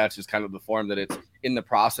 right? Like that's just kind of the form that it's in the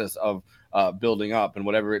process of building up, and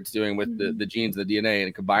whatever it's doing with the genes, the DNA,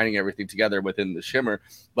 and combining everything together within the shimmer,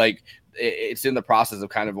 like it's in the process of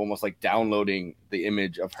kind of almost like downloading the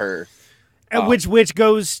image of her, and which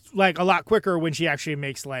goes like a lot quicker when she actually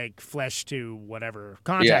makes like flesh to whatever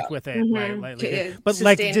contact with it, right? But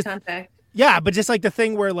like just contact. Yeah, but just like the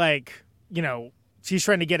thing where like she's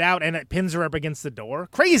trying to get out and it pins her up against the door,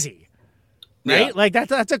 crazy, right? Yeah. Like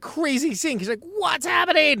that's a crazy scene because like what's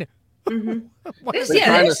happening? There's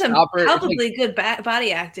some palpably good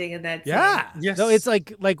body acting in that scene. Yeah. Yes. No, it's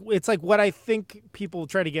like what I think people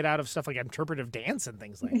try to get out of stuff like interpretive dance and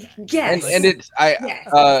things like that. Yes. And it's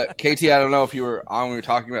KT, I don't know if you were on when we were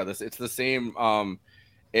talking about this. It's the same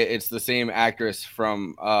it's the same actress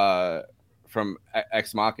from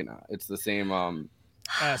Ex Machina. It's the same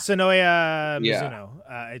Sonoya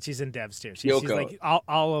Mizuno. She's in Devs too. She's like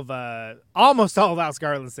almost all of Alex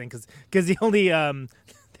Garland's thing because the only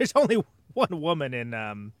there's only one woman in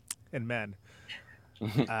Men,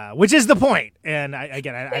 which is the point. And I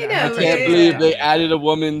can't believe they added a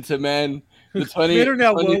woman to Men. The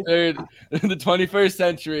 23rd, the 21st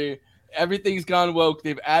century. Everything's gone woke.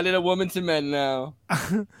 They've added a woman to Men now.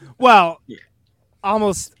 Well.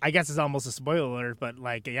 Almost, I guess it's almost a spoiler alert, but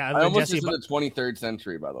like, yeah. I almost just in the 23rd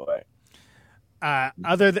century, by the way.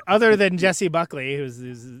 Other than Jesse Buckley, who's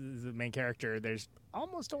the main character, there's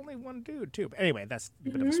almost only one dude too. But anyway, that's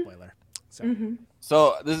a bit of a spoiler.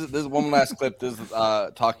 So this is one last clip. This is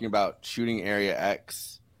talking about shooting Area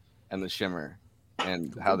X and the Shimmer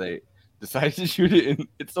and how they decided to shoot it in.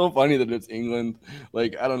 It's so funny that it's England.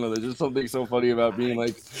 Like, I don't know. There's just something so funny about being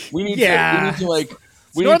like, we need to like.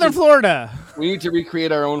 Northern Florida. We need to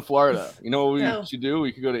recreate our own Florida. You know what we should do?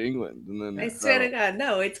 We could go to England, and then I swear to God,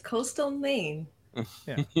 no, it's coastal Maine.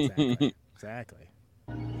 Yeah, exactly.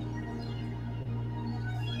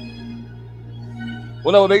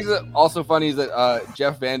 Well, no, what makes it also funny is that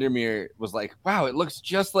Jeff Vandermeer was like, wow, it looks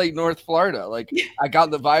just like North Florida. Like, I got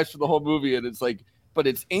the vibes for the whole movie, and it's like, but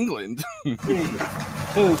it's England. 3, 2,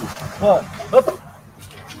 1, up.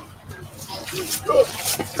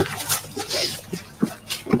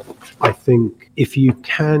 I think if you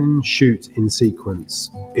can shoot in sequence,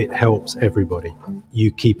 it helps everybody.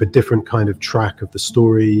 You keep a different kind of track of the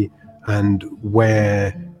story and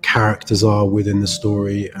where characters are within the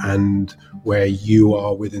story and where you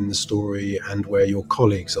are within the story and where your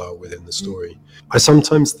colleagues are within the story. I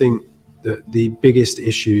sometimes think that the biggest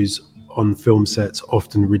issues on film sets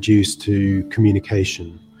often reduce to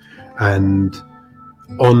communication, and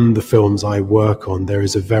on the films I work on, there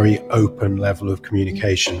is a very open level of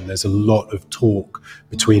communication. There's a lot of talk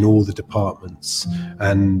between all the departments,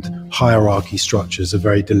 and hierarchy structures are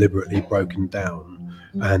very deliberately broken down,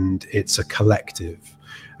 and it's a collective.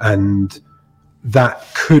 And that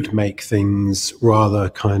could make things rather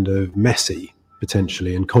kind of messy,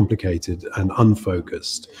 potentially, and complicated and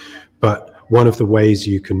unfocused. But one of the ways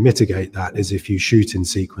you can mitigate that is if you shoot in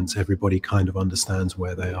sequence, everybody kind of understands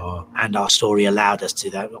where they are. And our story allowed us to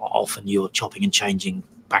that. Often you're chopping and changing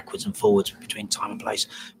backwards and forwards between time and place,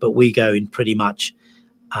 but we go in pretty much,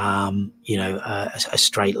 a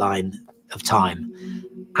straight line of time.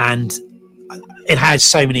 And it has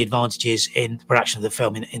so many advantages in the production of the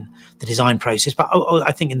film, in the design process. But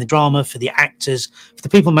I think in the drama, for the actors, for the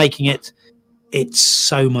people making it, it's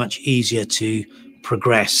so much easier to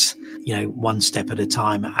progress, one step at a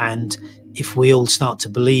time. And if we all start to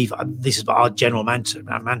believe, this is our general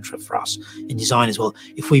mantra for us in design as well,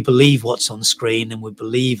 if we believe what's on screen and we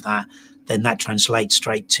believe that, then that translates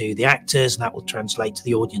straight to the actors, and that will translate to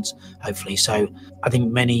the audience, hopefully. So I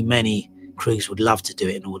think many crews would love to do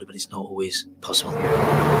it in order, but it's not always possible.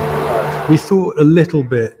 We thought a little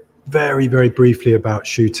bit, very, very briefly, about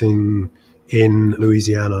shooting in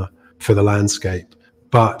Louisiana for the landscape,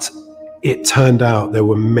 but it turned out there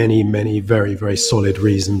were many, very, very solid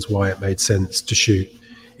reasons why it made sense to shoot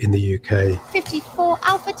in the UK. 54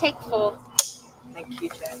 Alpha, take 4. Thank you,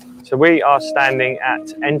 Joe. So we are standing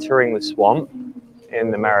at entering the swamp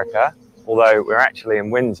in America, although we're actually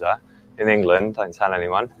in Windsor in England, don't tell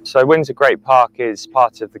anyone. So Windsor Great Park is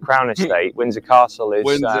part of the Crown Estate. Windsor Castle is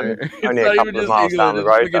only a couple of miles down the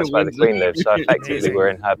road. That's where the Queen lives. So effectively we're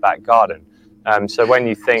in her back garden. So when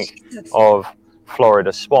you think of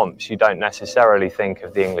Florida swamps, you don't necessarily think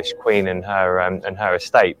of the English Queen and her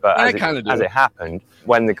estate, but as it happened,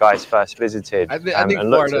 when the guys first visited and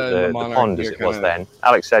looked at the pond as it was then,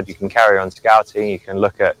 Alex said you can carry on scouting, you can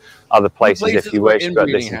look at other places if you wish, but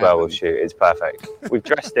this is where we'll shoot. It's perfect. We've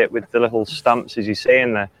dressed it with the little stumps, as you see,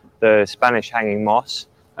 in the Spanish hanging moss,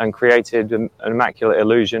 and created an immaculate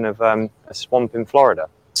illusion of a swamp in Florida.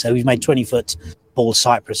 So we've made 20-foot ball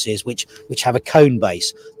cypresses which have a cone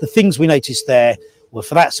base. The things we noticed there were,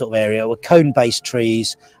 for that sort of area, were cone-based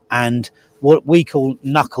trees and what we call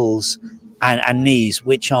knuckles and knees,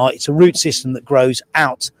 it's a root system that grows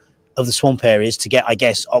out of the swamp areas to get, I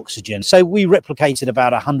guess, oxygen. So we replicated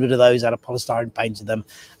about 100 of those out of polystyrene, painted them,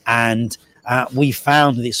 and we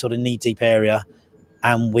found this sort of knee-deep area,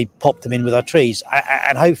 and we popped them in with our trees.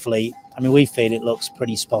 And hopefully, we feel it looks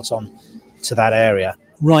pretty spot on to that area.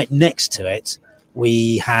 Right next to it,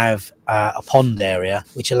 we have a pond area,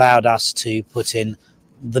 which allowed us to put in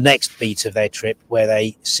the next beat of their trip, where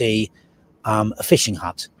they see a fishing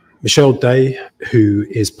hut. Michelle Day, who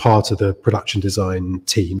is part of the production design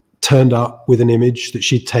team, turned up with an image that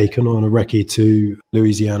she'd taken on a recce to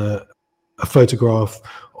Louisiana, a photograph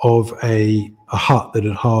of a hut that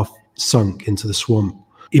had half sunk into the swamp.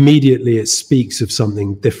 Immediately it speaks of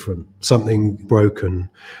something different, something broken.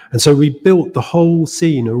 And so we built the whole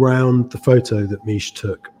scene around the photo that Mish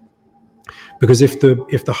took. Because if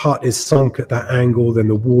the hut is sunk at that angle, then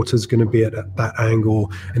the water's going to be at that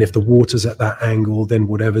angle. And if the water's at that angle, then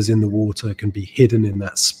whatever's in the water can be hidden in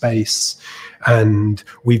that space. And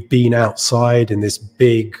we've been outside in this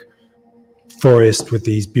big forest with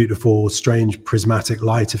these beautiful, strange prismatic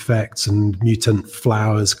light effects and mutant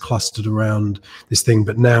flowers clustered around this thing.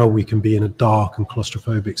 But now we can be in a dark and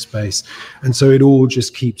claustrophobic space. And so it all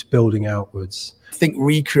just keeps building outwards. I think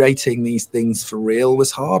recreating these things for real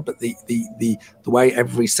was hard, but the way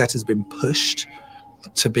every set has been pushed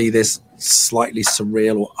to be this slightly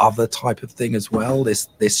surreal or other type of thing as well,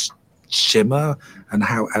 this shimmer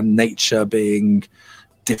and nature being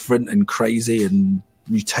different and crazy and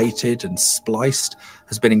mutated and spliced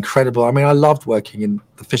has been incredible. I loved working in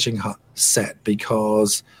the fishing hut set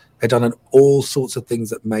because they'd done all sorts of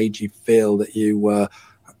things that made you feel that you were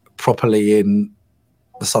properly in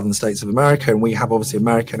the southern states of America, and we have obviously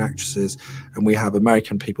American actresses and we have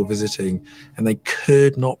American people visiting, and they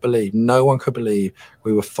could not believe, no one could believe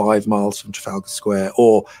we were 5 miles from Trafalgar Square,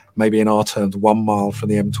 or maybe in our terms 1 mile from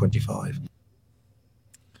the M25.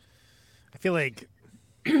 I feel like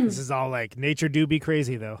this is all like nature do be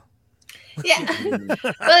crazy though. Yeah.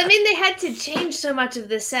 Well, I mean, they had to change so much of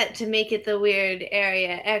the set to make it the weird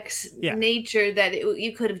Area X nature that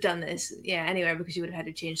you could have done this, anywhere, because you would have had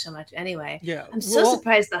to change so much anyway. Yeah. I'm so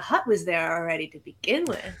surprised the hut was there already to begin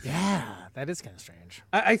with. Yeah, that is kind of strange.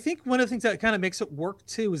 I think one of the things that kind of makes it work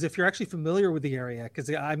too is if you're actually familiar with the area, because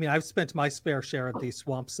I mean, I've spent my fair share of these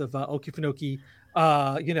swamps of Okefenokee.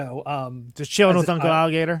 Just chilling with Uncle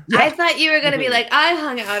Alligator. I thought you were going to be like, I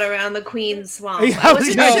hung out around the Queen Swamp. Yeah, I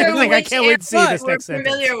wasn't sure like, I can't wait to see this we're next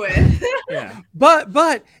familiar with. Yeah.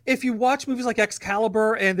 But if you watch movies like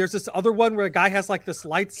Excalibur, and there's this other one where a guy has like this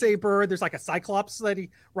lightsaber, there's like a Cyclops that he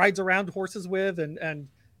rides around horses with, and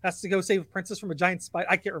has to go save a princess from a giant spider.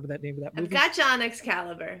 I can't remember that name of that movie. I've got you on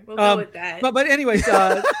Excalibur. We'll go with that. But anyways,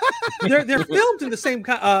 they're filmed in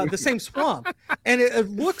the same swamp, and it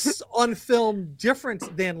looks on film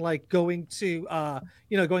different than like going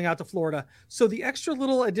out to Florida. So the extra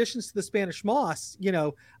little additions to the Spanish moss,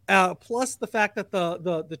 plus the fact that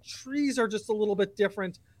the trees are just a little bit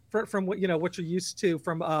different from what what you're used to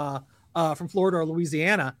from Florida or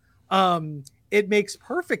Louisiana. It makes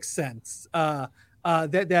perfect sense.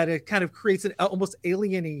 That it kind of creates an almost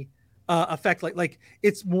alien-y effect, like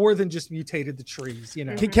it's more than just mutated the trees.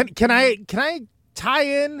 Can I tie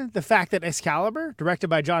in the fact that Excalibur, directed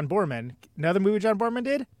by John Boorman, another movie John Boorman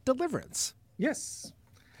did, Deliverance. Yes.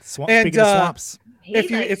 Speaking of swamps,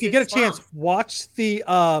 if you get a chance, watch the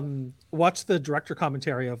director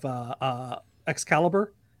commentary of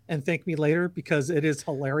Excalibur and thank me later, because it is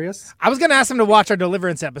hilarious. I was going to ask him to watch our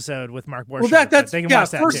Deliverance episode with Mark Borchardt. Well, that's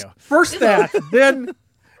first that, then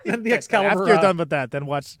the Excalibur. After you're done with that, then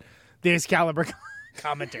watch the Excalibur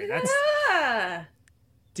commentary. That's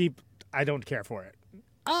deep. I don't care for it.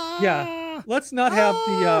 Yeah, let's not have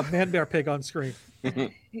the man bear pig on screen.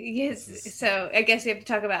 Yes. So I guess we have to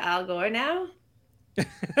talk about Al Gore now.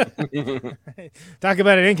 Talk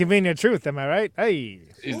about an inconvenient truth, am I right? Hey,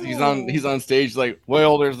 he's on stage like,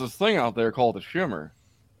 well, there's this thing out there called a shimmer,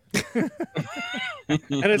 and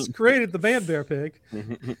it's created the man bear pig.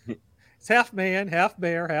 It's half man, half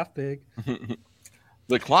bear, half pig.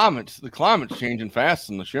 The climate's changing fast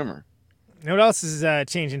in the shimmer. You know what else is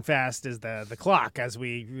changing fast is the clock as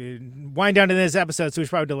we wind down to this episode. So we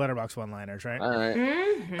should probably do Letterboxd one-liners, right? All right.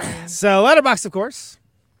 Mm-hmm. So Letterboxd, of course,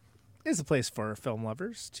 is a place for film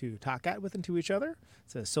lovers to talk at with and to each other.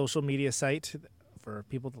 It's a social media site for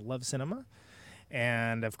people that love cinema.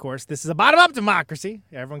 And, of course, this is a bottom-up democracy.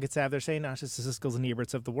 Everyone gets to have their say, not just the Siskel's and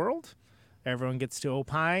Eberts of the world. Everyone gets to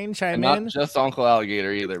opine, chime in. Not just Uncle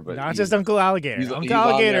Alligator either. But not just Uncle Alligator. Uncle he's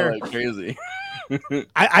Alligator. On there like crazy.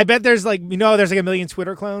 I bet there's like a million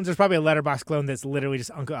Twitter clones. There's probably a Letterboxd clone that's literally just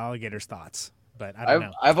Uncle Alligator's thoughts. But I don't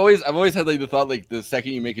know. I've always had like the thought, like the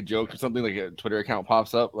second you make a joke or something, like a Twitter account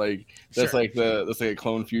pops up, like that's like a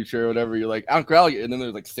clone future or whatever. You're like Uncle Alligator, and then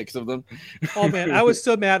there's like 6 of them. Oh man, I was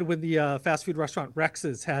so mad when the fast food restaurant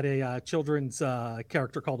Rex's had a children's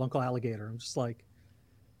character called Uncle Alligator. I'm just like,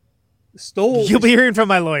 stole. You'll be hearing from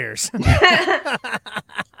my lawyers.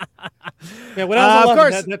 Yeah, when I was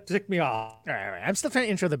 11, that ticked me off. All right. I'm still trying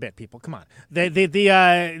to intro the bit, people. Come on. So everyone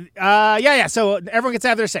gets to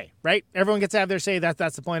have their say, right? Everyone gets to have their say.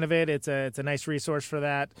 That's the point of it. It's a nice resource for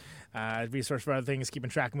that. Resource for other things,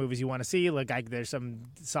 keeping track of movies you want to see. Look, there's some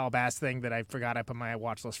Saul Bass thing that I forgot I put on my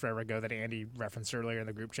watch list forever ago that Andy referenced earlier in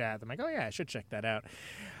the group chat. I'm like, oh yeah, I should check that out.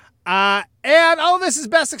 And all of this is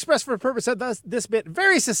best expressed for a purpose of this bit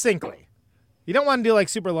very succinctly. You don't want to do like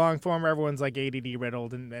super long form where everyone's like ADD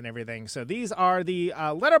riddled and everything. So these are the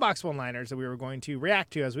Letterboxd one-liners that we were going to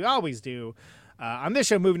react to, as we always do, on this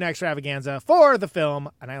show, Movie Night Extravaganza, for the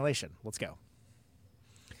film Annihilation. Let's go.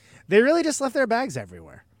 They really just left their bags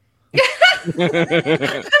everywhere.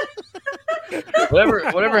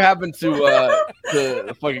 Whatever happened to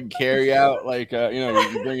the fucking carry out? Like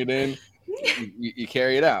you bring it in. You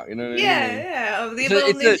carry it out, you know what I mean? Yeah. Leave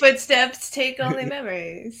only footsteps, take only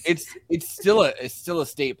memories. It's still a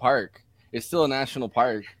state park. It's still a national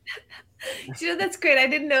park. That's great. I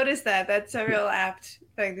didn't notice that. That's a real apt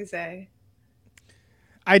thing to say.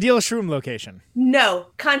 Ideal shroom location.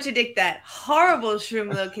 No, contradict that. Horrible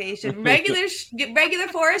shroom location. Regular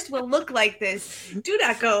forest will look like this. Do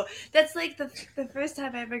not go. That's like the first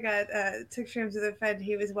time I ever took shrooms with a friend.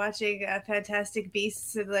 He was watching Fantastic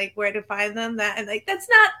Beasts and like where to find them.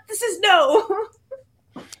 This is no.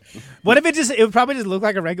 What if it would probably just look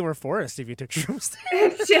like a regular forest if you took shrooms there.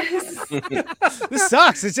 This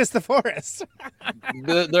sucks. It's just the forest.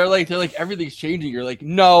 They're like everything's changing. You're like,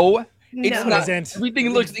 no, it's No. not. It isn't. Everything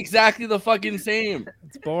looks exactly the fucking same.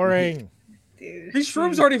 It's boring. Dude. These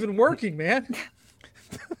shrooms aren't even working, man.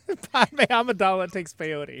 Padme Amidala takes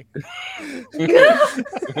peyote.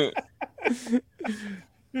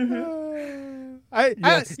 You know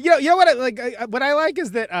what I like. What I like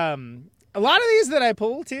is that a lot of these that I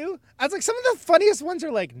pull too, I was like, some of the funniest ones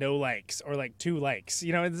are like no likes or like 2 likes.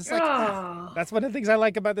 You know, it's like that's one of the things I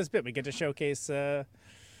like about this bit. We get to showcase, you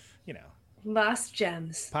know, lost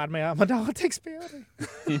gems. Padme Amidala takes peyote.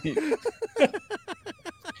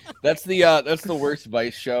 That's the worst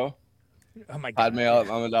Vice show. Oh my god, Padme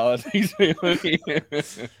Amidala takes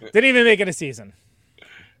peyote. Didn't even make it a season.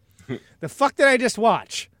 The fuck did I just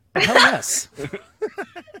watch? Hell yes.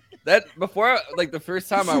 That before, like the first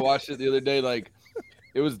time I watched it the other day, like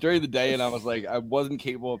it was during the day, and I was like, I wasn't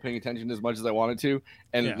capable of paying attention as much as I wanted to,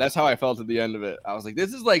 and that's how I felt at the end of it. I was like,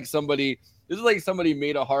 this is like somebody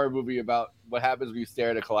made a horror movie about what happens when you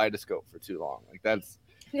stare at a kaleidoscope for too long. Like that's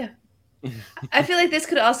I feel like this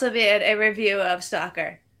could also be a review of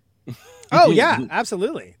Stalker. Oh yeah,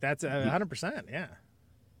 absolutely. That's 100%. Yeah.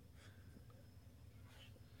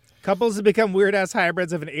 Couples have become weird ass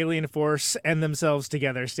hybrids of an alien force and themselves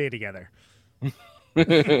together stay together.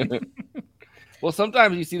 Well,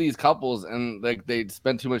 sometimes you see these couples and like they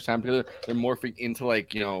spend too much time together. They're morphing into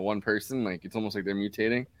like, you know, one person. Like it's almost like they're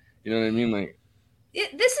mutating. You know what I mean? Like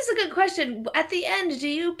This is a good question. At the end, do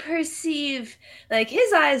you perceive like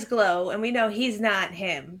his eyes glow and we know he's not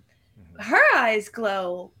him? Her eyes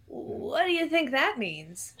glow. What do you think that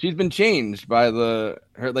means? she's been changed by the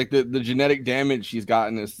genetic damage she's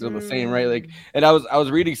gotten is still the same, right? Like, and I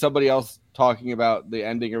was reading somebody else talking about the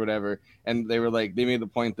ending or whatever, and they were like, they made the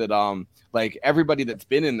point that like everybody that's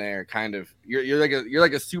been in there kind of you're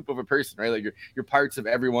like a soup of a person, right? Like you're parts of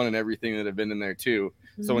everyone and everything that have been in there too.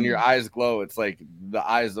 So when your eyes glow, it's like the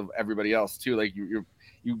eyes of everybody else too. Like you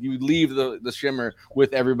leave the shimmer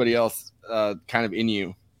with everybody else kind of in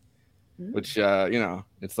you. Which you know,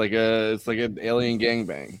 it's like an alien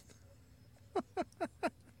gangbang.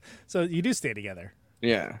 So you do stay together.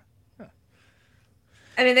 Yeah.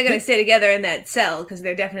 I mean, they're going to stay together in that cell because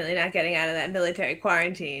they're definitely not getting out of that military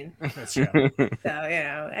quarantine. That's true. So, you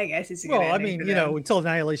know, I guess it's a good Well, I ending mean, for you them. know, until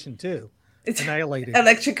Annihilation 2. It's annihilated.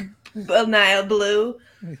 Electric Nile Blue.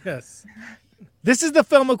 Yes. This is the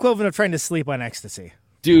film equivalent of trying to sleep on ecstasy.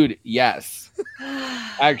 Dude, yes.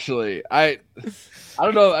 Actually, I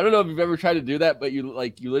don't know if you've ever tried to do that, but you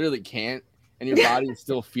literally can't, and your body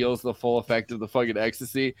still feels the full effect of the fucking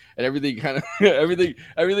ecstasy, and everything kind of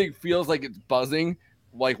everything feels like it's buzzing,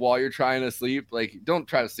 like while you're trying to sleep. Like, don't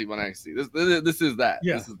try to sleep on ecstasy. This is that.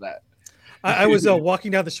 Yeah. This is that. I was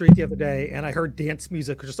walking down the street the other day, and I heard dance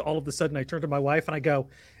music. Just all of a sudden, I turned to my wife and I go,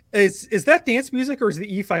 "Is that dance music, or is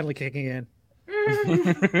the E finally kicking in?"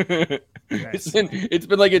 It's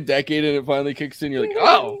been like a decade and it finally kicks in. You're like,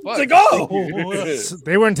 oh, fuck. It's like, oh.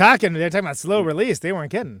 They weren't talking. They're talking about slow release. They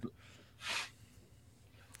weren't kidding.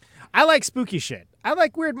 I like spooky shit. I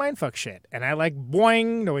like weird mindfuck shit. And I like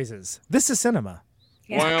boing noises. This is cinema.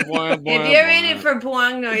 Boing, boing, boing, If you're in it for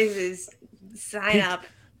boing noises, sign up.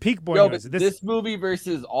 Peak boing Yo, noises. but this movie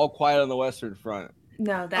versus All Quiet on the Western Front.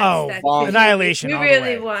 No, that's Annihilation. You all the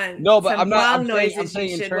really way. want No, but some I'm noises. saying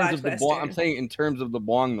You in should terms watch of the Western. I'm saying in terms of the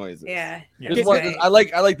boing noises. Yeah. This one, I like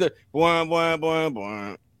the boing boing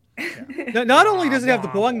boing boing. Now, not only does it have the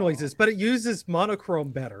boing noises, but it uses monochrome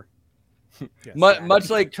better. Yes. Much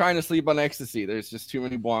like trying to sleep on ecstasy, there's just too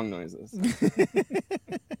many boing noises.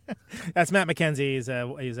 That's Matt McKenzie.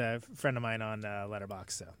 He's a friend of mine on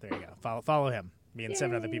Letterboxd. So there you go. Follow him. Me and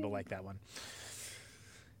 7 other people like that one.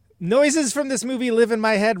 Noises from this movie live in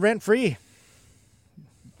my head rent free.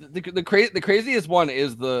 The craziest one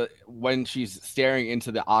is when she's staring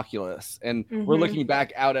into the Oculus, and we're looking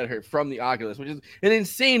back out at her from the Oculus, which is an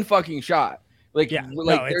insane fucking shot.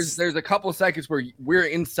 There's a couple seconds where we're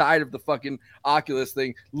inside of the fucking Oculus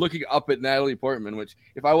thing, looking up at Natalie Portman. Which,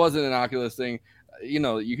 if I wasn't an Oculus thing, you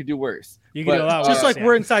know, you could do worse. You could do a lot just worse, like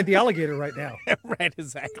we're inside the alligator right now. Right,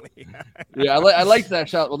 exactly. Yeah, I like that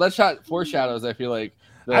shot. Well, that shot foreshadows, I feel like.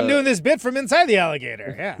 I'm doing this bit from inside the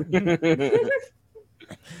alligator. Yeah.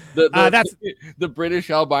 That's the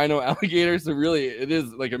British albino alligator. So really, it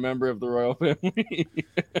is like a member of the royal family.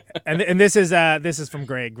 and this is from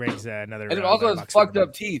Greg. Greg's another. And it also has fucked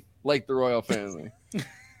up teeth like the royal family.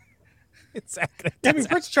 Exactly. I mean,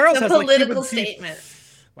 Prince Charles The has political like human statement.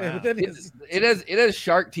 teeth. Yeah, but then It has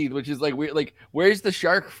shark teeth, which is like weird. Like, where's the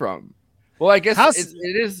shark from? Well, I guess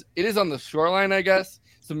it is on the shoreline, I guess.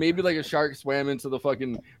 So maybe like a shark swam into the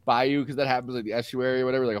fucking bayou because that happens like the estuary or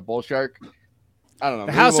whatever, like a bull shark. I don't know.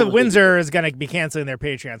 The Maybe House we'll of Windsor is going to be canceling their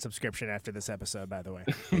Patreon subscription after this episode, by the way.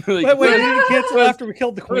 Like, wait, we didn't cancel after we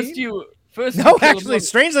killed the queen? No, actually,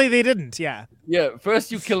 strangely, they didn't. Yeah. Yeah.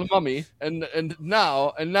 First you kill Mummy, and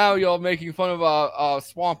now you're making fun of our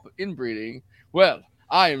swamp inbreeding. Well,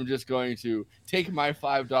 I am just going to take my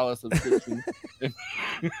 $5 subscription.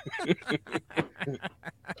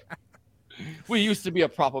 We used to be a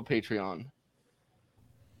proper Patreon.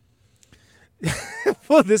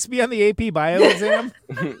 Will this be on the AP bio exam?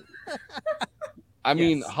 I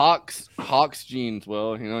mean, Hawk's genes.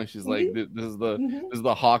 Well, she's like, this is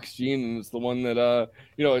the Hawk's gene, and it's the one that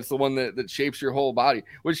it's the one that shapes your whole body.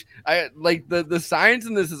 Which I like. The science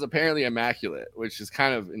in this is apparently immaculate, which is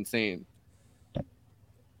kind of insane.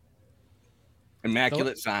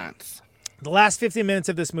 Immaculate science. The last 15 minutes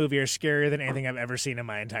of this movie are scarier than anything I've ever seen in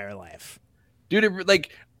my entire life. Dude,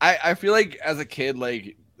 I feel like as a kid,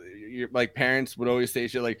 like parents would always say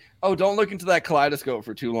shit like, "Oh, don't look into that kaleidoscope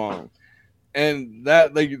for too long." And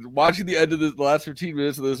that, like, watching the end of the last 15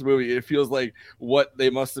 minutes of this movie, it feels like what they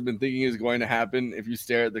must have been thinking is going to happen if you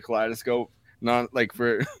stare at the kaleidoscope. Not like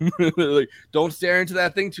for like, don't stare into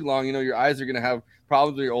that thing too long. Your eyes are gonna have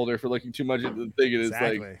problems when you're older for looking too much into the thing. And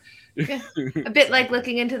exactly. It's like a bit like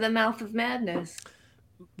looking into the mouth of madness.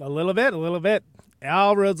 A little bit.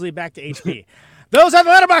 All roads lead back to HP. Those are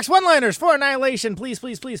the Letterboxd one-liners for Annihilation. Please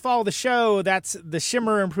follow the show. That's the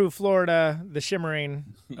Shimmer Improved Florida, the shimmering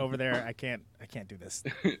over there. I can't do this.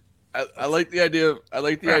 I like the idea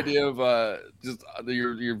of just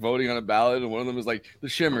you're voting on a ballot, and one of them is like the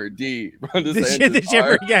Shimmer D. The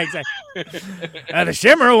Shimmer, yeah, exactly. The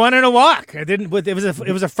Shimmer wanted to walk. I didn't. It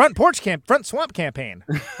was a front swamp campaign.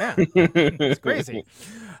 Yeah, it's crazy.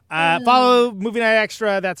 Follow Movie Night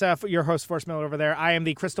Extra. That's your host, Force Miller, over there. I am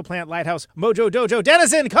the Crystal Plant Lighthouse Mojo Dojo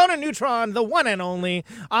Denizen Conan Neutron, the one and only,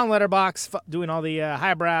 on Letterboxd, doing all the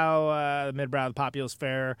highbrow, the midbrow, the populist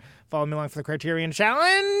fare. Follow me along for the Criterion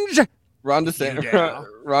Challenge. Ron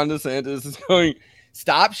DeSantis is going,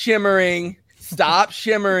 stop shimmering.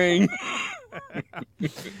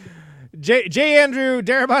 J. Andrew,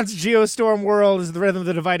 Darabont's Geostorm World is the rhythm of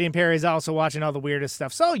the dividing empire. He's also watching all the weirdest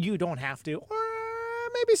stuff, so you don't have to. Or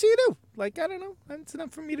maybe so you do. Like, I don't know. It's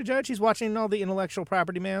enough for me to judge. He's watching all the intellectual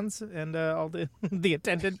property mans and all the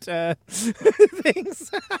attendant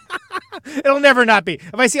things. It'll never not be.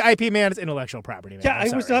 If I see IP man, it's intellectual property man. Yeah,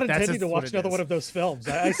 I was not intending to watch another one of those films.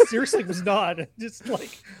 I seriously was not. Just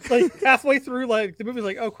like halfway through, like the movie's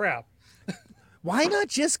like, oh crap. Why not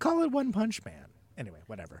just call it One Punch Man? Anyway,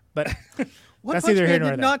 whatever. But One Punch Man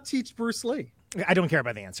did not teach Bruce Lee. I don't care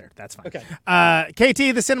about the answer. That's fine. Okay. KT,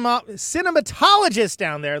 the cinematologist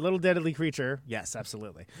down there, little deadly creature. Yes,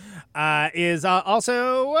 absolutely. Is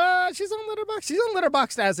also she's on Letterboxd. She's on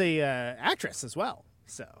Letterboxd as a actress as well.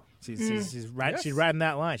 So she's riding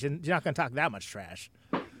that line. She's not going to talk that much trash.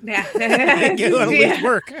 Yeah.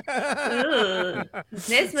 Work.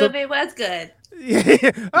 This movie was good.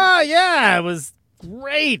 Yeah, it was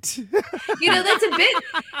great. That's a bit.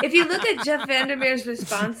 If you look at Jeff Vandermeer's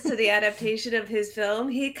response to the adaptation of his film,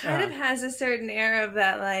 he kind of has a certain air of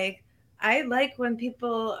that, like, I like when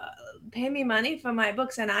people pay me money for my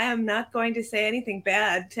books, and I am not going to say anything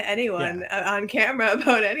bad to anyone on camera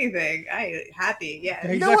about anything. Yeah.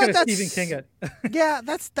 He's not going to Stephen King it. Yeah,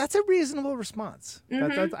 that's a reasonable responance.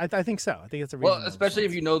 Mm-hmm. I think so. I think it's a reasonable especially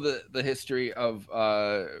response. if you know the history of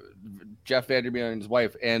Jeff Vandermeer and his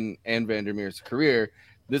wife and Anne Vandermeer's career.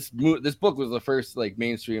 This book was the first like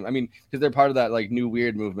mainstream. I mean, because they're part of that like new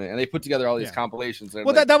weird movement, and they put together all these compilations.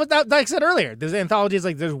 Well, that was like I said earlier. There's anthologies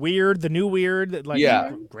like there's Weird, the New Weird, like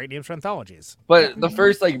great names for anthologies. But the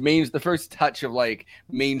first the first touch of like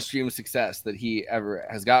mainstream success that he ever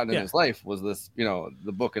has gotten in his life was this,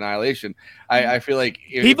 the book Annihilation. I feel like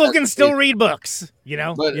people can still read books,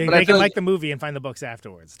 but they can like the movie and find the books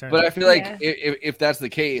afterwards. I feel like if that's the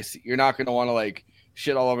case, you're not going to want to like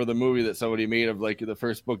shit all over the movie that somebody made of like the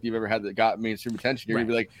first book you've ever had that got mainstream attention. You're gonna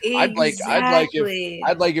be like, I'd like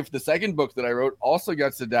if the second book that I wrote also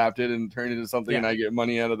gets adapted and turned into something and I get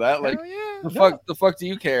money out of that. Like the fuck do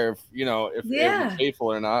you care if if it's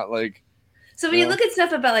faithful or not? Like, so when you look at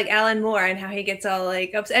stuff about like Alan Moore and how he gets all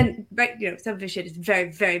like upset, and some of his shit is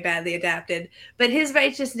very, very badly adapted, but his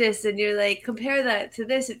righteousness, and you're like, compare that to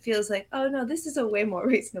this, it feels like, oh no, this is a way more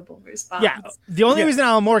reasonable response. Yeah, the only reason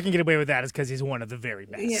Alan Moore can get away with that is because he's one of the very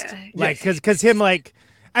best. Yeah, like because him like,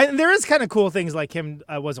 and there is kind of cool things like him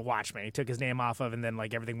was a Watchman. He took his name off of, and then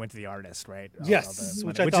like everything went to the artist, right? Yes,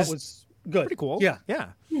 which I thought was good, pretty cool. Yeah.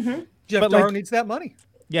 Mm-hmm. Jeff Darrow needs that money.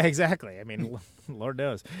 Yeah, exactly. I mean, Lord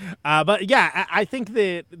knows. But yeah, I think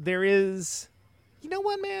that there is You know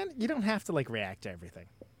what, man? You don't have to like react to everything.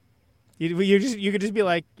 You could just be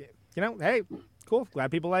like, you know, hey, cool,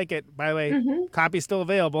 glad people like it. By the way, copy's still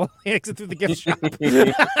available. Exit through the gift shop.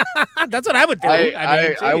 That's what I would do.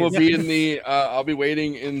 I will be in the. I'll be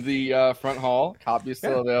waiting in the front hall. Copy's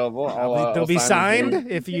still available. They'll be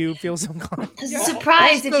signed if you feel so inclined.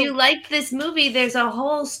 Surprise! If you liked this movie, there's a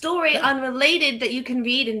whole story unrelated that you can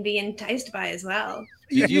read and be enticed by as well.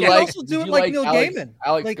 You can also do it like Neil Gaiman.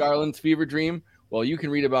 Alex Garland's Fever Dream. Well, you can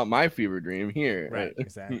read about my fever dream here. Right,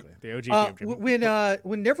 exactly. The OG fever dream.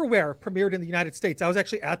 When Neverwhere premiered in the United States, I was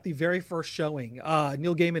actually at the very first showing.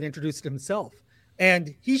 Neil Gaiman introduced himself,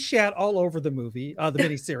 and he shat all over the movie, the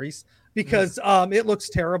miniseries, because it looks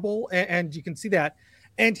terrible, and you can see that.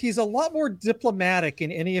 And he's a lot more diplomatic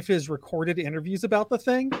in any of his recorded interviews about the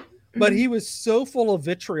thing, but he was so full of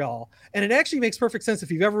vitriol. And it actually makes perfect sense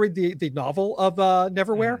if you've ever read the novel of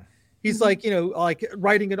Neverwhere. He's like, like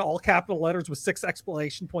writing in all capital letters with 6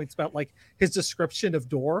 exclamation points about like his description of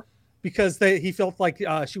Dor, because he felt like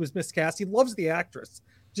she was miscast. He loves the actress,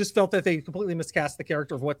 just felt that they completely miscast the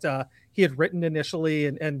character of what he had written initially.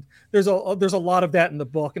 And there's a lot of that in the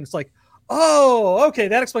book. And it's like, oh, okay,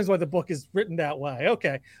 that explains why the book is written that way.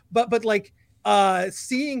 Okay. But like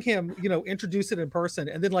seeing him, introduce it in person,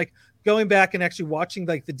 and then like going back and actually watching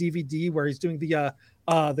like the DVD where he's doing the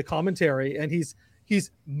commentary, and he's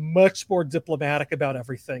much more diplomatic about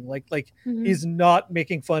everything. Like he's not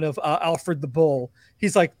making fun of Alfred the Bull.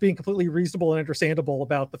 He's like being completely reasonable and understandable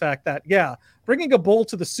about the fact that, bringing a bull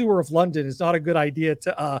to the sewer of London is not a good idea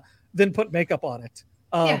to then put makeup on it.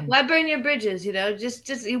 Why burn your bridges?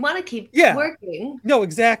 Just you want to keep working. No,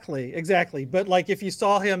 exactly. But like if you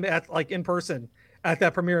saw him at like in person at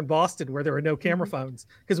that premiere in Boston where there were no camera phones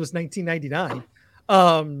because it was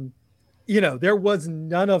 1999, there was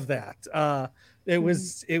none of that. It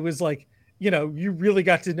was like, you really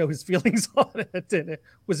got to know his feelings on it, and it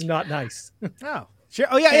was not nice. Oh, sure.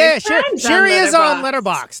 Oh yeah. Sure, he is on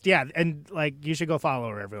Letterboxd. Yeah, and like you should go follow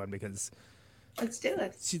her, everyone, because let's do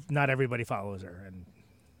it. Not everybody follows her, and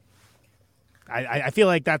I feel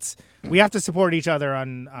like we have to support each other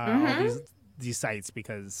on all these sites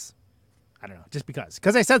because I don't know, just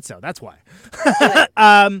because I said so. That's why.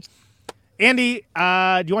 Andy, do you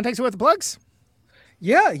want to take us with the plugs?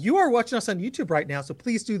 Yeah, you are watching us on YouTube right now, so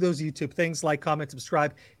please do those YouTube things, like, comment,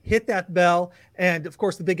 subscribe, hit that bell, and of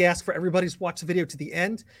course the big ask for everybody is watch the video to the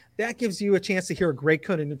end. That gives you a chance to hear a great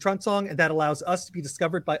Conan Neutron song, and that allows us to be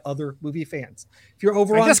discovered by other movie fans. If you're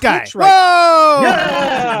over on this Twitch, if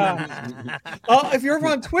you're over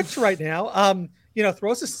on Twitch right now,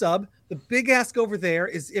 throw us a sub. The big ask over there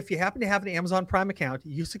is if you happen to have an Amazon Prime account,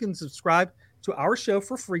 you can subscribe to our show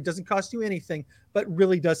for free. Doesn't cost you anything, but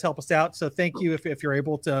really does help us out. So thank you if you're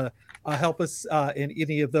able to help us in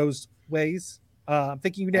any of those ways. I'm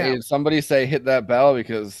thinking now. Hey, somebody say hit that bell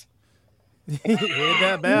because hit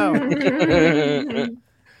that bell.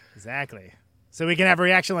 Exactly. So we can have a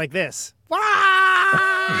reaction like this.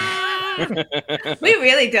 We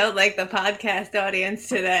really don't like the podcast audience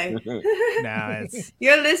today. No,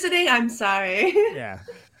 you're listening. I'm sorry. Yeah.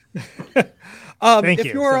 Thank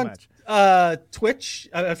you so much. Twitch,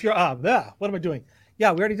 if you're what am I doing?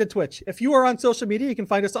 Yeah, we already did Twitch. If you are on social media, you can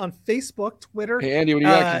find us on Facebook, Twitter. Hey Andy, when you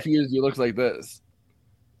got confused, you look like this.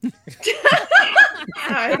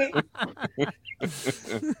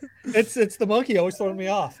 It's the monkey always throwing me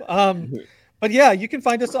off. But yeah, you can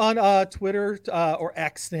find us on Twitter or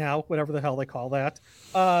X now, whatever the hell they call that.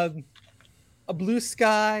 A Blue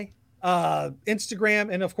Sky,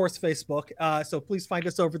 Instagram, and of course Facebook. So please find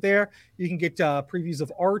us over there. You can get previews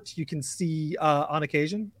of art. You can see on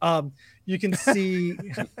occasion. You can see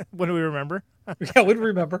when do we remember? Yeah, when do we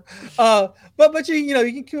remember? But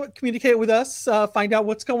you can communicate with us, find out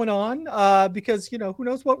what's going on, because who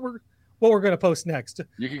knows what we're going to post next.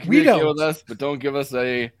 You can communicate with us, but don't give us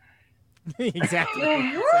a exactly.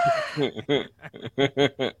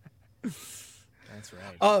 That's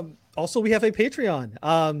right. Also, we have a Patreon.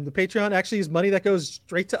 The Patreon actually is money that goes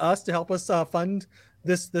straight to us to help us fund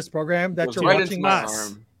this program that you're watching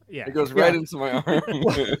us. Yeah, it goes right into my arm.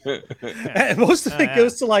 And most of it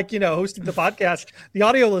goes to hosting the podcast, the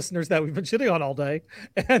audio listeners that we've been shitting on all day,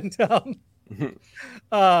 and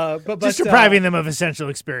but just depriving them of essential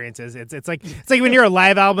experiences. It's like when you're a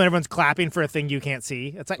live album and everyone's clapping for a thing you can't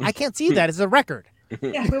see. It's like I can't see that. It's a record.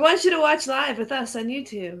 Yeah, we want you to watch live with us on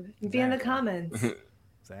YouTube and be in the comments.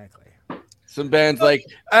 Exactly. Some bands like,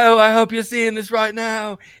 oh, I hope you're seeing this right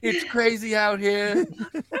now. It's crazy out here.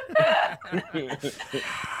 This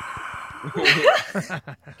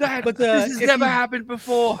has never happened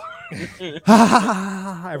before.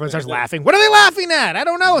 Everyone starts laughing. What are they laughing at? I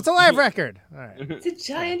don't know. It's a live record. All right. It's a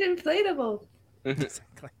giant inflatable.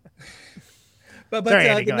 Exactly. But Sorry,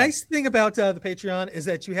 Andy, the go nice thing about the Patreon is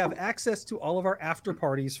that you have access to all of our after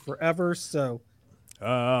parties forever. So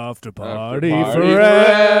after party forever.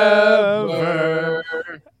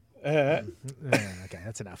 Okay,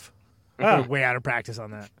 that's enough. We're way out of practice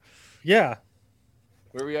on that. Yeah.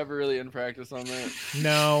 Were we ever really in practice on that?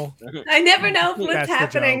 No. I never know what's That's the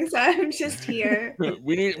happening, joke. so I'm just here.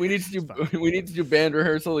 we need to do band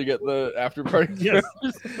rehearsal to get the after party. Yes.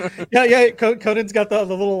 yeah. Conan's got the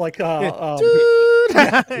little like yeah.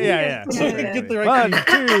 Get the right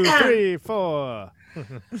 1, 2, 3, 4.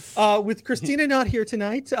 With Christina not here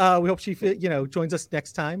tonight, we hope she joins us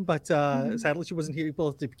next time. But sadly, she wasn't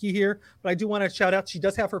able to be here. But I do want to shout out. She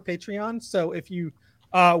does have her Patreon, so if you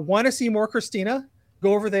want to see more Christina,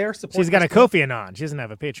 go over there. Support. She's got Christina. a Kofi Anon. She doesn't have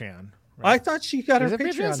a Patreon. Right? I thought she got Is her it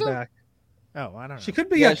Patreon Patreon still? back. Oh, I don't know. She could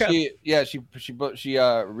be. She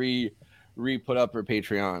put up her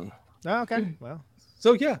Patreon. Oh, okay. Well,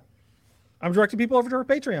 so yeah, I'm directing people over to her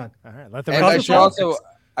Patreon. All right. Let them. And I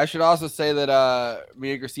should also say that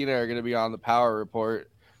me and Christina are going to be on the Power Report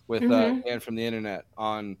with Dan from the Internet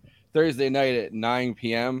on Thursday night at 9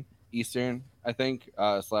 p.m. Eastern, I think.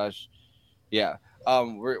 We're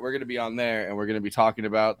going to be on there, and we're going to be talking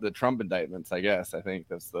about the Trump indictments. I guess I think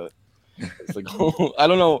that's the goal. I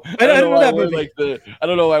don't know. I don't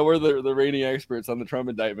know why we're the reigning experts on the Trump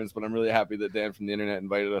indictments, but I'm really happy that Dan from the Internet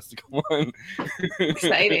invited us to come on.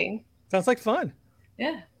 Exciting. Sounds like fun.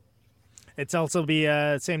 Yeah. It's also be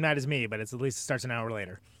same night as me, but it's at least it starts an hour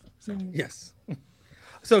later. So. Yes.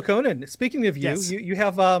 So Conan, speaking of you, Yes. you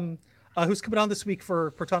have who's coming on this week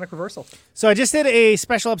for Protonic Reversal? So I just did a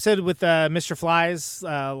special episode with Mr. Flies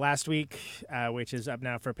last week, which is up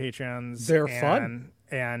now for Patreons. They're fun.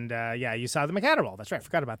 And you saw them at Caterwall. That's right.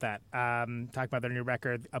 Forgot about that. Talk about their new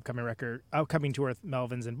upcoming tour with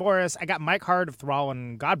Melvins and Boris. I got Mike Hard of Thrall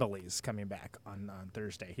and Godbellies coming back on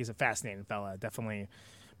Thursday. He's a fascinating fella. Definitely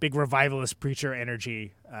big revivalist preacher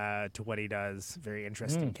energy to what he does. Very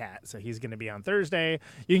interesting cat. So he's going to be on Thursday.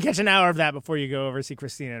 You can catch an hour of that before you go over see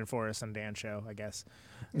Christina and Forrest on Dan's show, I guess.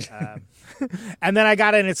 And then I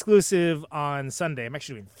got an exclusive on Sunday. I'm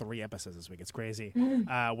actually doing 3 episodes this week. It's crazy.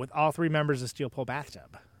 With all 3 members of Steel Pole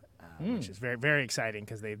Bathtub, which is very, very exciting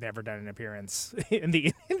because they've never done an appearance in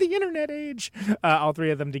the internet age. All 3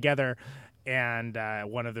 of them together. And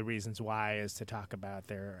one of the reasons why is to talk about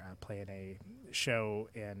their playing a show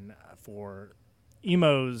for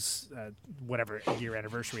Emo's whatever year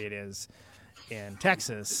anniversary it is in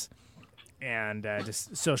Texas, and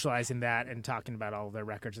just socializing that and talking about all of their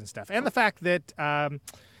records and stuff, and the fact that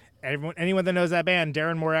anyone that knows that band,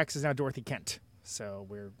 Darren Morex is now Dorothy Kent. So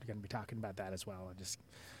we're going to be talking about that as well. And just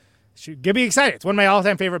get me excited. It's one of my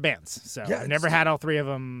all-time favorite bands. So I've never had all 3 of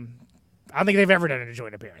them. I don't think they've ever done a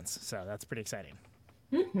joint appearance, so that's pretty exciting.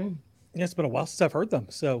 Yeah, it's been a while since I've heard them,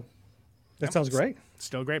 so that sounds great.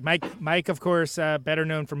 Still great. Mike, of course, better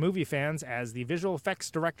known for movie fans as the visual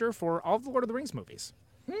effects director for all of the Lord of the Rings movies.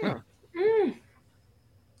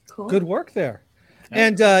 Cool. Good work there.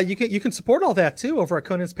 And you can support all that too over at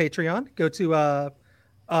Conan's Patreon. Go to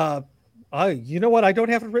you know what? I don't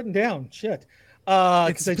have it written down. Shit.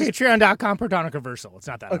 It's patreon.com Protonic Reversal. It's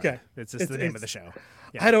not that okay. hard. It's just the name of the show.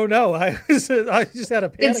 Yeah. I don't know. I just had a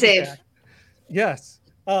panic attack. Yes.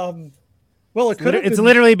 Well, it could have It's been,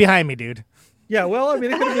 literally behind me, dude. Yeah. Well, I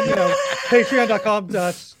mean, it could have been patreon.com.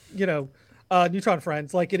 Neutron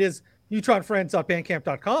Friends, like it is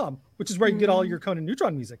neutronfriends.bandcamp.com, which is where you get all your Conan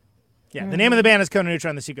Neutron music. Yeah. The name of the band is Conan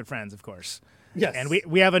Neutron, the Secret Friends, of course. Yes. And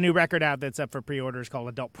we have a new record out that's up for pre-orders called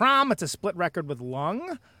Adult Prom. It's a split record with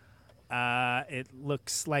Lung. It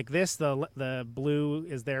looks like this. The blue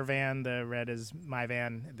is their van. The red is my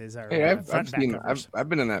van. These are I've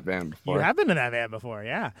been in that band before. You have been in that van before,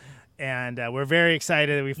 yeah. And we're very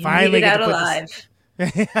excited that we finally get to put alive.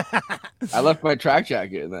 I left my track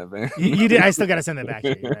jacket in that van. You did. I still got to send that back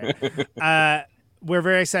to you. Right? We're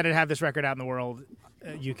very excited to have this record out in the world.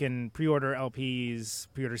 You can pre-order LPs,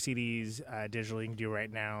 pre-order CDs digitally. You can do it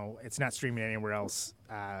right now. It's not streaming anywhere else.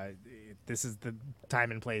 This is the time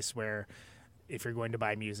and place where if you're going to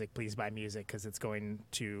buy music, please buy music because it's going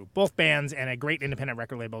to both bands and a great independent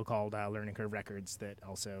record label called Learning Curve Records that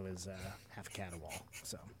also is half a Caterwall.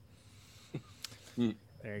 So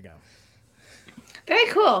there you go. Very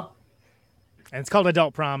cool. And it's called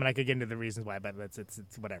Adult Prom, and I could get into the reasons why, but it's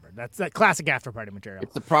whatever. That's that classic after party material.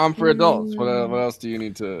 It's the prom for adults. What else do you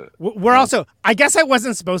need to? We're also. I guess I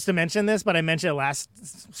wasn't supposed to mention this, but I mentioned it last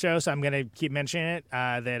show, so I'm going to keep mentioning it.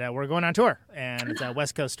 That we're going on tour, and it's a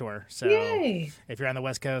West Coast tour. So Yay. If you're on the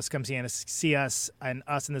West Coast, come see us, and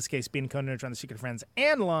us in this case being Conan Neutron, the Secret Friends,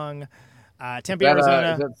 and Lung. Tempe,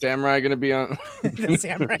 Arizona. Is that Samurai going to be on? The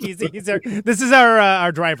Samurai. This is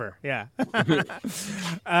our driver. Yeah.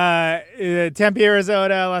 Tempe,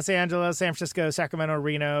 Arizona, Los Angeles, San Francisco, Sacramento,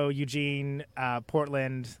 Reno, Eugene,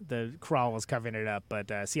 Portland. The crawl was covering it up,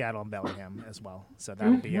 but Seattle and Bellingham as well. So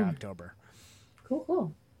that'll be October.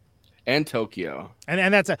 Cool. And Tokyo.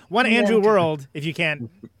 And that's one Andrew World, if you can't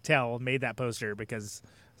tell, made that poster because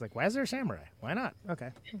it's like, why is there a samurai? Why not? Okay.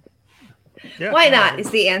 Yeah. Why not is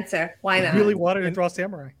the answer. Why He not? really wanted to draw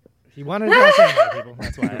samurai. He wanted to draw samurai people.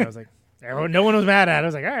 That's why I was like, no one was mad at it. I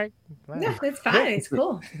was like, all right. No, it's fine. It's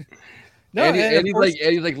cool. No, and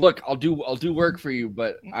he's like, look, I'll do work for you,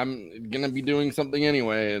 but I'm gonna be doing something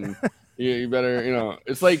anyway, and you better,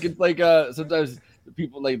 it's like sometimes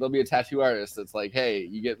people like there'll be a tattoo artist that's like, hey,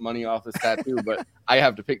 you get money off this tattoo, but I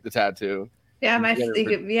have to pick the tattoo. Yeah,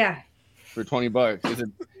 for $20.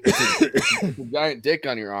 It's a giant dick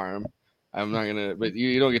on your arm. I'm not gonna, but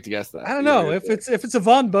you don't get to guess that. I don't know if it's a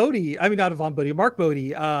Von Bodie. I mean, not a Von Bodie, Mark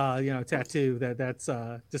Bodie. Tattoo that's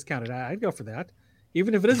discounted. I'd go for that,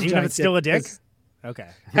 even if it is a even giant if it's still a dick. It's- Okay.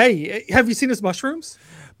 Hey, have you seen his mushrooms?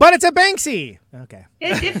 But it's a Banksy. Okay.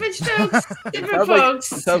 Yeah, different strokes, different Sounds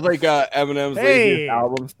folks. Sounds like Eminem's latest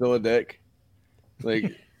album, Still a Dick.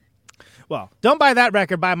 Like, well, don't buy that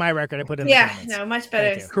record. Buy my record. I put it in the comments. No, much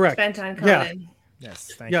better. Correct. Spent on Yeah. Conan.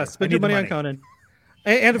 Yes, thank you. Spend I your need the money on Conan.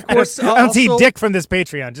 And of course, I don't see also- dick from this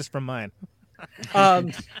Patreon, just from mine.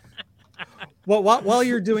 Well, while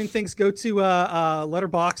you're doing things, go to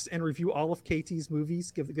Letterboxd and review all of KT's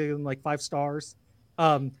movies. Give them like 5 stars.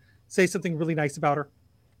 Say something really nice about her.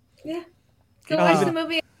 Yeah. Go watch the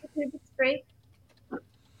movie. It's great.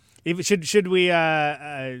 Even should we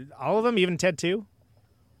all of them, even Ted 2?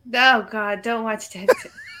 Oh God, don't watch Ted 2.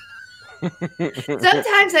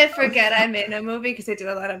 Sometimes I forget I'm in a movie because I do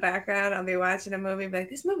a lot of background. I'll be watching a movie, but like,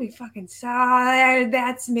 this movie fucking sucks.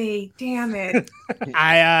 That's me. Damn it.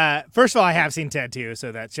 I first of all, I have seen Ted 2,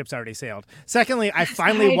 so that ship's already sailed. Secondly, I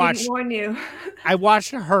finally watched. Didn't warn you. I watched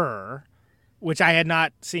Her, which I had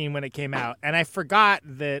not seen when it came out, and I forgot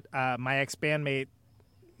that my ex-bandmate's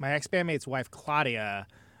wife Claudia,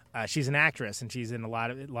 she's an actress and she's in a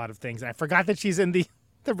lot of things. And I forgot that she's in the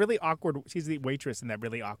really awkward. She's the waitress in that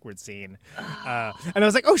really awkward scene, and I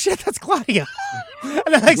was like, "Oh shit, that's Claudia!"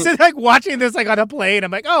 And I'm like watching this like on a plane.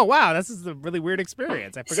 I'm like, "Oh wow, this is a really weird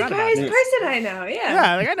experience." I forgot about Surprise this. person I know. Yeah.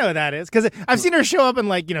 Yeah, like I know who that is because I've seen her show up in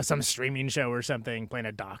like some streaming show or something, playing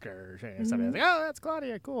a doctor or something. I was like, "Oh, that's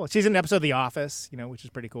Claudia, cool." She's in an episode of The Office, which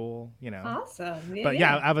is pretty cool. Awesome. But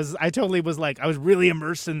yeah, I totally was like, I was really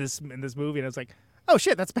immersed in this movie, and I was like, "Oh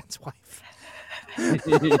shit, that's Ben's wife."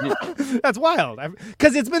 That's wild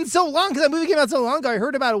because it's been so long, because that movie came out so long ago. I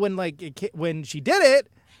heard about it when she did it,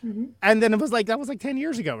 and then it was like that was like 10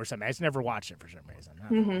 years ago or something. I just never watched it for some reason.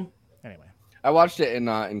 Anyway, I watched it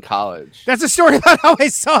in college. that's a story about how I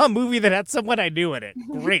saw a movie that had someone I knew in it.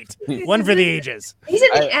 Great, one for the ages. These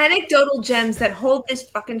are the anecdotal gems that hold this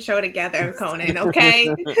fucking show together, Conan.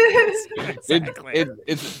 Okay.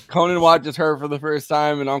 It's Conan watches Her for the first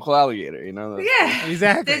time in Uncle Alligator. Yeah,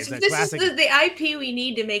 exactly. This is the IP we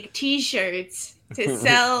need to make T-shirts to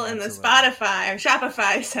sell in the Spotify or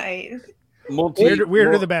Shopify site.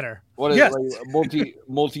 Weirder the better. What is it, like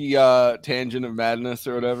multi tangent of madness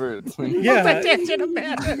or whatever? It's like, Tangent of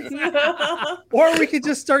madness. Or we could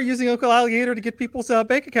just start using Uncle Alligator to get people's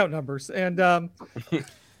bank account numbers, and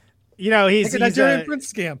he's like a Nigerian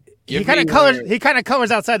prince scam. He kind of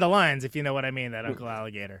colors outside the lines, if you know what I mean. That Uncle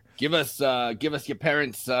Alligator. Give us your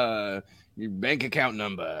parents' your bank account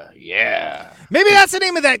number. Yeah. Maybe that's the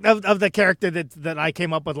name of the character that I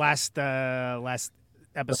came up with last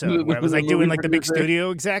episode, where I was like doing like the big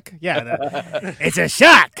studio exec. Yeah, it's a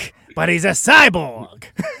shock, but he's a cyborg.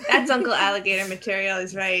 That's Uncle Alligator material,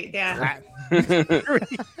 is right. Yeah.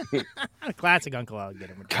 Classic Uncle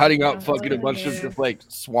Alligator material. Cutting up fucking a bunch of just like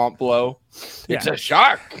swamp blow. It's a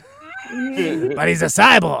shark. But he's a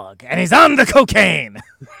cyborg and he's on the cocaine.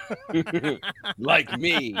 Like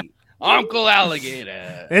me, Uncle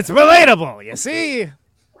Alligator. It's relatable, you see.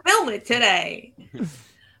 Film it today.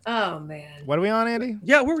 Oh man. What are we on, Andy?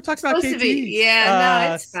 Yeah, we were talking about Supposed to KT. be. Yeah,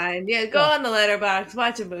 no, it's fine. Yeah, go on the Letterboxd,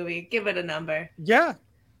 watch a movie, give it a number. Yeah.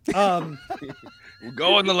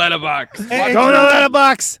 Go in the letterbox. Go in the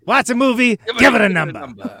letterbox. Watch a movie. Give it a number.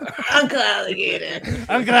 Uncle Alligator.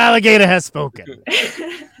 Uncle Alligator has spoken.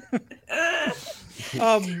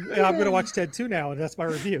 I'm gonna watch Ted 2 now, and that's my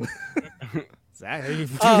review.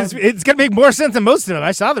 It's gonna make more sense than most of them.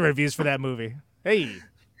 I saw the reviews for that movie. Hey.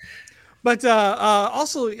 But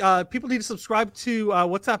also, people need to subscribe to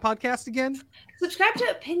what's that podcast again? Subscribe to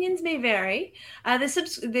Opinions May Vary.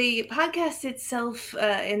 The podcast itself,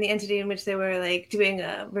 and the entity in which they were like doing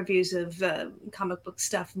reviews of comic book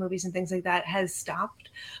stuff, movies, and things like that, has stopped.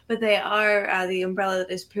 But they are the umbrella that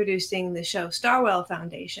is producing the show Starwell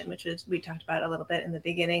Foundation, which we talked about a little bit in the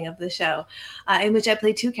beginning of the show, in which I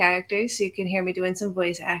play 2 characters, so you can hear me doing some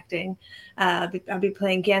voice acting. I'll be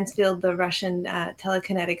playing Gansfield, the Russian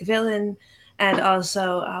telekinetic villain. And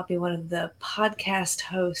also, I'll be one of the podcast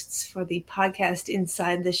hosts for the podcast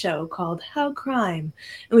inside the show called How Crime,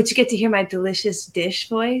 in which you get to hear my delicious dish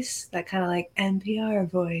voice, that kind of like NPR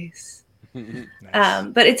voice. Nice.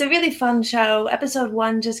 But it's a really fun show. Episode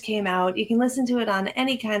 1 just came out. You can listen to it on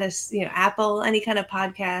any kind of, Apple, any kind of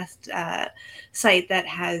podcast site that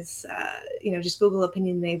has, just Google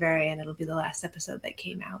Opinion May Vary, and it'll be the last episode that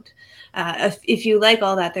came out. If you like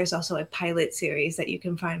all that, there's also a pilot series that you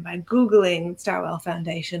can find by Googling Starwell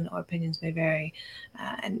Foundation or Opinions May Vary,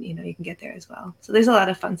 and you can get there as well. So there's a lot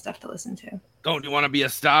of fun stuff to listen to. Don't you want to be a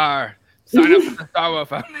star? Sign up for the Starwell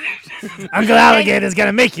Foundation. Uncle Alligator's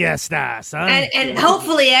gonna make you a star, son. And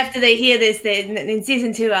hopefully, after they hear this, in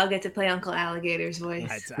season 2, I'll get to play Uncle Alligator's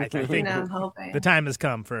voice. I think I'm hoping the time has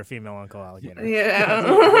come for a female Uncle Alligator. Yeah.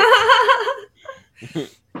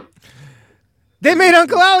 They made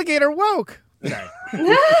Uncle Alligator woke. Sorry.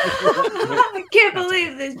 I can't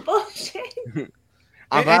believe this bullshit.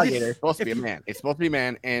 Uncle Alligator is supposed to be a man. It's supposed to be a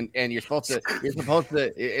man, and you're supposed to. It's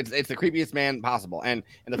the creepiest man possible, and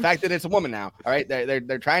the fact that it's a woman now. All right,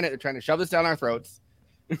 they're trying to shove this down our throats.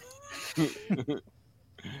 But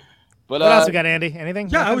what else we got, Andy? Anything?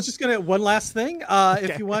 Yeah, I was just gonna one last thing.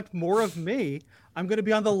 If you want more of me, I'm gonna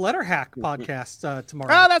be on the Letter Hack podcast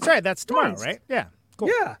tomorrow. Oh, that's right. That's tomorrow, right? Yeah. Cool.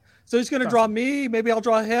 Yeah. So he's gonna draw me. Maybe I'll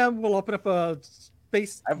draw him. We'll open up a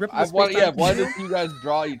space. I've wanted to see you guys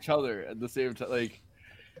draw each other at the same time. Like,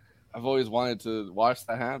 I've always wanted to watch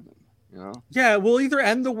that happen, Yeah, we'll either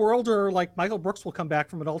end the world or like Michael Brooks will come back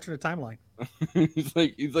from an alternate timeline. he's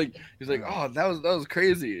like, oh, that was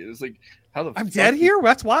crazy. It's like, how the I'm dead here?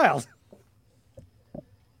 That's wild.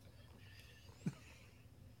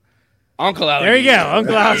 Uncle Alligator. There you go,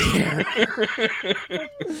 Uncle Alligator.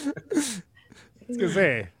 I was gonna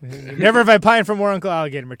say, never have I pined for more Uncle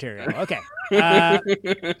Alligator material. Okay.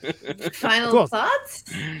 Final thoughts?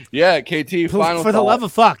 Yeah, KT. Final for the love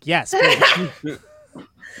of fuck, yes. I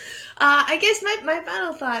guess my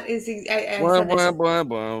final thought is Wah, wah, wah, wah,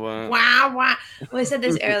 wah. Wah, wah. Well, I said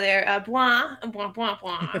this earlier. Blah, blah, blah,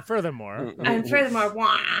 blah. Furthermore,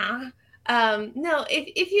 wah. No,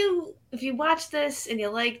 if you watch this and you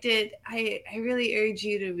liked it, I really urge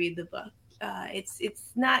you to read the book.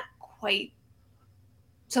 It's not quite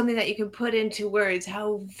something that you can put into words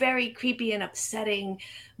how very creepy and upsetting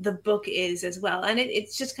the book is as well. And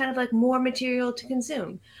it's just kind of like more material to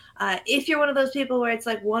consume. If you're one of those people where it's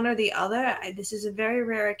like one or the other, this is a very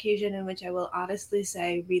rare occasion in which I will honestly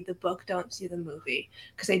say, read the book, don't see the movie.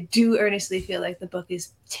 Because I do earnestly feel like the book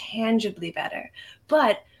is tangibly better.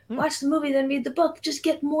 But watch the movie, then read the book. Just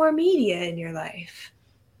get more media in your life.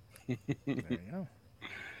 There you go.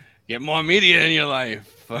 Get more media in your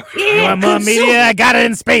life. You want more media? I got it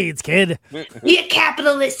in spades, kid. You're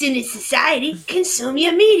capitalist in a society. Consume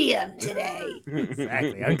your medium today.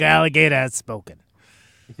 Exactly. Uncle Alligator has spoken.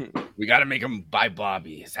 We got to make them buy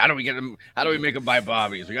Barbies. How do we get them? How do we make them buy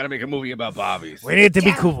Barbies? We got to make a movie about Barbies. We need to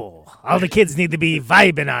be cool. All the kids need to be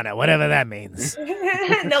vibing on it, whatever that means.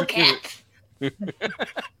 No cap.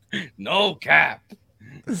 No cap.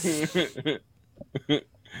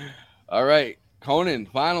 All right. Conan,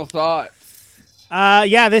 final thoughts.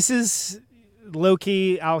 Yeah, this is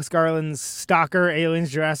low-key Alex Garland's Stalker, Aliens,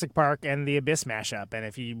 Jurassic Park, and The Abyss mashup. And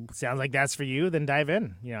if you sounds like that's for you, then dive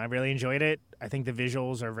in. I really enjoyed it. I think the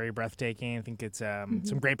visuals are very breathtaking. I think it's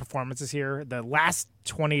some great performances here. The last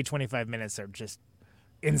 20, 25 minutes are just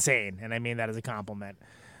insane, and I mean that as a compliment.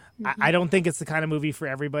 I don't think it's the kind of movie for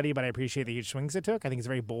everybody, but I appreciate the huge swings it took. I think it's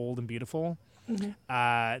very bold and beautiful.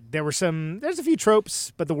 There's a few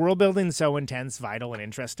tropes, but the world building is so intense, vital, and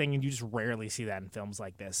interesting, and you just rarely see that in films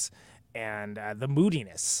like this. And the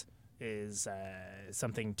moodiness is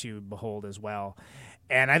something to behold as well.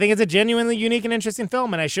 And I think it's a genuinely unique and interesting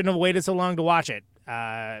film, and I shouldn't have waited so long to watch it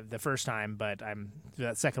the first time, but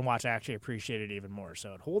that second watch I actually appreciated it even more.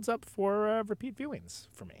 So it holds up for repeat viewings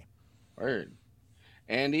for me. Word.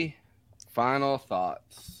 Andy, final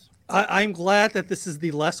thoughts. I'm glad that this is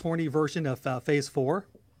the less horny version of Phase 4,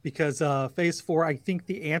 because Phase 4, I think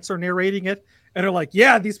the ants are narrating it, and they're like,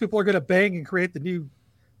 yeah, these people are going to bang and create the new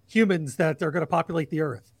humans that are going to populate the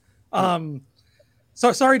Earth.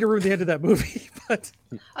 So sorry to ruin the end of that movie, but...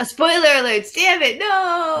 A spoiler alert, damn it,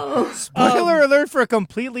 no! Spoiler alert for a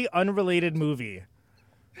completely unrelated movie.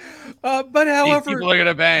 But however, these people are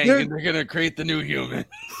gonna bang and they're gonna create the new human.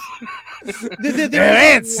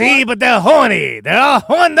 They ain't see, but they're horny. They're all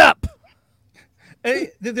horned up.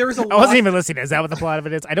 There is a I wasn't even listening. Is that what the plot of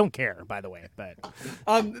it is? I don't care, by the way. But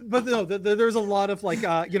no, there's a lot of like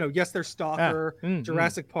yes, there's Stalker,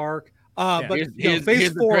 Jurassic Park. But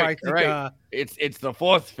phase 4, I think right. It's the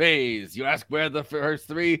fourth phase. You ask where the first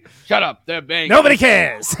three? Shut up, they're banging. Nobody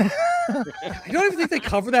cares. I don't even think they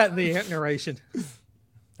cover that in the narration.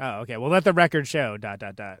 Oh, okay. Well, let the record show. ... I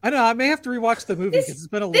know. I may have to rewatch the movie because it's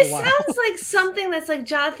been a little while. This sounds like something that's like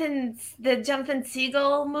the Jonathan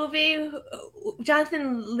Siegel movie,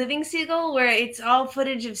 Jonathan Living Seagull, where it's all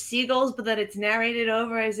footage of seagulls, but that it's narrated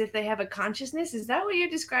over as if they have a consciousness. Is that what you're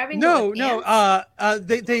describing? No.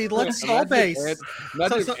 They let Saul Bass.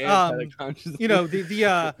 The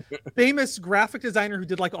famous graphic designer who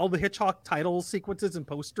did like all the Hitchcock title sequences and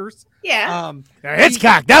posters. Yeah.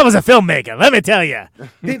 Hitchcock, that was a filmmaker. Let me tell you.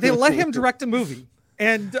 They let him direct a movie,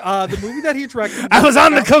 and the movie that he directed. I was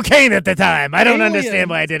on the cocaine at the time. I don't understand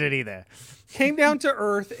why I did it either. Came down to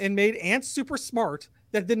Earth and made ants super smart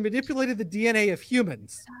that then manipulated the DNA of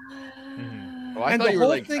humans. Oh, and the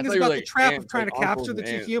whole thing is about the trap of trying to capture the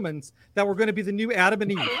two humans that were going to be the new Adam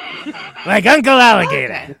and Eve. Like Uncle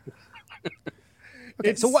Alligator.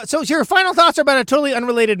 Okay, so your final thoughts are about a totally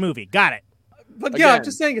unrelated movie. Got it. But yeah, I'm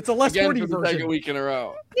just saying it's a less horny version. Second week in a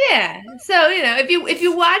row. Yeah. So, if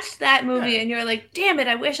you watched that movie and you're like, damn it,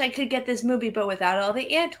 I wish I could get this movie, but without all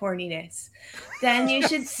the ant horniness, then you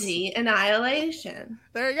should see Annihilation.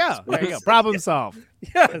 There you go. Problem solved.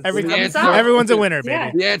 Yes. Everyone's a winner, baby.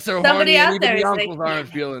 Yeah. The ants are Somebody horny. out Even there the is uncles like, aren't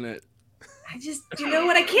feeling it. You know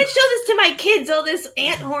what? I can't show this to my kids, all this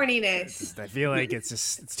ant horniness. I feel like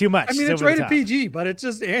it's too much. I mean, it's rated PG, but it's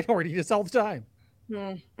just ant horniness all the time.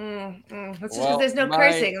 That's just because there's no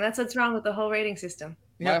cursing, and that's what's wrong with the whole rating system.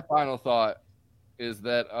 My final thought is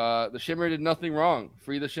that the Shimmer did nothing wrong.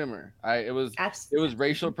 Free the Shimmer. It was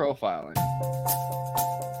racial profiling.